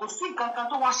 Kò sí nǹkan kan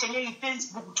tó wá ṣe lórí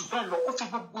Facebook jù bẹ́ẹ̀ lọ kó fi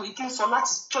gbogbo ìdí sọ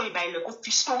láti jọ ìbà ilẹ̀ kó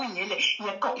fi sórí yẹn lẹ̀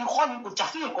ìyẹn kan ikọ́ ni kò jà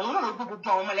fún ìkọ̀ wọn lọ́wọ́ gbogbo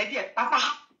àwọn mọ̀lẹ́bí ẹ̀ pátá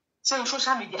sórí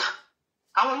social media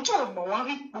àwọn tí ò mọ̀ wọ́n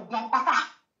rí gbogbo wọn pátá.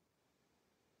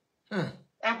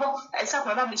 Ẹ̀gbọ́n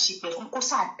ẹ̀sàpọ̀ bá mi ṣìpẹ̀ fún kó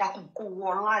sàdákùn kó wọ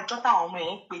ọlá ẹjọ́ táwọn ọmọ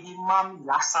yẹn ń pè ní mami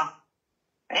lásán.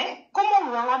 Kó mọ̀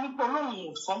wọ́n wá nípa Ọlọ́run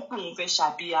ò sọ pé òun fẹ́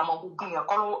ṣàbíyamọ gbogbo yẹn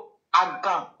kọ́ ló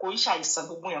àgàn kò í ṣàìsàn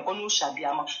gbogbo yẹn kọ́ ló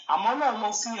ṣàbíyamọ àmọ́ Ọlọ́run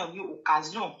mọ̀ fún yàn ní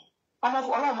occasion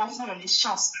Ọlọ́run mọ̀ fún yàn ní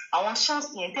chance àwọn chance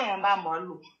yẹn tẹ̀yàn bá mọ̀ ọ́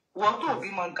lò wọ́n tó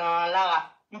bímọ gan-an lára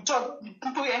ìjọ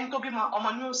nítorí ẹni tó bímọ ọmọ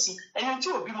ní òsì ẹni tí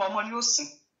ò bímọ ọmọ ní òsì.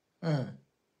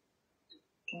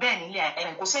 Bẹ́ẹ̀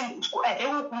ni kò sẹ́ni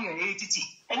ẹ̀ẹ́dẹ́wọ̀kùn yẹn lérí títì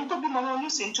ẹni tó bímọ ọmọ ní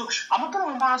òsì ń tó àmọ́ tó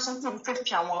wọn bá sọ pé òun fẹ́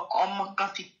fi àwọn ọmọ kan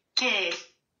fi kẹ́ ẹ̀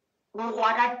wọ́n wá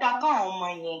dáadáa kọ́ àwọn ọmọ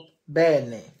yẹn.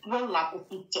 Bẹ́ẹ̀ni. Lọ́la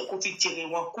kò fi jèrè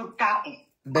wọn kó dákun.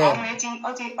 Bẹ́ẹ̀ni.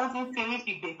 Àwọn ti ń fẹ́rí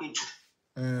fi gbègbè jù.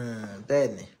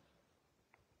 Bẹ́ẹ̀ni.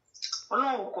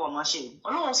 Ọlọ́run kò ọ̀nà ṣe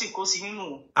Ọlọ́run sì kó sí nínú.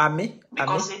 Àmín.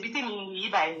 Because ebi tèmi yìí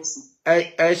báyìí ní sí.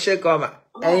 Ẹ ṣe kọ́ mà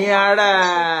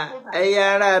ẹ̀yin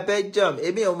ará Belgium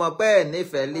èmi ò mọ̀ pé ẹ̀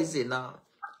nífẹ̀ẹ́ Lizzy náà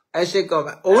ẹ ṣe kọ́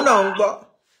mà òun náà ń gbọ́.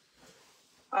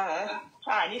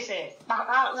 Nífẹ̀ẹ́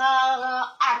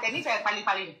àtẹ̀nífẹ̀ẹ́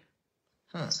palipali ni.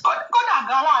 Kódà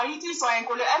gan láàrin tí sọ yẹn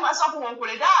kò lè ẹ máa sọ fún wọn kò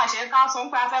lè dá àṣẹ ká sọ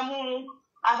pé a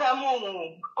fẹ́ mú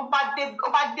òun ó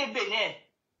bá dé Benin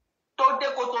tó dé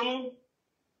Kotonu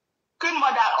queen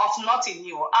mother of nothing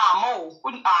ni o àmọ́ o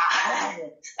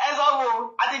ẹ sọ wo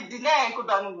àti dìnnà ẹ̀ kó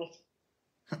dánú wò.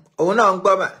 Òun náà ń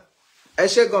gbọ́ mà ẹ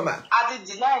ṣe gan mà. àti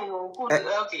dìnnà ẹ̀ o kó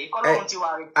kọ́lọ́run ti wà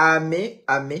rí.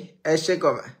 Àmín ẹ ṣe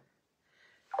gan mà.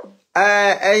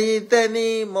 Ẹ̀yin tẹ́ ní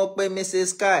mo pe Mrs.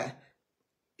 Sky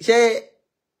ṣé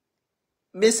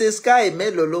Mrs. Sky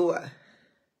mélòó ló wà?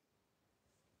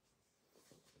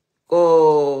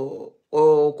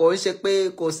 Kò ń ṣe pé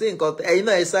kò sí nǹkan ẹ̀yin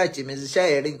náà ẹ ṣáàjì mi ṣiṣẹ́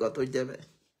ẹ̀ rí nǹkan tó jẹ́ bẹ́ẹ̀.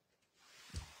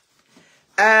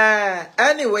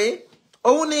 Anyway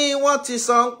òun ni wọ́n ti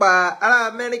sọ ń pa ará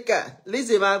Amẹ́ríkà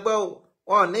Lizzy máa gbọ́ o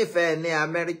wọn ò nífẹ̀ẹ́ ní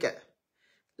Amẹ́ríkà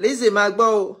Lizzy máa gbọ́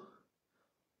o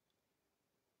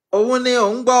òun ni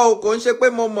òun gbọ́ o kò ń ṣe pé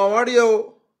mo mọ̀ wọ́n rí o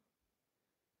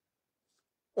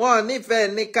wọn ò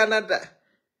nífẹ̀ẹ́ ní Canada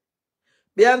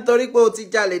bí a ń torí pé o ti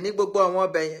jalè ní gbogbo àwọn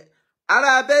ọbẹ̀ yẹn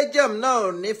ará Belgium náà ò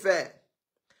nífẹ̀ẹ́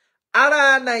ará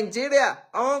Nàìjíríà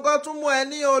àwọn kan tún mú ẹ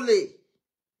ní olè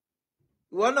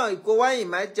ìwọ náà ìkó wáyìn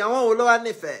máa jẹ àwọn wo ló wá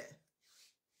nífẹ̀ẹ́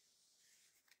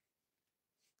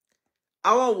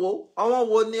àwọn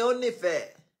wo ni ó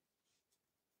nífẹ̀ẹ́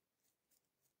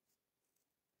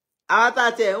àwọn tá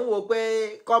a tiẹ̀ ń wò pé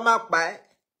kọ́ má pa ẹ́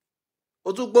o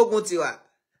tún gbógun tiwa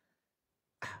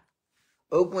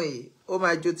ogun yìí ó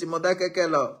máa ju ti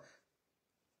Mọdákẹ́kẹ́ lọ.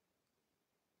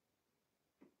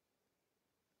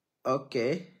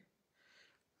 Okay.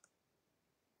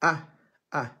 Ah,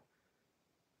 ah,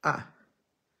 ah.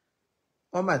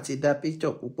 Wọ́n mà ti dá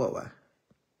picture púpọ̀ wá.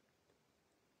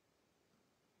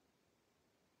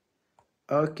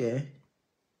 Okay.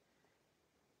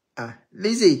 Ah,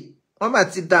 Lizzy, wọ́n mà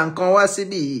ti dá nǹkan wá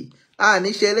síbí yìí. Ah, ní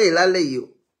ṣe eléyìí lálẹ́ yìí o.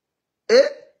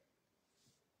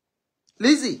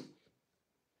 Lizzy.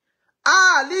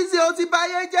 Ah, Lizzy ó ti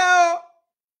báyé jẹ́ o.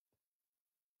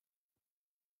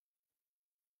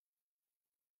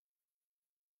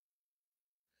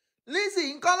 Lizzy,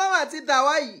 nǹkan ló mà ti dá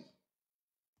wá yìí.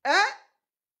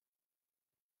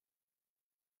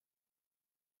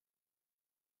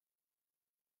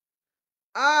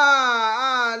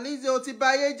 Lizzy ó ti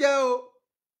báyé jẹ́ o.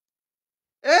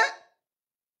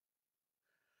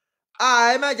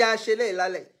 Ẹ má jà ṣe lè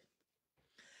lálẹ́.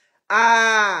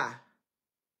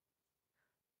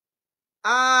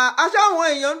 Aṣọ àwọn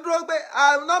èèyàn ń dúró pé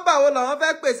nọ́mbà wo làwọn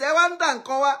fẹ́ pèsè ẹ wá ń dà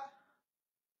nǹkan wá.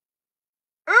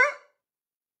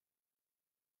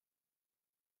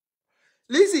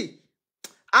 Lizzy,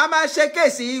 a máa ṣe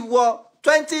kéèsì wọ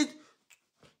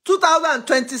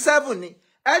 2027 ni.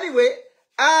 Anyway,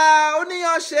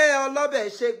 oníyanṣe ọlọ́bẹ̀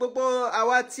ṣe gbogbo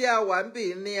àwa tí a wà ń bì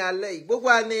ní alẹ́ yìí gbogbo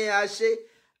ni a ṣe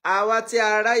àwa tí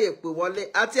a ráyè pè wọlé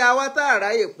àti àwa tá a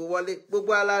ráyè pè wọlé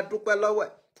gbogbo ala dúpẹ́ lọ́wọ́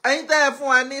ẹ̀. Ẹ̀yin tẹ́ ẹ fún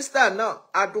wa ní star náà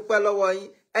a dúpẹ́ lọ́wọ́ yín.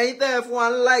 Ẹ̀yin tẹ́ ẹ fún wa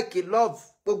ní like love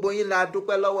gbogbo yín la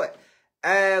dúpẹ́ lọ́wọ́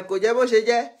ẹ̀. Kò jẹ́ bó ṣe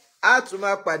jẹ́ a tún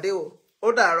máa pàdé o ó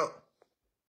dàárọ̀.